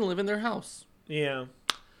she didn't live in their house. Yeah.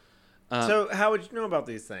 So how would you know about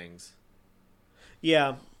these things?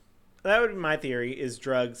 Yeah. That would be my theory, is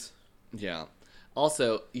drugs. Yeah.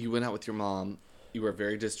 Also, you went out with your mom. You were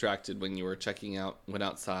very distracted when you were went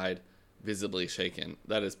outside, visibly shaken.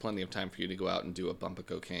 That is plenty of time for you to go out and do a bump of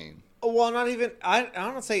cocaine. Well, not even... I don't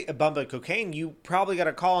want to say a bump of cocaine. You probably got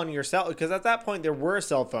a call on your cell... Because at that point, there were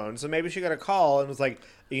cell phones. So maybe she got a call and was like,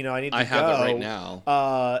 I need to go. I have it right now.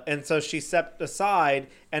 And so she stepped aside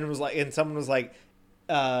and was like... And someone was like,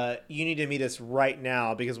 you need to meet us right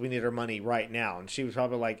now because we need our money right now. And she was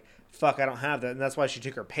probably like, fuck, I don't have that. And that's why she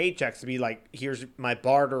took her paychecks to be like, here's my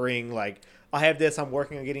bartering, like... I have this, I'm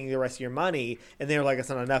working on getting the rest of your money. And they were like, it's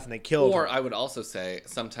not enough, and they killed her. Or I would also say,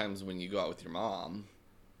 sometimes when you go out with your mom,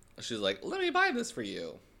 she's like, let me buy this for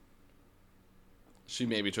you. She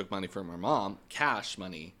maybe took money from her mom, cash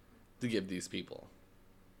money, to give these people.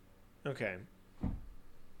 Okay.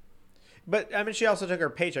 But, I mean, she also took her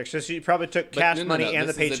paycheck. So she probably took cash money and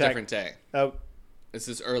the paycheck. This is a different day. Oh. This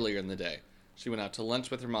is earlier in the day. She went out to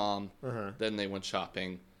lunch with her mom. Then they went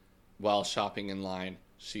shopping. While shopping in line,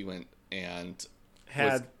 she went and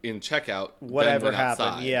had in checkout, whatever then went happened.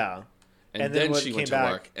 outside, Yeah. and then when she it went to came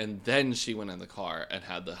back- work, and then she went in the car and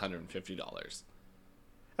had the $150.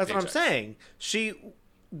 That's what I'm paycheck. saying. She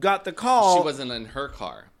got the call. She wasn't in her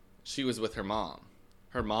car. She was with her mom.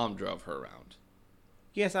 Her mom drove her around.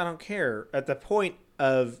 Yes, I don't care. At the point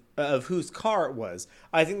of whose car it was,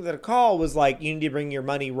 I think that a call was like, you need to bring your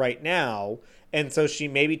money right now, and so she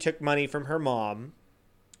maybe took money from her mom,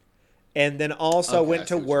 and then also Okay, I went see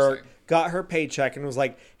to what you're work, saying. got her paycheck, and was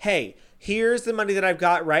like, hey, here's the money that I've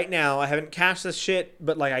got right now. I haven't cashed this shit,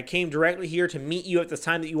 but like I came directly here to meet you at this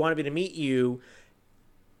time that you wanted me to meet you.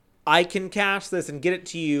 I can cash this and get it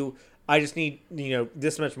to you. I just need,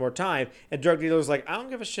 this much more time. And drug dealer's like, I don't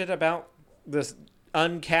give a shit about this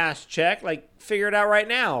uncashed check. Like, figure it out right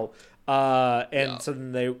now. So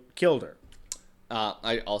then they killed her.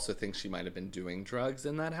 I also think she might have been doing drugs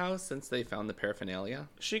in that house since they found the paraphernalia.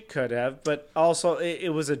 She could have, but also it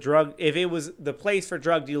was a drug. If it was the place for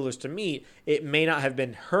drug dealers to meet, it may not have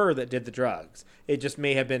been her that did the drugs. It just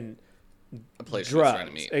may have been A place she was trying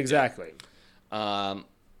to drugs. meet. Exactly.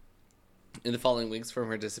 In the following weeks from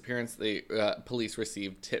her disappearance, the police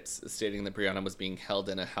received tips stating that Brianna was being held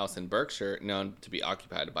in a house in Berkshire known to be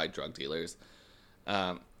occupied by drug dealers.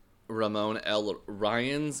 Ramon L.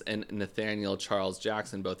 Ryans and Nathaniel Charles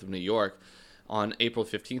Jackson, both of New York. On April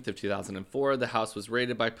 15th of 2004, the house was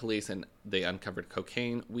raided by police and they uncovered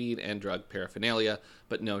cocaine, weed, and drug paraphernalia,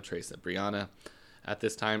 but no trace of Brianna. At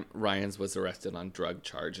this time, Ryans was arrested on drug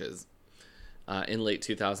charges. In late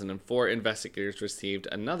 2004, investigators received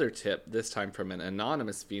another tip, this time from an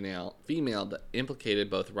anonymous female that implicated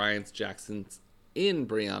both Ryans Jacksons in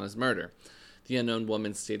Brianna's murder. The unknown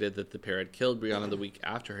woman stated that the pair had killed Brianna the week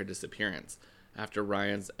after her disappearance, after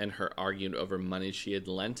Ryans and her argued over money she had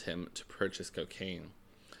lent him to purchase cocaine.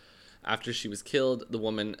 After she was killed, the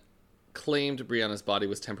woman claimed Brianna's body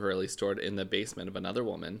was temporarily stored in the basement of another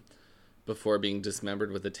woman before being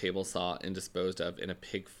dismembered with a table saw and disposed of in a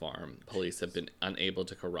pig farm. Police have been unable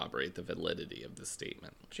to corroborate the validity of this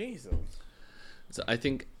statement. Jesus. So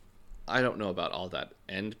I don't know about all that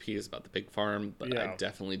end piece about the pig farm, but Yeah. I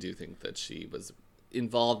definitely do think that she was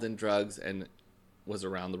involved in drugs and was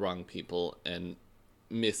around the wrong people and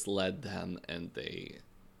misled them and they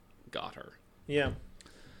got her. Yeah.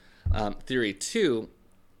 Theory 2,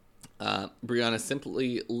 Brianna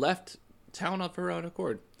simply left town of her own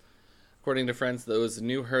accord. According to friends, those who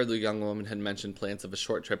knew her, the young woman had mentioned plans of a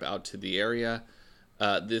short trip out to the area.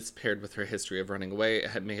 This, paired with her history of running away,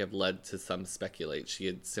 may have led to some speculate she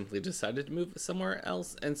had simply decided to move somewhere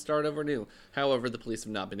else and start over new. However, the police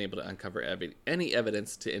have not been able to uncover any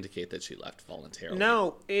evidence to indicate that she left voluntarily.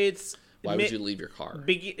 No, it's... Why would you leave your car?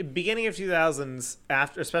 Beginning of 2000s,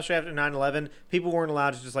 especially after 9/11, people weren't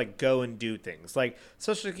allowed to just like go and do things like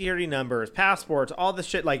social security numbers, passports, all this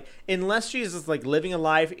shit. Like, unless she's just like living a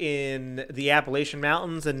life in the Appalachian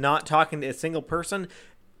Mountains and not talking to a single person,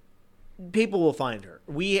 people will find her.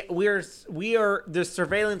 We are there's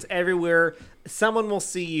surveillance everywhere. Someone will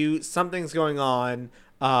see you. Something's going on.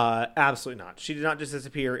 Absolutely not. She did not just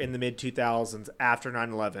disappear in the mid 2000s after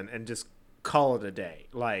 9/11 and just call it a day.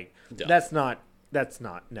 Like, No. that's not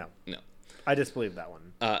no. No. I disbelieve that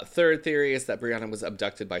one. Third theory is that Brianna was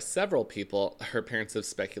abducted by several people. Her parents have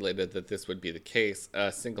speculated that this would be the case.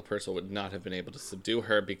 A single person would not have been able to subdue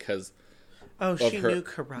her because She her knew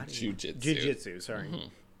karate. Jiu-jitsu, sorry.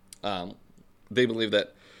 they believe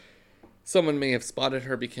that someone may have spotted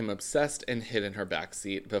her, became obsessed, and hid in her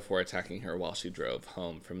backseat before attacking her while she drove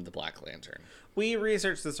home from the Black Lantern. We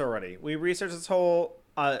researched this already. We researched this whole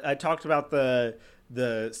I talked about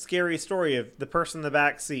the scary story of the person in the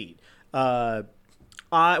back seat. We talked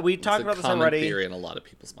about this already. It's a common theory in a lot of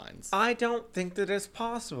people's minds. I don't think that it's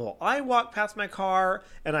possible. I walk past my car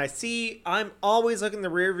and I'm always looking in the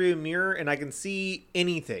rearview mirror and I can see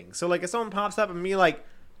anything. So like if someone pops up and me like,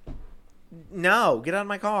 no, get out of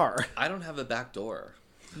my car. I don't have a back door.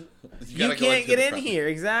 You can't get in here.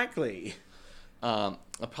 Exactly.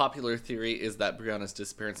 A popular theory is that Brianna's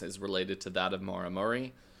disappearance is related to that of Maura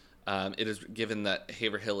Murray. It is given that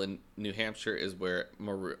Haverhill in New Hampshire is where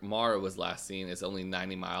Maura was last seen, is only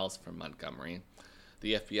 90 miles from Montgomery.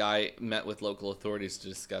 The FBI met with local authorities to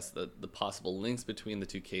discuss the possible links between the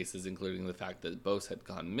two cases, including the fact that both had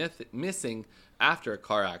gone missing after a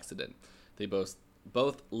car accident. They both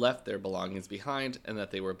left their belongings behind, and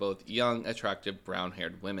that they were both young, attractive,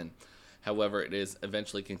 brown-haired women. However, it is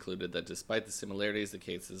eventually concluded that despite the similarities, the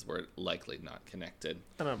cases were likely not connected.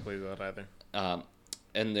 I don't believe that either.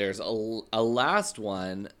 And there's a last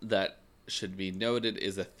one that should be noted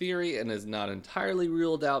is a theory and is not entirely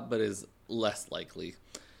ruled out, but is less likely.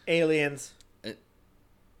 Aliens.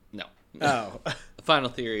 No. Oh. The final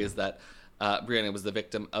theory is that Brianna was the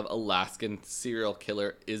victim of Alaskan serial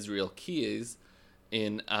killer Israel Keyes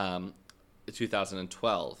in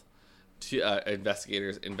 2012.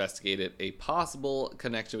 Investigators investigated a possible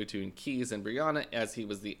connection between Keyes and Brianna, as he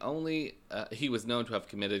was he was known to have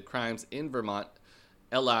committed crimes in Vermont,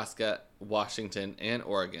 Alaska, Washington, and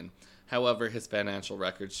Oregon. However, his financial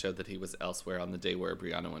records showed that he was elsewhere on the day where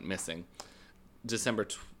Brianna went missing.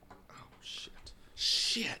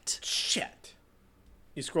 Shit.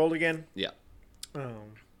 You scrolled again? Yeah.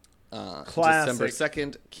 Oh. Classic. December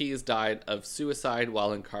 2nd, Keyes died of suicide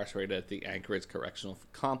while incarcerated at the Anchorage Correctional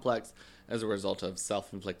Complex as a result of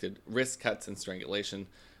self-inflicted wrist cuts and strangulation.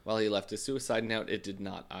 While he left a suicide note, it did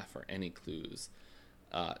not offer any clues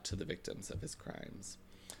to the victims of his crimes.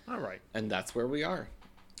 All right. And that's where we are.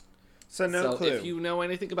 So no clue. If you know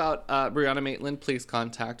anything about Brianna Maitland, please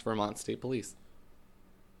contact Vermont State Police.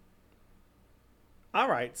 All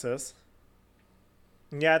right, sis.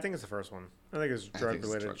 Yeah, I think it's the first one. I think it's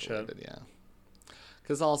drug-related shit. Yeah.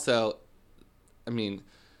 Because also, I mean,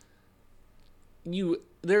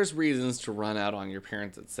 there's reasons to run out on your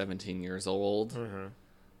parents at 17 years old. Mm-hmm.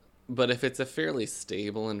 But if it's a fairly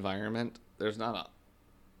stable environment, there's not a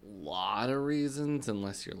lot of reasons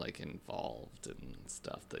unless you're like involved in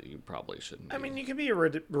stuff that you probably shouldn't be. I mean, you can be a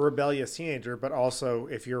rebellious teenager, but also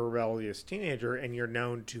if you're a rebellious teenager and you're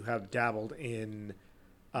known to have dabbled in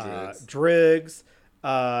drugs,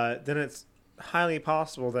 then it's highly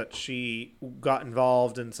possible that she got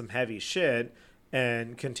involved in some heavy shit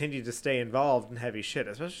and continued to stay involved in heavy shit,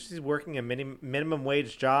 especially if she's working a minimum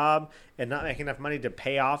wage job and not making enough money to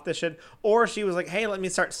pay off the shit. Or she was like, hey, let me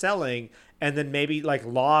start selling, and then maybe like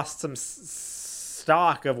lost some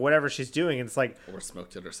stock of whatever she's doing. And it's like, or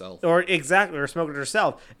smoked it herself. Or smoked it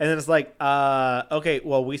herself. And then it's like, okay,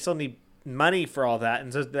 well, we still need money for all that.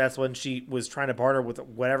 And so that's when she was trying to barter with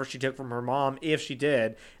whatever she took from her mom, if she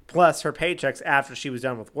did, plus her paychecks after she was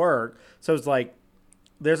done with work. So it's like,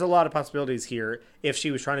 there's a lot of possibilities here if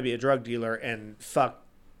she was trying to be a drug dealer and fuck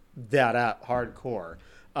that up hardcore.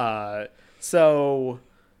 So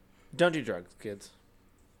don't do drugs, kids.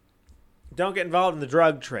 Don't get involved in the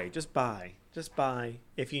drug trade. Just buy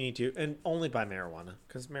if you need to, and only buy marijuana,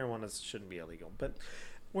 because marijuana shouldn't be illegal. But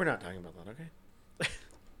we're not talking about that, okay?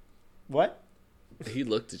 What? He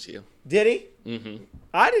looked at you. Did he? Mm-hmm.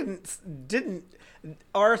 I didn't.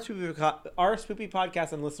 Our Spoopy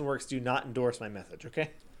Podcast and ListenWorks do not endorse my message,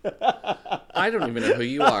 okay? I don't even know who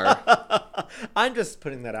you are. I'm just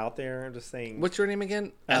putting that out there. I'm just saying. What's your name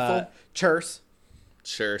again? Ethel? Churs.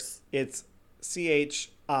 Churs. It's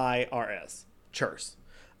CHIRS. Churs.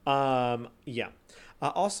 Yeah.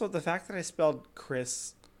 Also, the fact that I spelled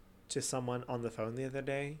Chris to someone on the phone the other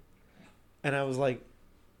day, and I was like,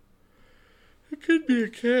 it could be a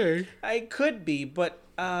K. I could be, but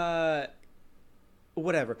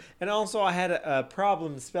whatever. And also, I had a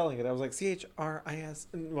problem spelling it. I was like, CHRIS.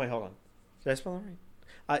 Wait, hold on. Did I spell it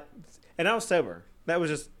right? And I was sober. That was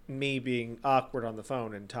just me being awkward on the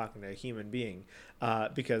phone and talking to a human being,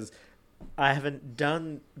 because I haven't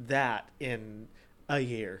done that in a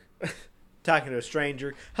year. Talking to a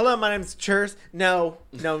stranger. Hello, my name's Churs. No.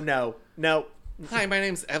 Hi, my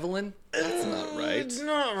name's Evelyn. That's not right. It's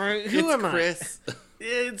not right. Who am Chris.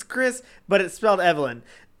 It's Chris, but it's spelled Evelyn.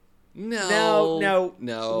 No.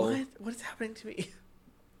 What is happening to me?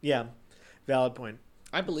 Yeah, valid point.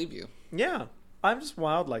 I believe you. Yeah, I'm just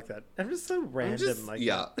wild like that. I'm just so random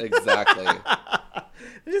yeah, exactly. I'm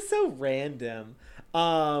just so random.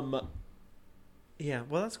 Yeah,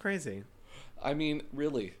 well, that's crazy. I mean,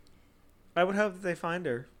 really. I would hope that they find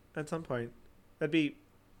her at some point. That'd be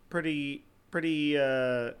pretty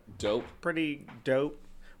dope. Pretty dope.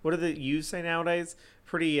 What do the U's say nowadays?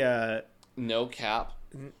 Pretty no cap.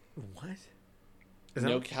 What?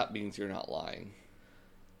 No cap means you're not lying.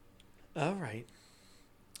 All right.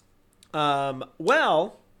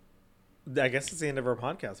 Well, I guess it's the end of our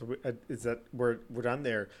podcast. Is that we're done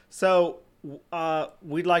there? So,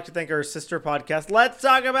 we'd like to thank our sister podcast, Let's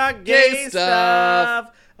Talk About Gay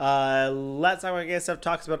Stuff. Let's Talk About Gay Stuff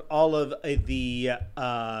talks about all of the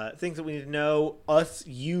things that we need to know, us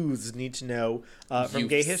youths need to know from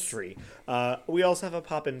gay history. We also have a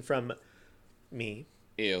pop-in from me.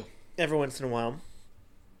 Ew. Every once in a while.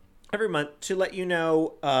 Every month to let you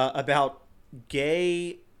know about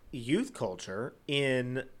gay youth culture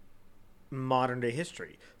in modern day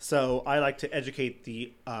history. So I like to educate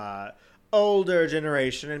the older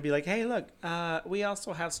generation and be like, hey, look, we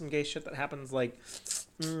also have some gay shit that happens like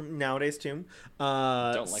nowadays too.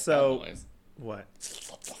 Don't like that noise. What?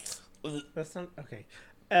 That's not okay.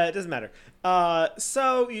 It doesn't matter.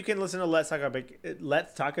 So you can listen to Let's Talk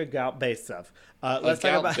About Gay Stuff. Let's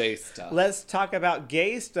talk about gay stuff. Let's talk about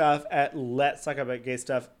gay stuff at Let's Talk About Gay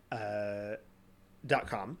Stuff.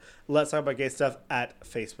 .com. Let's Talk About Gay Stuff at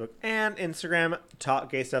Facebook and Instagram.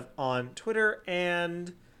 Talk Gay Stuff on Twitter,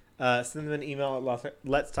 and send them an email at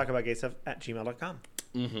let's talk about gay stuff at gmail.com.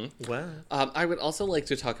 Mm-hmm. Wow. I would also like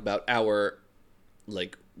to talk about our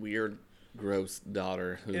weird, gross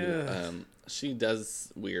daughter who she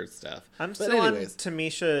does weird stuff. I'm still on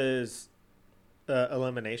Tamisha's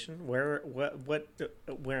elimination. Where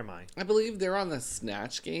am I? I believe they're on the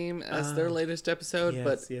Snatch Game as their latest episode,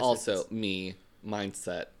 yes, but also me,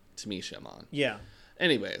 mindset, Tamisha I'm on. Yeah.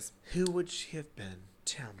 Anyways. Who would she have been?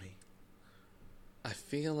 Tell me. I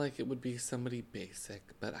feel like it would be somebody basic,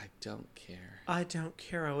 but I don't care. I don't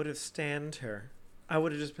care. I would have stanned her. I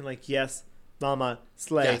would have just been like, yes, mama,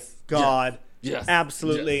 slay, yes, God. Yes.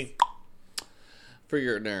 Absolutely. Yes. For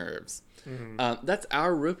your nerves. Mm-hmm. That's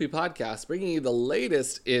our Rupee podcast, bringing you the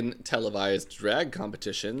latest in televised drag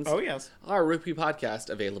competitions. Oh, yes. Our Rupee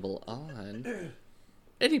podcast available on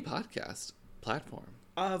any podcast platform.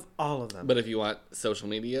 Of all of them. But if you want social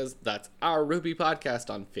medias, that's Our Rupee Podcast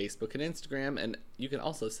on Facebook and Instagram. And you can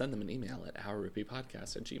also send them an email at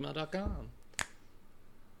ourrupeepodcast@gmail.com.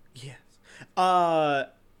 Yes.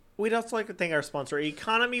 We'd also like to thank our sponsor,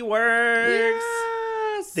 Economy Works.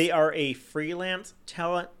 Yes! They are a freelance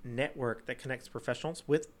talent network that connects professionals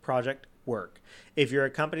with project work. If you're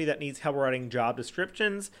a company that needs help writing job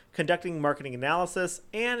descriptions, conducting marketing analysis,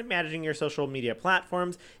 and managing your social media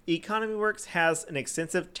platforms, Economy Works has an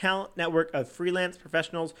extensive talent network of freelance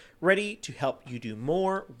professionals ready to help you do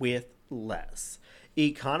more with less.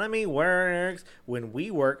 Economy Works. When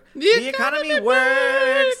we work, the economy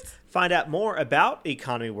works. Find out more about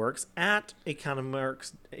Economy Works at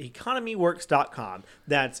economyworks.com.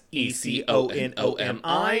 That's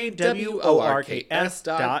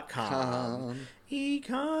ECONOMIWORKS.com.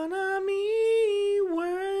 Economy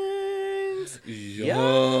Works. Yeah.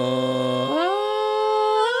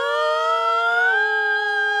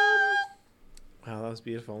 Wow, that was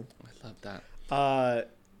beautiful. I love that.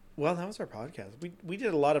 Well, that was our podcast. We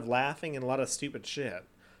did a lot of laughing and a lot of stupid shit.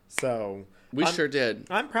 So We sure did.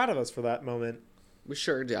 I'm proud of us for that moment. We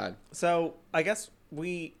sure did. So I guess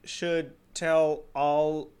we should tell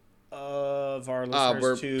all of our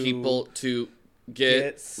listeners people to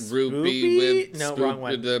get Rupee spoopy? with no, wrong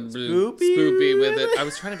one. spoopy with it. I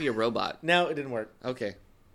was trying to be a robot. No, it didn't work. Okay.